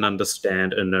didn't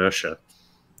understand inertia.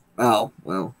 Oh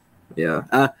well, yeah.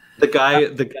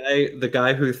 The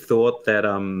guy who thought that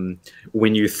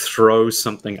when you throw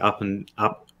something up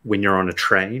when you're on a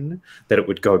train, that it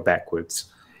would go backwards.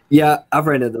 Yeah, I've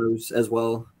ran into those as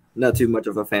well. Not too much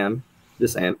of a fan.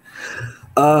 Just saying.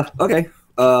 Okay.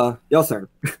 Y'all's turn.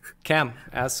 Cam,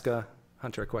 ask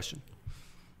Hunter a question.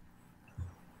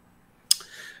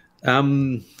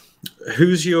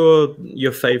 Who's your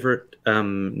favorite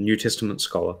New Testament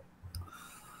scholar?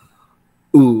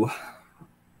 Darrell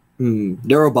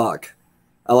Bach.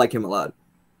 I like him a lot.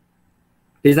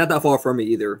 He's not that far from me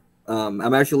either.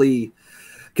 I'm actually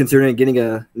considering getting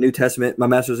a New Testament, my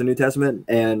master's in New Testament,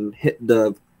 and hit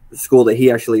the school that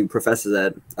he actually professes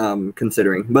at,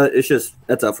 considering. But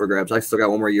that's up for grabs. I still got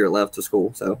one more year left to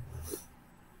school, so.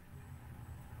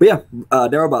 But yeah,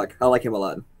 Darrell Bach, I like him a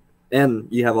lot. And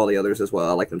you have all the others as well.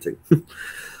 I like them too. Is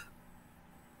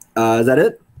that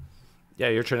it? Yeah,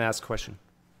 your turn to ask a question.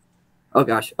 Oh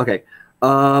gosh. Okay.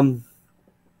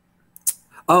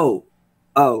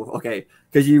 Okay.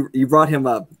 Because you brought him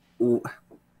up.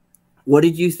 What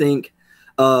did you think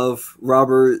of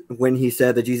Robert when he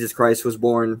said that Jesus Christ was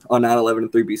born on 9/11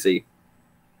 and 3 BC?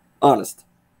 Honest.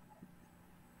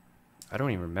 I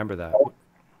don't even remember that.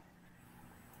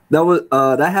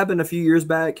 That happened a few years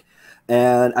back,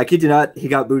 and I kid you not, he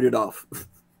got booted off.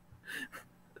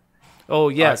 Oh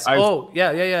yes. Yeah.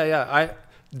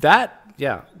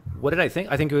 What did I think?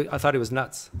 I thought he was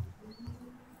nuts.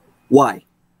 Why?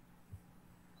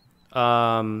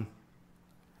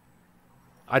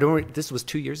 This was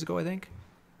 2 years ago, I think.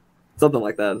 something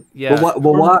like that. Yeah. But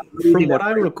what do you From think what that-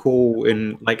 I recall,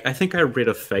 I think I read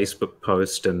a Facebook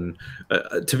post, and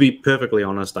to be perfectly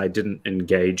honest, I didn't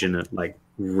engage in it like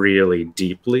really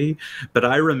deeply. But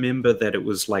I remember that it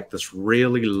was like this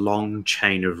really long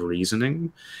chain of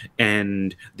reasoning,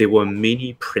 and there were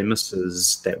many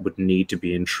premises that would need to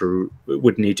be true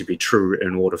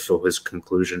in order for his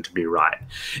conclusion to be right.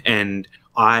 And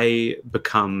I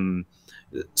become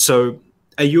so.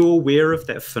 Are you aware of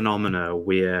that phenomena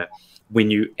where when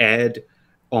you add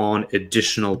on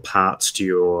additional parts to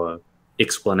your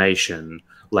explanation,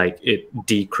 like it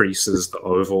decreases the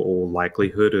overall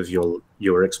likelihood of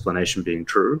your explanation being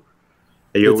true?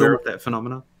 Are you aware of that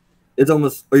phenomena? It's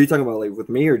almost. Are you talking about like with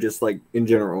me or just like in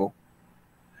general?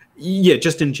 Yeah,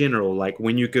 just in general, like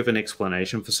when you give an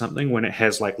explanation for something, when it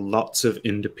has like lots of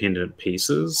independent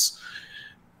pieces,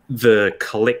 the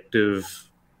collective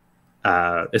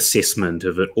assessment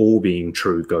of it all being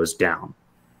true goes down.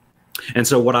 And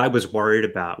so what I was worried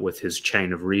about with his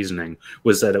chain of reasoning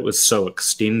was that it was so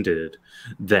extended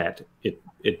that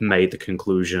it made the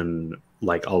conclusion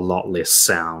like a lot less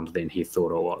sound than he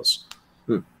thought it was.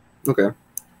 Okay.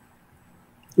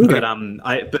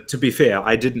 But to be fair,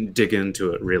 I didn't dig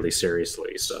into it really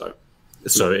seriously, so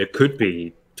it could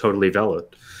be totally valid.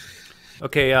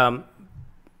 Okay,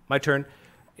 my turn.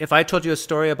 If I told you a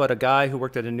story about a guy who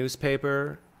worked at a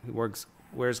newspaper, who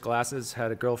wears glasses,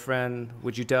 had a girlfriend,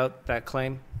 would you doubt that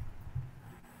claim?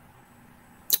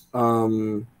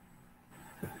 I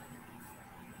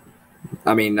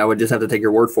mean, I would just have to take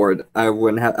your word for it.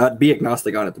 I'd be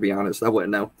agnostic on it, to be honest. I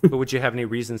wouldn't know. But would you have any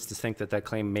reasons to think that that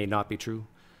claim may not be true?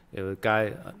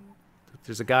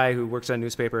 There's a guy who works at a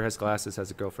newspaper, has glasses, has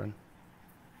a girlfriend.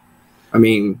 I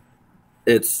mean,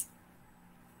 it's.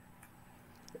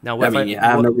 Now, I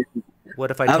have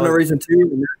no reason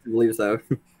to believe so.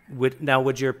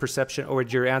 Would your perception or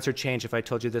would your answer change if I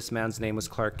told you this man's name was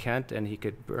Clark Kent and he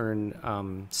could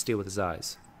burn steel with his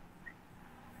eyes?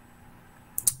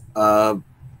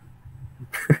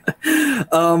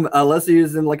 Unless he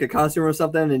was in like a costume or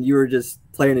something and you were just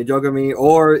playing a joke on me,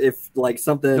 or if like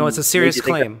something. No, it's a serious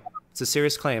claim. It's a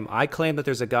serious claim. I claim that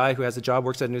there's a guy who has a job,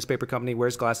 works at a newspaper company,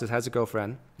 wears glasses, has a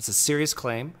girlfriend. It's a serious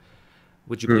claim.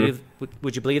 Would you believe?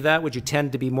 Would you believe that? Would you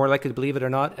tend to be more likely to believe it or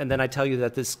not? And then I tell you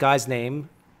that this guy's name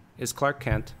is Clark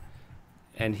Kent,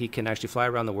 and he can actually fly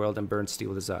around the world and burn steel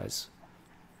with his eyes.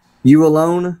 You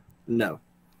alone? No.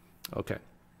 Okay.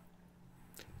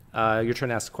 Your turn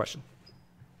to ask a question.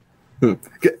 Well,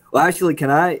 actually, can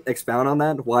I expound on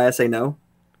that? Why I say no?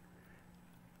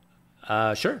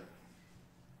 Sure.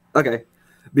 Okay,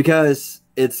 because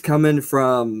it's coming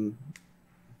from,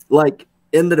 like,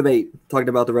 in the debate talking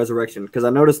about the resurrection. Because I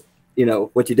noticed,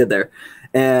 what you did there,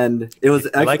 and it was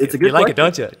actually it's a good. You like it,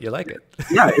 don't you? You like it.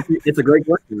 Yeah, it's a great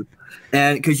question,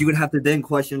 and because you would have to then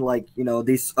question like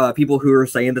these people who are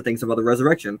saying the things about the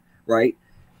resurrection, right?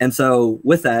 And so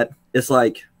with that, it's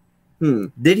like,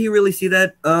 did he really see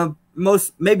that?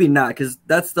 Maybe not, because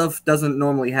that stuff doesn't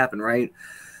normally happen, right?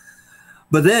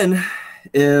 But then,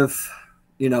 if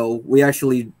we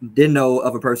actually did know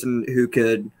of a person who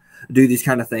could do these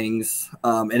kind of things,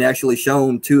 and actually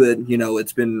shown to it,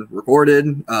 it's been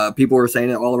recorded. People were saying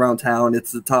it all around town.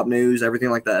 It's the top news, everything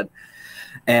like that.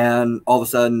 And all of a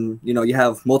sudden, you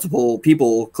have multiple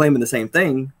people claiming the same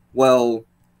thing. Well,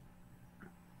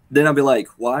 then I'll be like,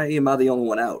 why am I the only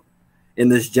one out in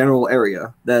this general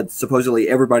area that supposedly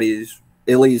everybody's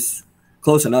at least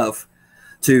close enough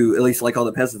to at least like all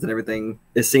the peasants and everything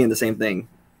is seeing the same thing?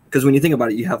 Because when you think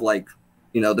about it, you have like,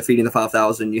 the feeding the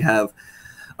 5,000, you have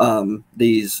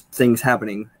these things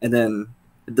happening, and then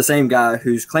the same guy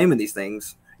who's claiming these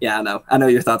things. Yeah, I know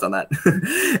your thoughts on that.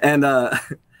 And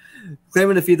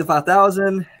claiming to feed the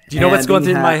 5,000. Do you know what's going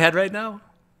through my head right now?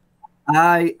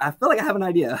 I feel like I have an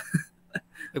idea.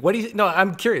 Like, what do you? No,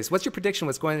 I'm curious. What's your prediction?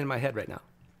 What's going in my head right now?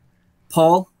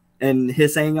 Paul and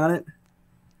his saying on it.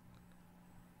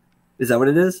 Is that what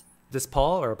it is? This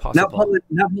Paul or Apostle Paul?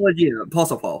 Not Paulogia.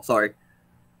 Apostle Paul. Sorry.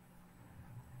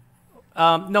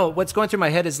 No, what's going through my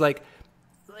head is like,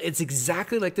 it's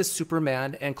exactly like this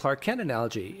Superman and Clark Kent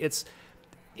analogy. It's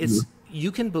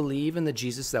you can believe in the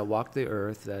Jesus that walked the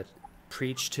earth, that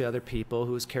preached to other people,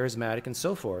 who was charismatic and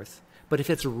so forth. But if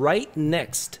it's right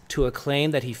next to a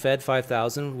claim that he fed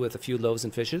 5,000 with a few loaves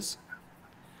and fishes,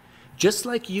 just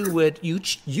like you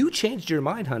changed your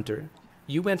mind, Hunter.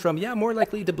 You went from, more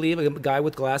likely to believe a guy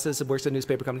with glasses that works at a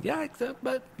newspaper company.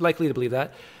 But likely to believe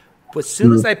that. But as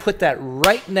soon as I put that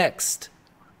right next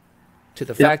to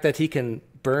the fact that he can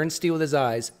burn steel with his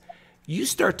eyes, you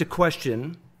start to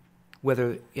question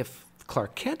whether if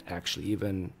Clark Kent actually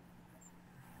even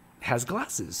has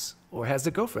glasses or has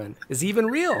a girlfriend? Is he even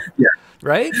real? Yeah.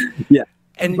 Right? Yeah.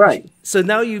 And right. So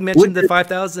now you mentioned the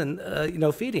 5,000,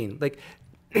 feeding. Like,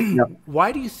 Yep.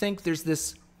 why do you think there's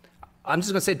this? I'm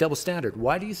just going to say double standard.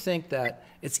 Why do you think that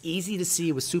it's easy to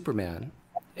see with Superman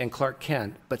and Clark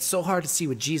Kent, but so hard to see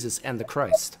with Jesus and the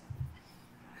Christ?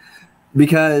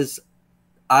 Because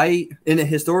in a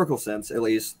historical sense, at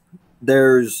least,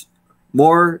 there's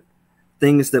more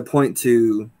things that point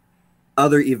to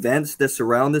other events that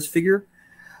surround this figure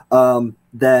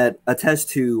that attest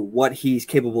to what he's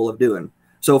capable of doing.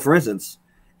 So, for instance,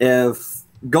 if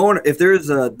there's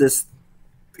this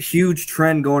huge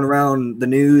trend going around the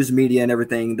news media and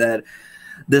everything that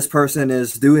this person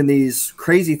is doing these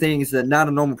crazy things that not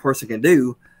a normal person can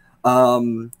do,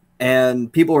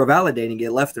 and people are validating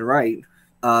it left and right,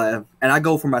 and I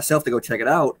go for myself to go check it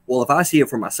out. Well, if I see it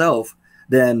for myself,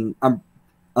 then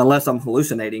unless I'm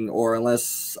hallucinating or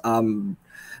unless I'm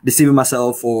deceiving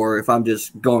myself or if I'm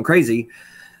just going crazy,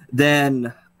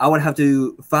 then I would have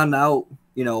to find out,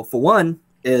 for one,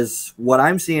 is what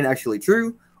I'm seeing actually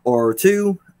true, or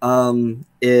two,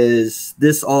 is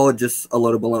this all just a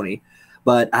load of baloney?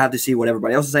 But I have to see what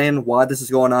everybody else is saying, why this is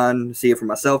going on, see it for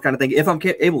myself kind of thing, if I'm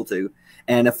able to.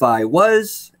 And if I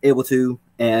was able to,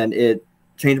 and it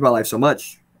changed my life so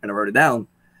much, and I wrote it down,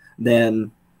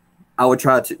 then I would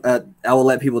try to, I will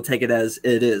let people take it as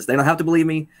it is. They don't have to believe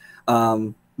me,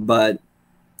 but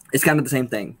it's kind of the same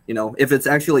thing. If it's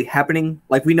actually happening,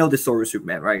 like we know the story of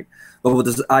Superman, right? But with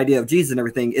this idea of Jesus and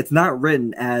everything, it's not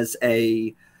written as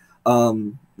a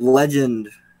legend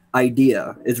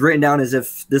idea. It's written down as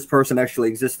if this person actually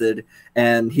existed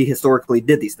and he historically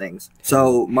did these things.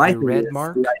 So have you read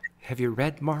Mark? Have you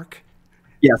read Mark?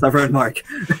 Yes, I've read Mark.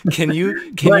 Can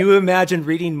you imagine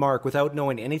reading Mark without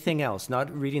knowing anything else?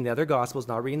 Not reading the other Gospels,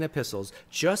 not reading the epistles.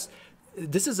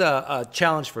 This is a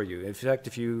challenge for you. In fact,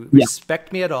 if you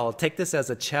respect me at all, take this as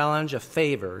a challenge, a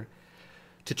favor,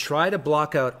 to try to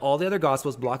block out all the other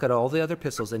Gospels, block out all the other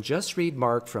epistles, and just read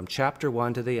Mark from chapter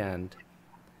 1 to the end.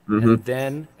 And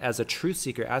then, as a truth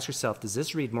seeker, ask yourself, does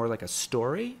this read more like a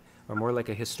story or more like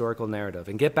a historical narrative?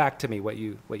 And get back to me what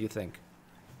you think.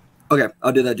 Okay,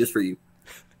 I'll do that just for you.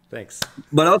 Thanks.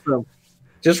 But also,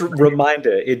 just a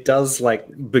reminder, it does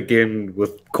begin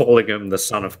with calling him the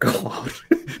Son of God.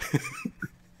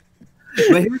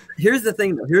 But here's the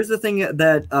thing, though. Here's the thing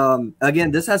that,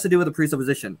 again, this has to do with the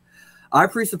presupposition. I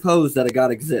presuppose that a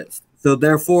God exists. So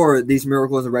therefore, these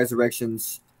miracles and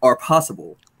resurrections are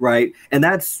possible, right? And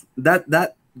that's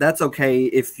okay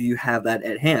if you have that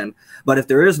at hand. But if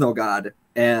there is no God,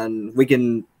 and we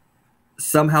can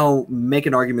somehow make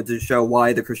an argument to show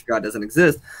why the Christian God doesn't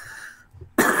exist,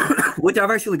 which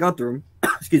I've actually gone through,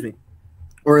 excuse me,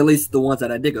 or at least the ones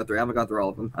that I did go through. I haven't gone through all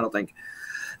of them, I don't think.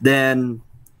 Then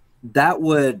that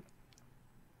would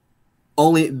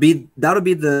be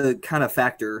the kind of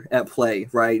factor at play,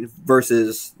 right?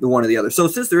 Versus the one or the other. So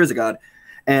since there is a God,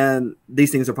 and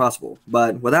these things are possible,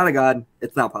 but without a God,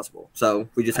 it's not possible. So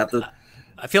we just have to.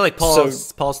 I feel like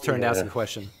Paul's turn to ask a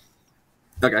question.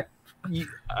 Okay.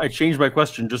 I changed my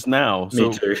question just now.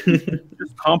 Me too.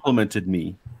 Just complimented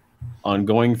me on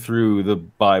going through the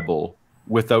Bible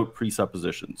without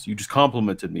presuppositions. You just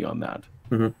complimented me on that.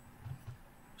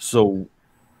 So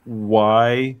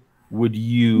why would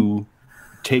you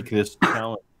take this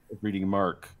challenge of reading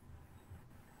Mark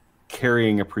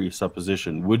carrying a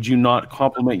presupposition? Would you not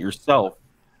compliment yourself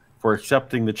for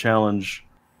accepting the challenge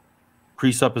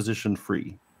presupposition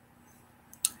free?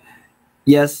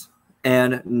 Yes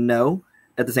and no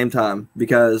at the same time,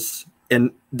 because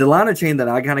in the line of chain that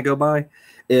I kind of go by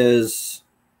is,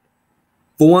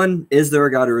 for one, is there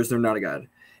a God or is there not a God?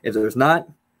 If there's not,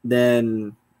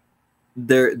 then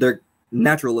their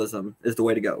naturalism is the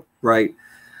way to go, right?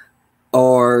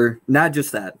 Or not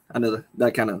just that. I know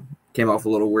that kind of came off a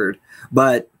little weird,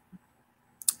 but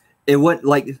it would,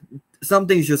 some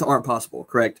things just aren't possible,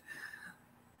 correct?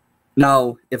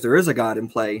 Now, if there is a God in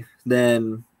play,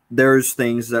 then there's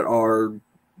things that are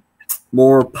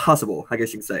more possible, I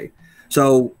guess you could say.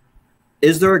 So,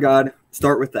 is there a God?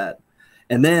 Start with that.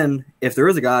 And then, if there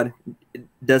is a God,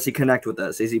 does he connect with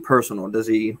us? Is he personal? Does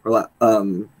he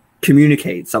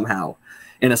communicate somehow,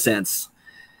 in a sense,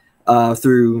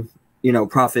 through,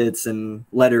 prophets and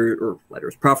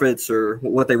prophets, or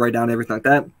what they write down, everything like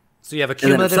that? So you have a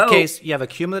cumulative case. You have a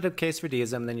cumulative case for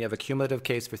deism, then you have a cumulative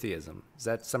case for theism. Does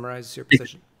that summarize your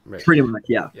position? Right. Pretty much,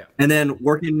 yeah. And then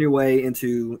working your way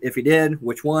into, if he did,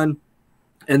 which one,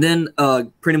 and then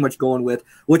pretty much going with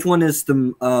which one is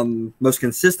the most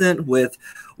consistent with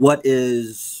what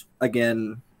is,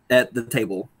 again, at the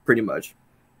table, pretty much,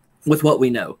 with what we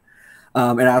know.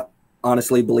 And I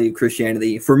honestly believe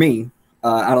Christianity, for me,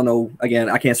 I don't know. Again,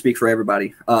 I can't speak for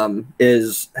everybody.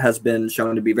 Has been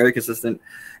shown to be very consistent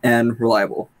and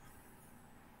reliable.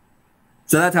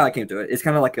 So that's how I came to it. It's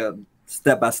kind of like a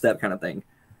step-by-step kind of thing.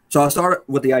 So I start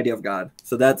with the idea of God.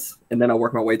 So and then I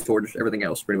work my way towards everything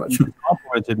else, pretty much. You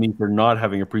complimented me for not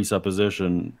having a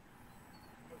presupposition.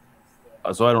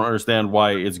 So I don't understand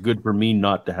why it's good for me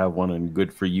not to have one and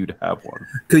good for you to have one.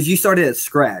 Because you started at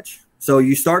scratch. So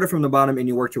you started from the bottom and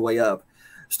you worked your way up.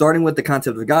 Starting with the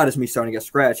concept of God is me starting at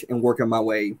scratch and working my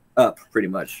way up, pretty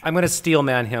much. I'm going to steel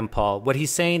man him, Paul. What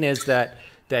he's saying is that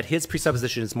his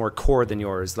presupposition is more core than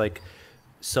yours. Like,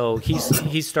 so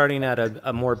he's starting at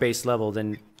a more base level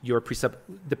than your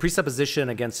the presupposition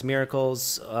against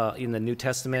miracles in the New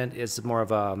Testament is more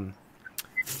of a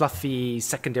fluffy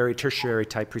secondary, tertiary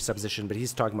type presupposition, but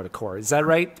he's talking about a core. Is that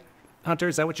right, Hunter?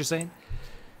 Is that what you're saying?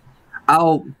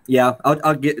 I'll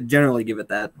generally give it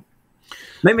that.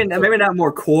 Maybe not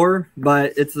more core,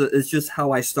 but it's just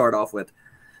how I start off with,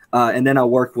 and then I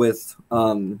work with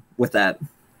that.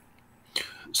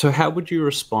 So how would you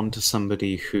respond to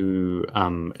somebody who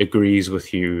agrees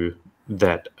with you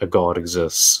that a God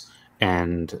exists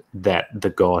and that the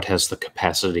God has the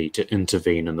capacity to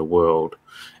intervene in the world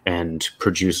and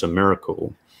produce a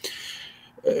miracle?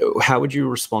 How would you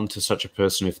respond to such a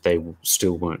person if they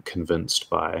still weren't convinced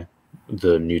by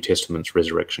the New Testament's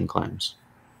resurrection claims?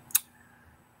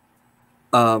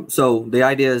 So the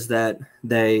idea is that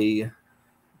they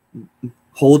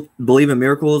believe in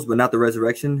miracles, but not the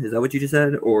resurrection. Is that what you just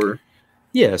said? Or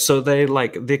yeah, so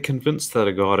they're convinced that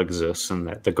a God exists and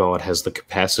that the God has the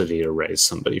capacity to raise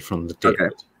somebody from the dead.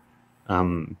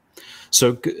 Okay.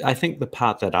 So I think the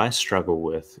part that I struggle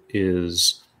with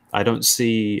is I don't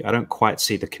quite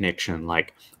see the connection.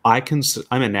 Like I'm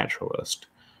a naturalist,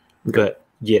 okay, but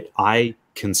yet I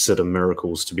consider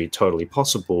miracles to be totally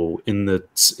possible in the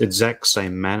exact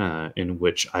same manner in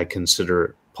which I consider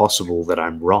it possible that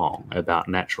I'm wrong about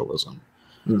naturalism.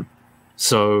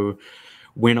 So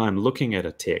when I'm looking at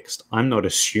a text, I'm not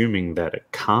assuming that it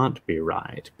can't be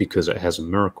right because it has a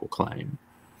miracle claim,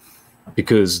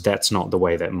 because that's not the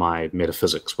way that my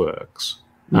metaphysics works.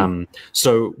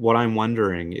 So what I'm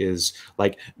wondering is,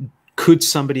 like, could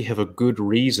somebody have a good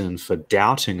reason for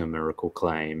doubting a miracle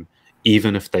claim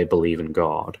even if they believe in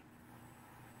God?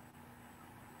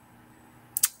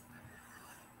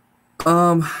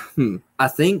 I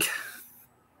think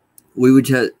we would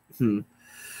just.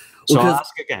 So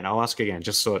I'll ask again,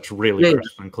 just so it's really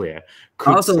crisp and clear.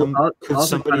 Could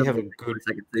somebody have a good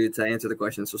to answer the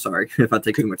question? So sorry if I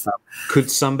take too much time. Could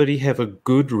somebody have a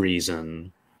good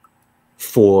reason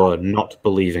for not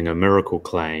believing a miracle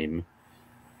claim,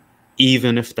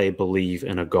 even if they believe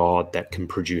in a God that can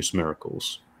produce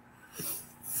miracles?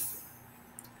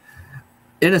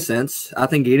 In a sense, I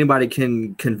think anybody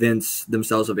can convince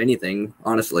themselves of anything,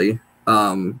 honestly.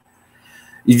 You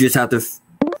just have to...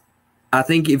 I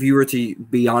think if you were to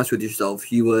be honest with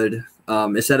yourself, you would,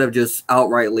 instead of just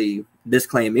outrightly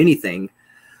disclaim anything,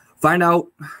 find out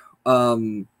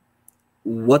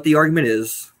what the argument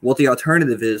is, what the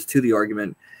alternative is to the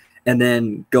argument, and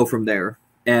then go from there.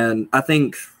 And I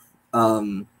think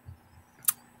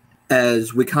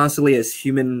as we constantly, as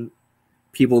human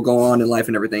people go on in life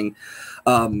and everything,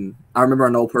 I remember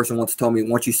an old person once told me,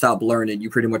 once you stop learning, you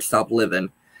pretty much stop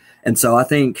living. And so I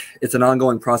think it's an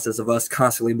ongoing process of us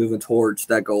constantly moving towards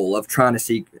that goal of trying to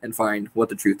seek and find what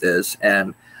the truth is.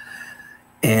 And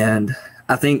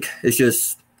I think it's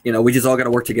just, we just all got to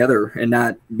work together and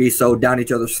not be so down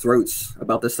each other's throats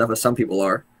about this stuff as some people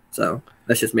are. So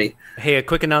that's just me. Hey, a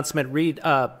quick announcement.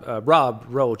 Rob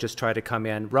Rowe just tried to come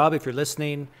in. Rob, if you're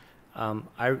listening,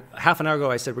 half an hour ago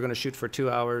I said we're going to shoot for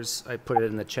 2 hours. I put it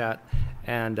in the chat,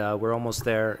 and we're almost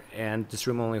there. And this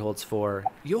room only holds 4.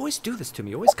 You always do this to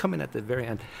me. You always come in at the very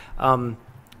end.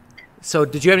 So,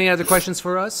 did you have any other questions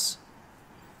for us?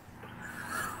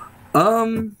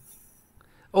 Oh,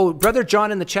 Brother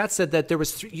John in the chat said that there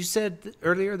was. You said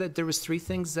earlier that there was 3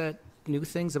 things new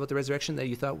things about the resurrection that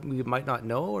you thought we might not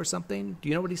know, or something. Do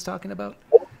you know what he's talking about?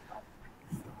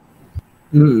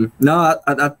 No,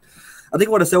 I think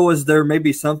what I said was there may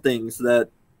be some things that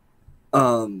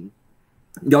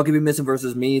y'all could be missing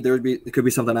versus me. It could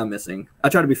be something I'm missing. I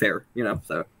try to be fair,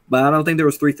 So, but I don't think there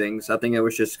was 3 things. I think it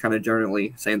was just kind of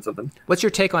generally saying something. What's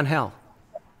your take on hell?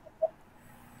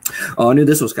 Oh, I knew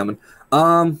this was coming.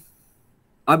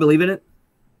 I believe in it,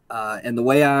 and the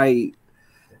way I.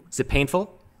 Is it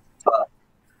painful?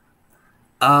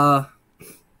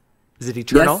 Is it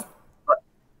eternal?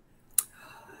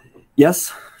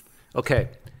 Yes. Okay.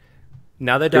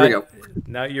 Now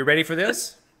you're ready for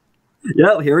this?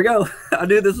 Yeah, here we go. I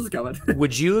knew this was coming.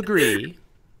 Would you agree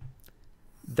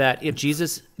that if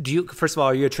Jesus, first of all,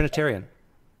 are you a Trinitarian?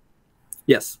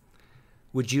 Yes.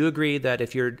 Would you agree that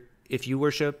if you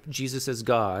worship Jesus as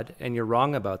God and you're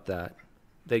wrong about that,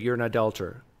 that you're an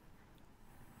adulterer?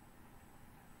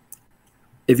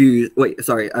 If you wait,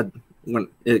 sorry, when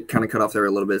it kind of cut off there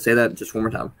a little bit. Say that just one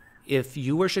more time. If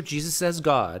you worship Jesus as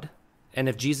God, and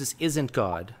if Jesus isn't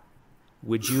God,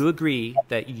 would you agree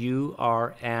that you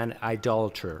are an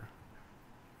idolater?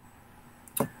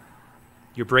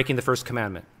 You're breaking the first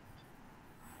commandment.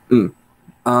 It's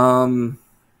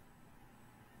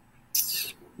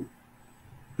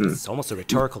almost a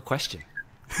rhetorical question.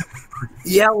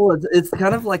 Yeah, well, it's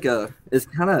kind of like it's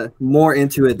kind of more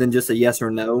into it than just a yes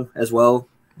or no as well.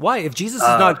 Why? If Jesus is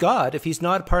not God, if he's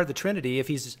not part of the Trinity, if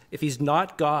he's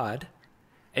not God,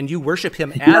 and you worship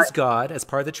him as God, as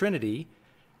part of the Trinity,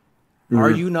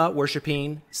 are you not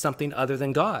worshiping something other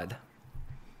than God?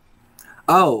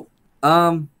 Oh,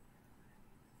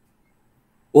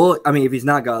 well, I mean, if he's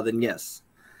not God, then yes.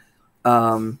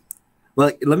 Well,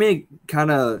 let me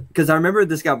kind of, because I remember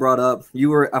this got brought up.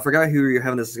 I forgot who you were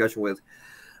having this discussion with.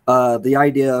 The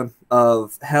idea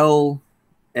of hell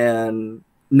and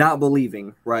not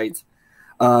believing, right?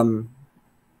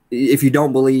 If you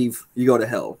don't believe, you go to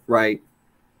hell, right?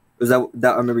 Was that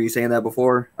I remember you saying that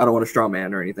before? I don't want to straw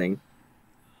man or anything.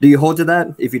 Do you hold to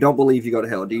that? If you don't believe, you go to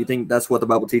hell. Do you think that's what the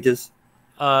Bible teaches?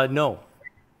 No.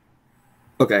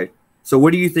 Okay. So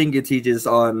what do you think it teaches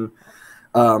on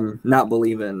not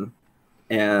believing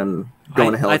and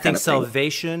going to hell? I think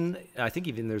salvation, I think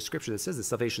even there's scripture that says that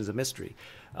salvation is a mystery.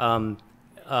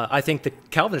 I think the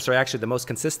Calvinists are actually the most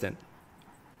consistent.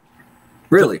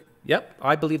 Really? So, yep.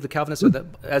 I believe the Calvinists are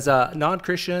as a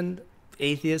non-Christian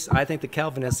atheist, I think the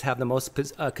Calvinists have the most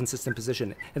consistent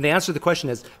position. And the answer to the question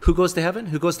is, who goes to heaven?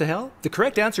 Who goes to hell? The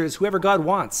correct answer is whoever God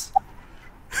wants.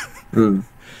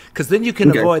 Because then you can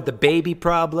avoid the baby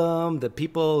problem, the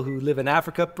people who live in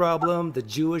Africa problem, the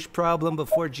Jewish problem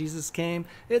before Jesus came.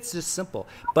 It's just simple.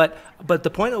 But the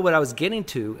point of what I was getting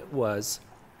to was,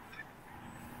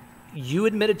 you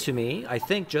admitted to me, I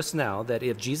think just now, that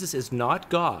if Jesus is not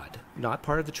God, not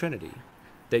part of the Trinity,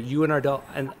 that you are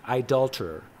an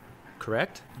idolater,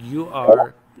 correct? You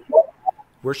are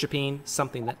worshiping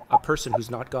a person who's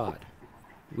not God.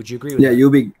 Would you agree with that? Yeah,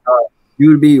 you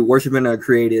would be worshiping a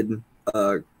created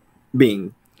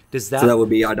being. So that would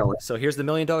be idolatry. So here's the $1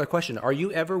 million question. Are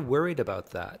you ever worried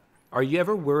about that? Are you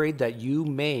ever worried that you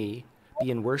may be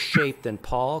in worse shape than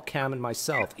Paul, Cam, and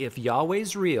myself? If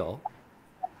Yahweh's real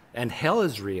and hell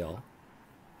is real,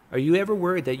 are you ever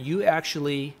worried that you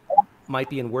actually might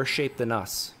be in worse shape than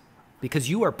us? Because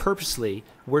you are purposely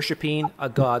worshiping a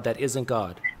God that isn't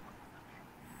God.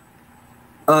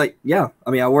 Yeah.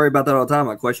 I mean, I worry about that all the time.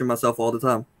 I question myself all the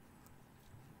time.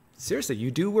 Seriously,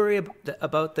 you do worry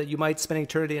about that you might spend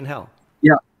eternity in hell?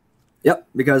 Yeah. Yep.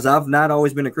 Because I've not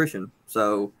always been a Christian.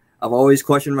 So I've always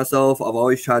questioned myself. I've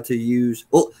always tried to use,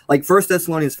 like 1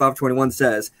 Thessalonians 5:21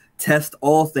 says, test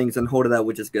all things and hold to that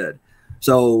which is good.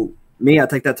 So I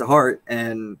take that to heart,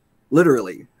 and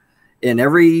literally in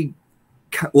every,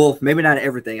 well, maybe not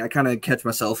everything. I kind of catch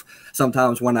myself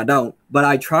sometimes when I don't, but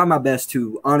I try my best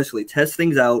to honestly test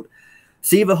things out,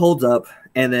 see if it holds up,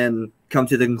 and then come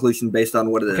to the conclusion based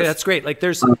on what it is. Okay, that's great. Like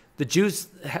there's the Jews,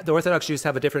 the Orthodox Jews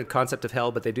have a different concept of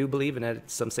hell, but they do believe in it.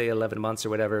 Some say 11 months or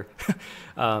whatever.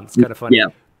 It's kind of funny. Yeah.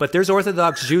 But there's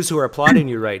Orthodox Jews who are applauding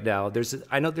you right now.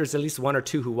 I know there's at least 1 or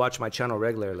 2 who watch my channel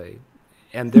regularly,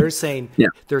 and they're saying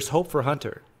there's hope for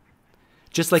Hunter.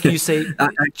 Just like you say,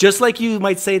 just like you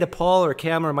might say to Paul or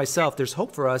Cam or myself, there's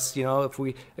hope for us. You know,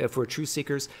 if we're true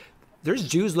seekers, there's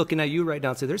Jews looking at you right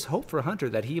now and say there's hope for Hunter,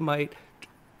 that he might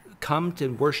come to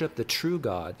worship the true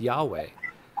God, Yahweh,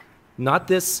 not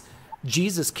this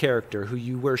Jesus character who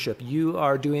you worship. You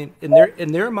are doing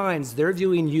in their minds, they're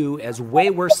viewing you as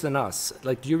way worse than us.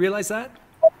 Like, do you realize that?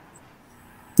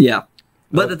 Yeah,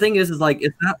 but the thing is like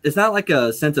it's not like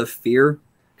a sense of fear,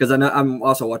 because I know I'm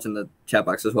also watching the chat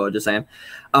box as well. Just saying,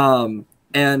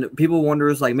 and people wonder,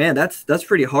 is like, man, that's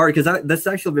pretty hard, because that's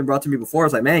actually been brought to me before.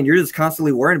 It's like, man, you're just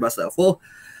constantly worrying about stuff. Well,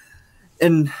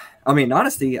 and I mean,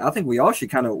 honestly, I think we all should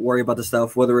kind of worry about the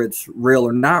stuff, whether it's real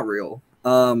or not real.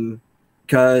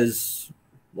 Because,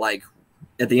 like,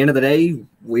 at the end of the day,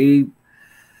 we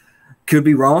could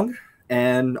be wrong.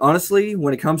 And honestly,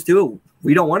 when it comes to it,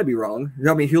 we don't want to be wrong.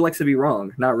 I mean, who likes to be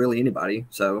wrong? Not really anybody.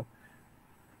 So,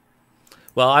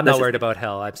 well, I'm not worried about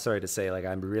hell. I'm sorry to say, like,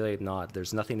 I'm really not.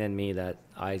 There's nothing in me that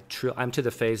I'm to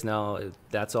the phase now.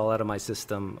 That's all out of my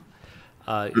system.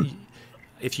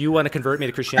 If you want to convert me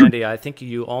to Christianity, I think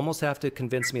you almost have to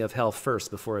convince me of hell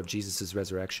first before of Jesus'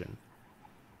 resurrection.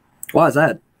 Why is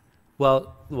that?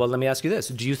 Well, let me ask you this.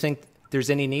 Do you think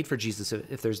there's any need for Jesus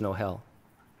if there's no hell?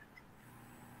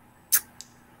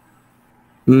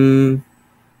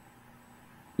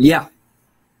 Yeah,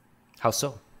 How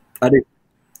so? I do.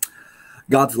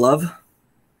 God's love.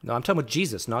 No, I'm talking about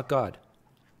Jesus, not God.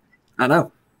 I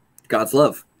know. God's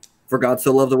love. For God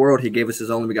so loved the world, he gave us his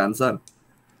only begotten son.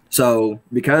 So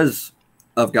because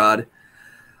of God,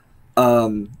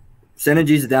 sending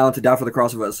Jesus down to die for the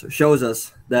cross of us shows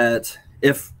us that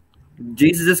if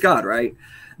Jesus is God, right,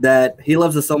 that he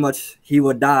loves us so much, he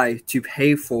would die to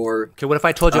pay for. Okay, what if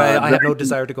I told you I have no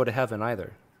desire to go to heaven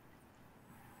either?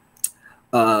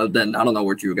 Then I don't know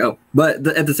where you would go. But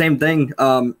at the same thing,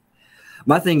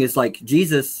 my thing is like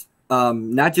Jesus,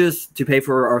 not just to pay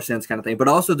for our sins kind of thing, but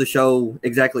also to show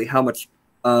exactly how much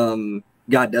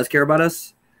God does care about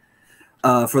us,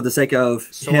 for the sake of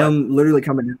him literally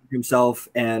coming in himself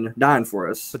and dying for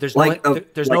us. But there's like,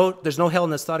 there's no hell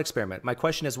in this thought experiment. My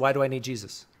question is, why do I need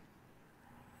Jesus?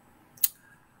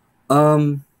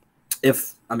 Will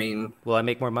I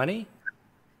make more money?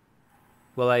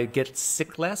 Will I get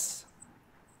sick less?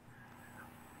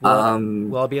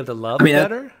 Will I be able to love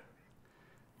better?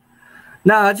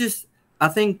 No, I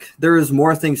think there is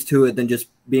more things to it than just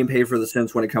being paid for the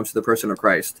sins when it comes to the person of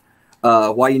Christ.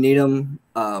 Why you need him?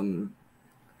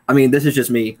 This is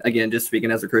just me, again, just speaking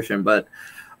as a Christian, but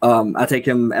I take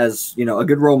him as, a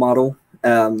good role model,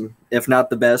 if not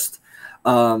the best,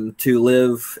 to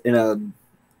live in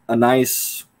a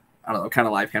nice, I don't know, kind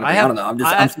of life kind of thing. I don't know.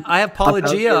 I have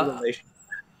Paulogia.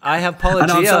 I have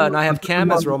Paulogia and I have Cam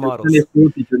as role models. Sunday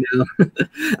school teacher now.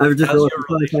 I've just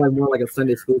realized I'm more like a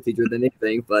Sunday school teacher than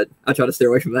anything, but I try to stay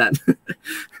away from that.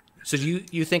 So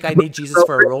you think I need Jesus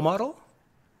for a role model?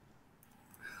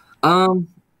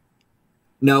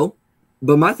 No,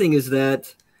 but my thing is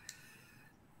that,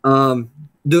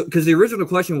 because the original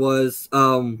question was,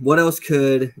 what else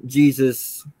could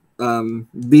Jesus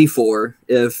be for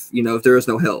if there is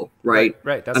no hell, right?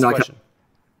 Right. That's the question.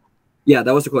 Yeah,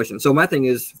 that was the question. So my thing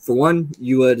is, for one,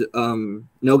 you would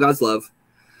know God's love,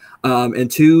 and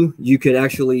two, you could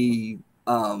actually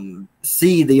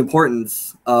see the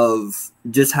importance of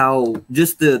just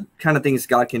the kind of things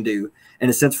God can do, in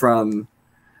a sense from.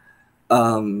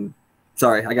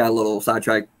 Sorry, I got a little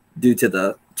sidetracked due to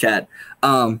the chat.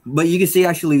 But you can see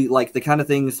actually like the kind of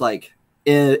things like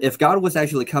if God was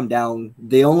actually come down,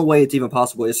 the only way it's even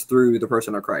possible is through the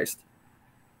person of Christ.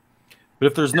 But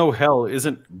if there's no hell,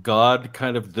 isn't God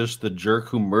kind of just the jerk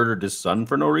who murdered his son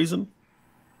for no reason?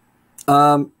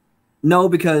 No,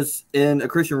 because in a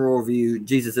Christian worldview,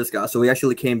 Jesus is God. So he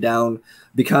actually came down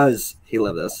because he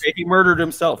loved us. Okay, he murdered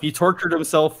himself. He tortured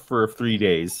himself for 3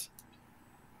 days.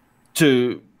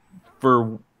 How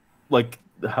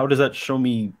does that show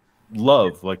me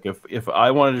love? Like if I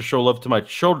wanted to show love to my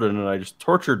children and I just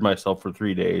tortured myself for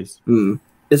 3 days.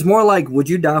 It's more like, would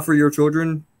you die for your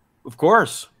children? Of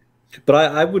course. But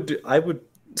I would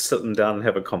sit them down and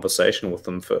have a conversation with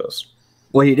them first.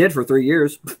 Well, he did for 3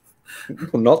 years.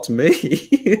 Well, not to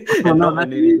me. Well, not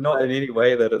in any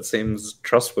way that it seems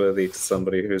trustworthy to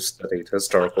somebody who's studied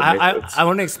historical methods. I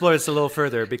want to explore this a little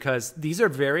further, because these are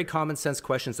very common sense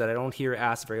questions that I don't hear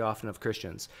asked very often of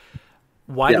Christians.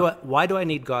 Why do I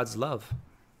need God's love?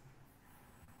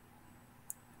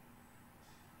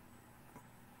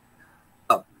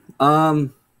 Oh,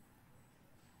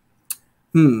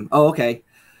 okay.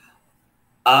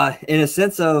 In a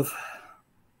sense of,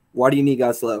 why do you need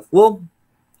God's love? Well,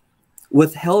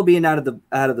 with hell being out of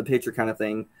the picture kind of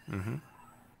thing,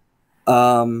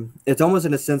 it's almost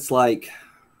in a sense like,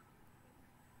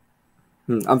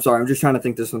 I'm sorry, I'm just trying to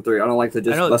think this one through. I don't like to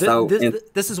just bust out.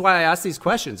 This is why I ask these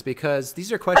questions, because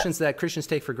these are questions that Christians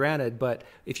take for granted. But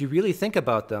if you really think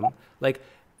about them, like,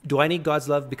 do I need God's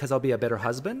love because I'll be a better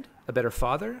husband, a better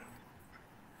father?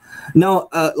 No,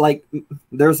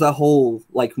 there's a whole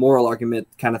like moral argument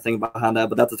kind of thing behind that,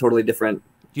 but that's a totally different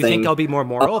thing. Do you think I'll be more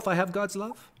moral if I have God's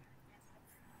love?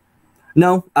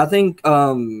 No, I think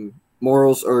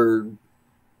morals are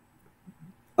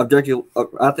objective.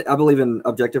 I believe in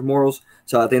objective morals,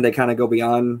 so I think they kind of go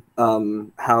beyond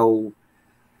how.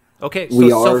 Okay,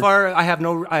 so far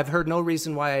I've heard no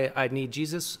reason why I need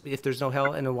Jesus if there's no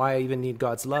hell, and why I even need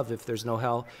God's love if there's no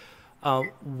hell.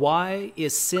 Why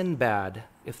is sin bad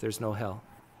if there's no hell?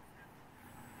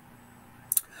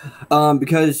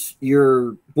 Because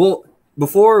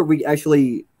before we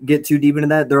actually get too deep into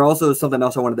that, there also something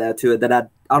else I wanted to add to it that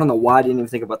I don't know why I didn't even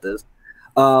think about this.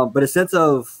 But a sense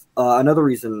of another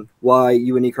reason why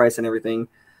you would need Christ and everything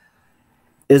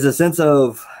is a sense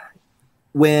of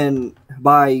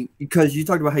because you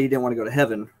talked about how you didn't want to go to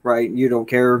heaven, right? You don't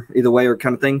care either way or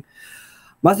kind of thing.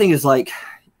 My thing is like,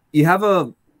 you have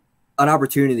an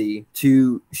opportunity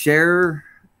to share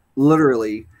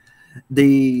literally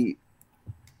the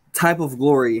type of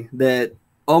glory that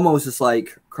almost is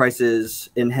like Christ is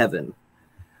in heaven.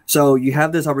 So you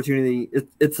have this opportunity.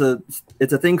 It's a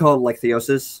thing called like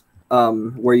theosis,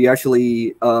 where you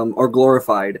actually are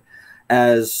glorified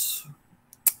as,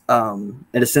 in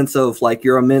a sense of like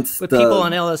you're amidst. But people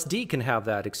on LSD can have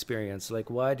that experience. Like,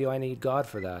 why do I need God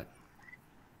for that?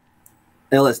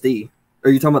 LSD. Are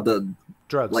you talking about the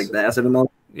drugs, like the acid and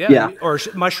all? Yeah. Or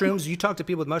mushrooms. You talk to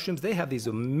people with mushrooms, they have these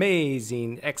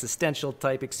amazing existential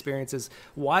type experiences.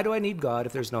 Why do I need God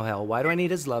if there's no hell? Why do I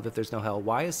need his love if there's no hell?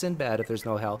 Why is sin bad if there's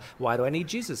no hell? Why do I need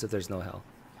Jesus if there's no hell?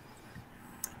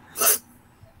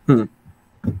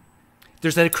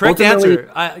 There's a correct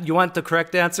answer. You want the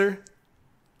correct answer?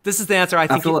 This is the answer I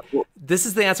think this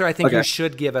is the answer I think you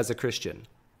should give as a Christian,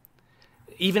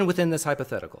 even within this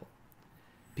hypothetical,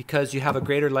 because you have a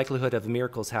greater likelihood of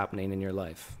miracles happening in your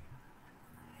life.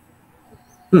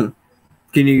 Can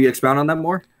you expound on that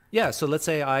more? Yeah, so let's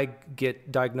say I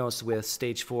get diagnosed with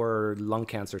stage 4 lung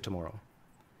cancer tomorrow.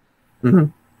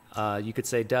 You could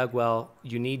say, Doug, well,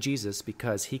 you need Jesus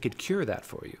because he could cure that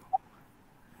for you.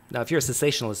 Now, if you're a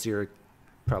cessationalist, you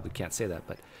probably can't say that,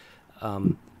 but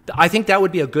I think that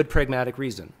would be a good pragmatic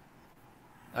reason.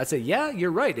 I'd say, yeah,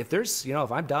 you're right. If there's,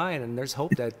 if I'm dying and there's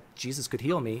hope that Jesus could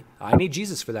heal me, I need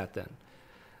Jesus for that then.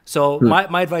 So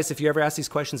my advice, if you ever ask these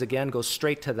questions again, go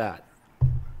straight to that.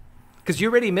 Because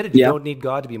you already admitted you don't need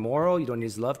God to be moral. You don't need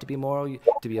his love to be moral,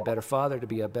 to be a better father, to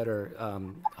be a better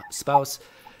spouse.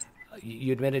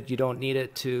 You admitted you don't need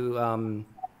it to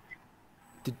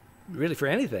really for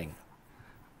anything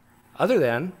other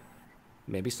than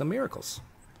maybe some miracles.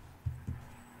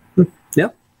 Yeah.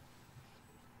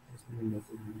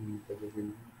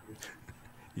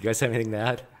 You guys have anything to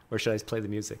add? Or should I play the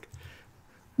music?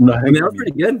 No, I mean, that was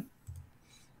pretty good.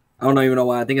 I don't even know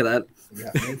why I think of that.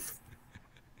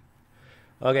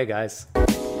 Okay, guys.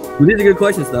 These are good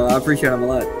questions, though. I appreciate them a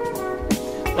lot.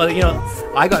 Well,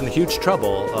 I got in huge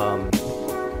trouble.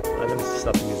 Let me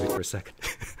stop the music for a second.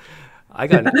 I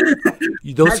got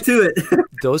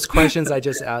those questions I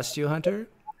just asked you, Hunter.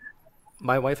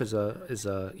 My wife is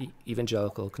a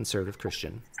evangelical conservative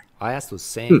Christian. I asked those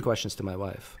same questions to my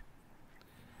wife.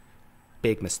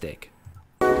 Big mistake.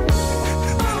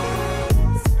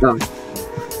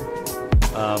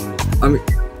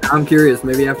 I'm curious.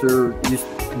 Maybe after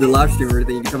the live stream or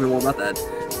anything, you can tell me more about that.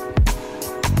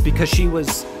 Because she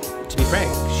was, to be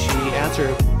frank, she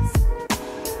answered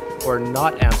or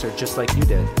not answered just like you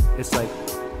did. It's like,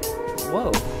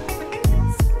 whoa,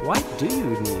 why do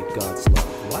you need God's love?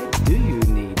 Why do you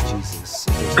need Jesus?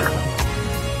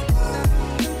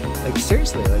 Like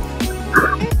seriously, like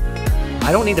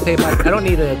I don't need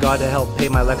a God to help pay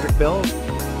my electric bill.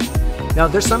 Now,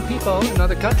 there's some people in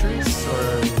other countries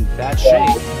or in bad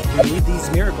shape who need these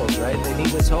miracles, right? They need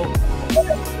this hope.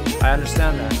 I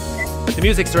understand that. But the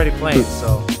music's already playing,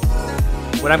 so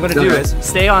what I'm going to do is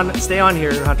stay on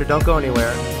here, Hunter. Don't go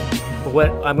anywhere. But what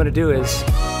I'm going to do is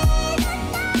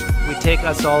we take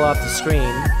us all off the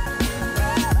screen,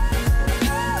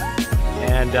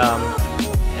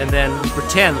 and then we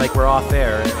pretend like we're off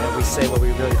air, and we say what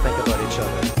we really think about each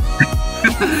other.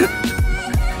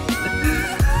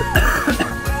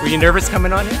 Were you nervous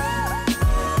coming on here?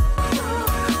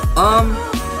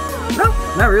 No,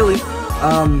 not really.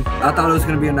 I thought it was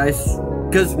gonna be a nice,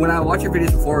 because when I watch your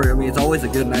videos before, I mean, it's always a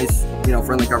good, nice,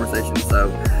 friendly conversation. So,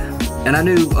 and I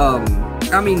knew, I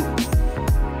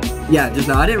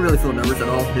didn't really feel nervous at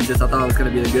all. It's just I thought it was gonna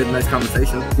be a good, nice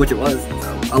conversation, which it was.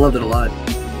 So I loved it a lot.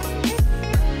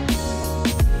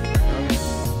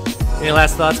 Any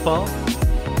last thoughts, Paul?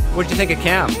 What did you think of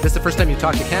Cam? This is the first time you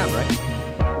talked to Cam, right?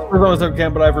 I was on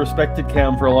Cam, but I've respected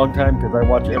Cam for a long time because I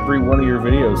watch every one of your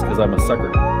videos because I'm a sucker.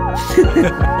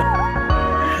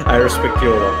 I respect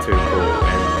you a lot too, Paul,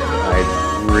 and I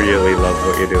really love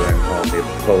what you're doing on the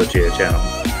Paulogia channel.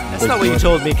 That's not what you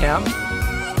told me, Cam.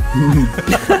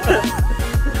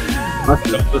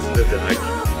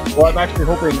 Well, I'm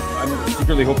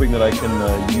secretly hoping that I can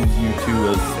use you two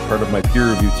as part of my peer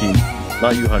review team.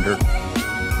 Not you, Hunter.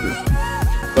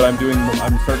 But I'm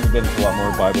starting to get into a lot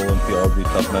more Bible and theology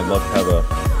stuff, and I'd love to have a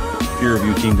peer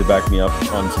review team to back me up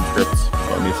on some scripts.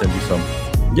 Let me send you some.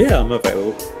 Yeah, I'm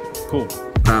available. Cool.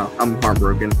 I'm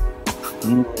heartbroken.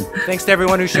 Thanks to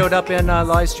everyone who showed up in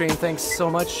live stream. Thanks so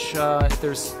much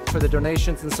for the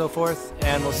donations and so forth,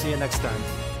 and we'll see you next time.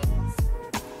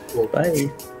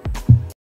 Bye.